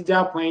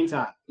integer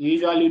pointer. You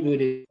usually do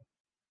this.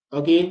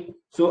 Okay,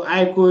 so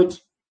I could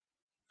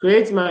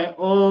create my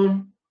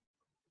own.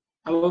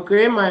 I will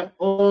create my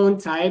own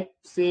type.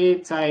 Say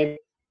type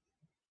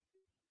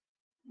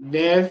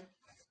def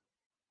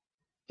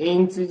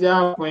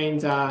integer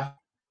pointer.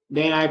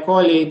 Then I call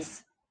it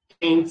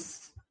int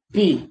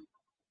p.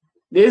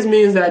 This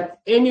means that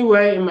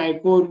anywhere in my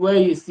code where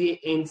you see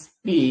int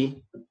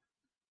p,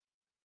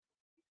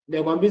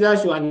 the computer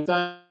should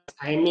understand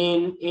I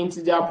mean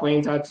integer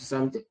pointer to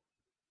something.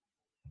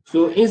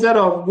 So instead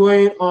of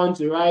going on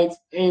to write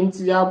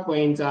integer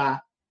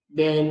pointer,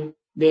 then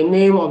the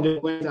name of the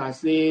pointer,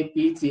 say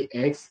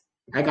ptx,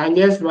 I can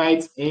just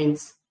write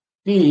int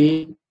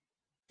p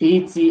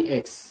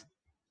ptx.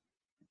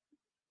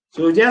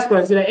 So just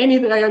consider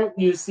anytime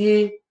you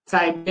see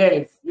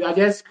Typedef, you are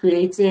just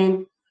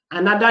creating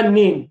another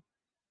name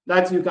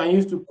that you can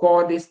use to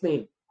call this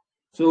thing.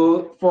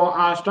 So for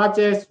our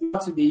structures, we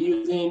have to be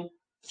using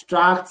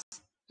struct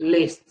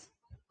list,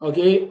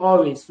 okay,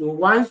 always. So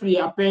once we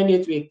append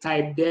it with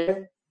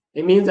Typedef,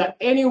 it means that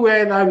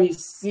anywhere that we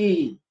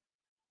see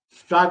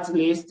struct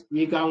list,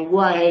 we can go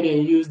ahead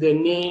and use the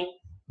name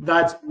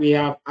that we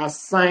have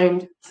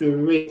assigned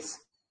to it.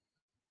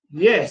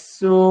 Yes,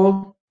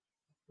 so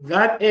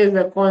that is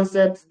the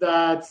concept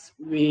that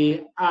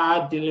we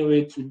are dealing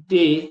with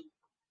today.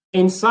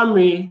 In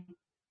summary,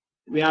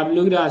 we have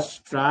looked at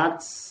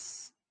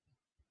structs,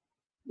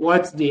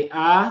 what they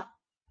are,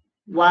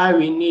 why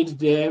we need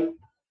them,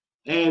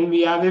 and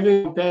we have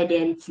even compared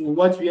them to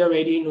what we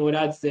already know,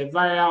 that's the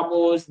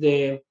variables,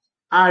 the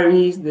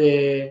arrays,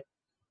 the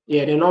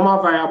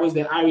normal variables,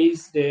 the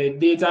arrays, the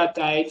data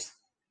types.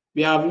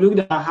 We have looked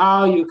at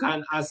how you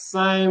can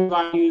assign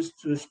values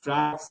to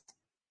structs.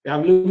 We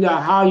have looked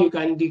at how you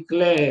can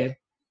declare.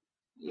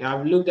 We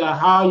have looked at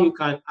how you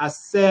can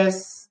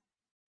assess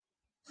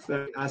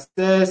the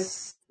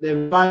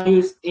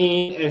values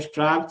in a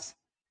struct.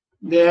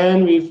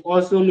 Then we've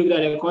also looked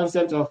at the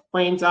concept of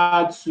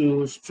pointer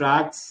to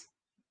structs.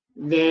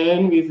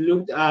 Then we've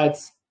looked at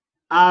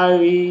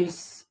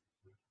arrays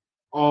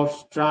of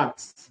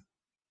structs.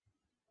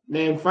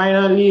 Then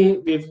finally,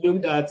 we've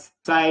looked at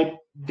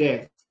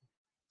Typedef.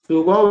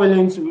 So God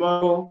willing,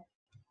 tomorrow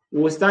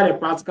we'll start a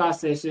practical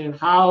session,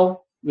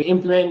 how we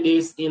implement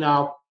this in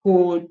our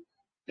code,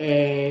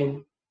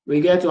 and we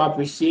get to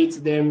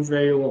appreciate them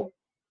very well.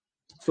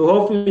 So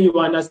hopefully you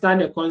understand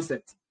the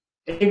concept.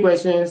 Any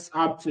questions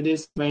up to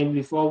this point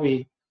before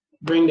we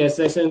bring the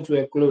session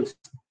to a close?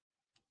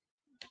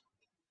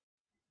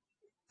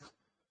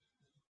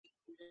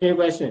 Any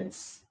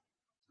questions?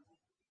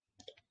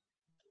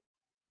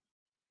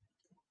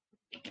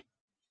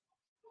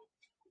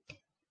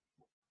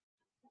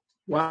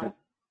 One,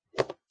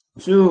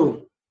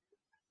 two,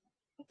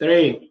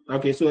 three.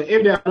 Okay, so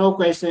if there are no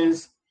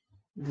questions,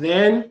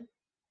 then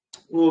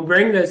we'll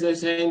bring the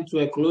session to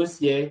a close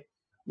here.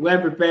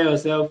 Well, prepare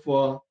yourself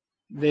for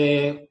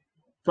the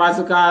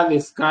practical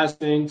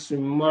discussion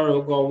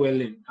tomorrow, God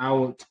willing. I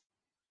would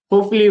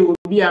hopefully it will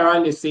be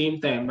around the same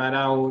time, but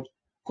I would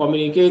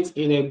communicate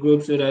in a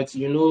group so that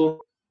you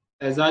know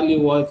exactly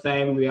what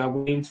time we are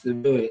going to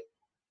do it.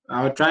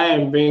 I'll try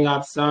and bring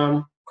up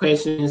some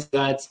questions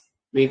that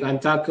we can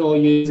tackle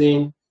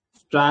using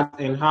Struct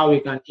and how we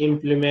can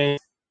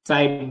implement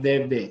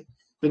Typedef there.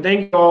 So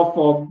thank you all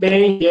for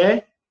being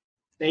here.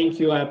 Thank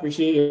you. I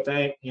appreciate your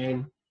time,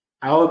 and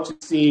I hope to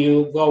see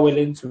you, God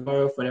willing,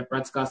 tomorrow for the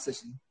practical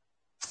session.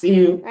 See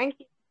you. Thank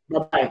you.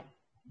 Bye-bye.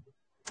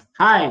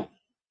 Hi.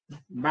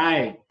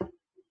 Bye.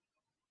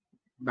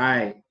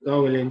 Bye.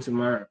 God willing,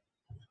 tomorrow.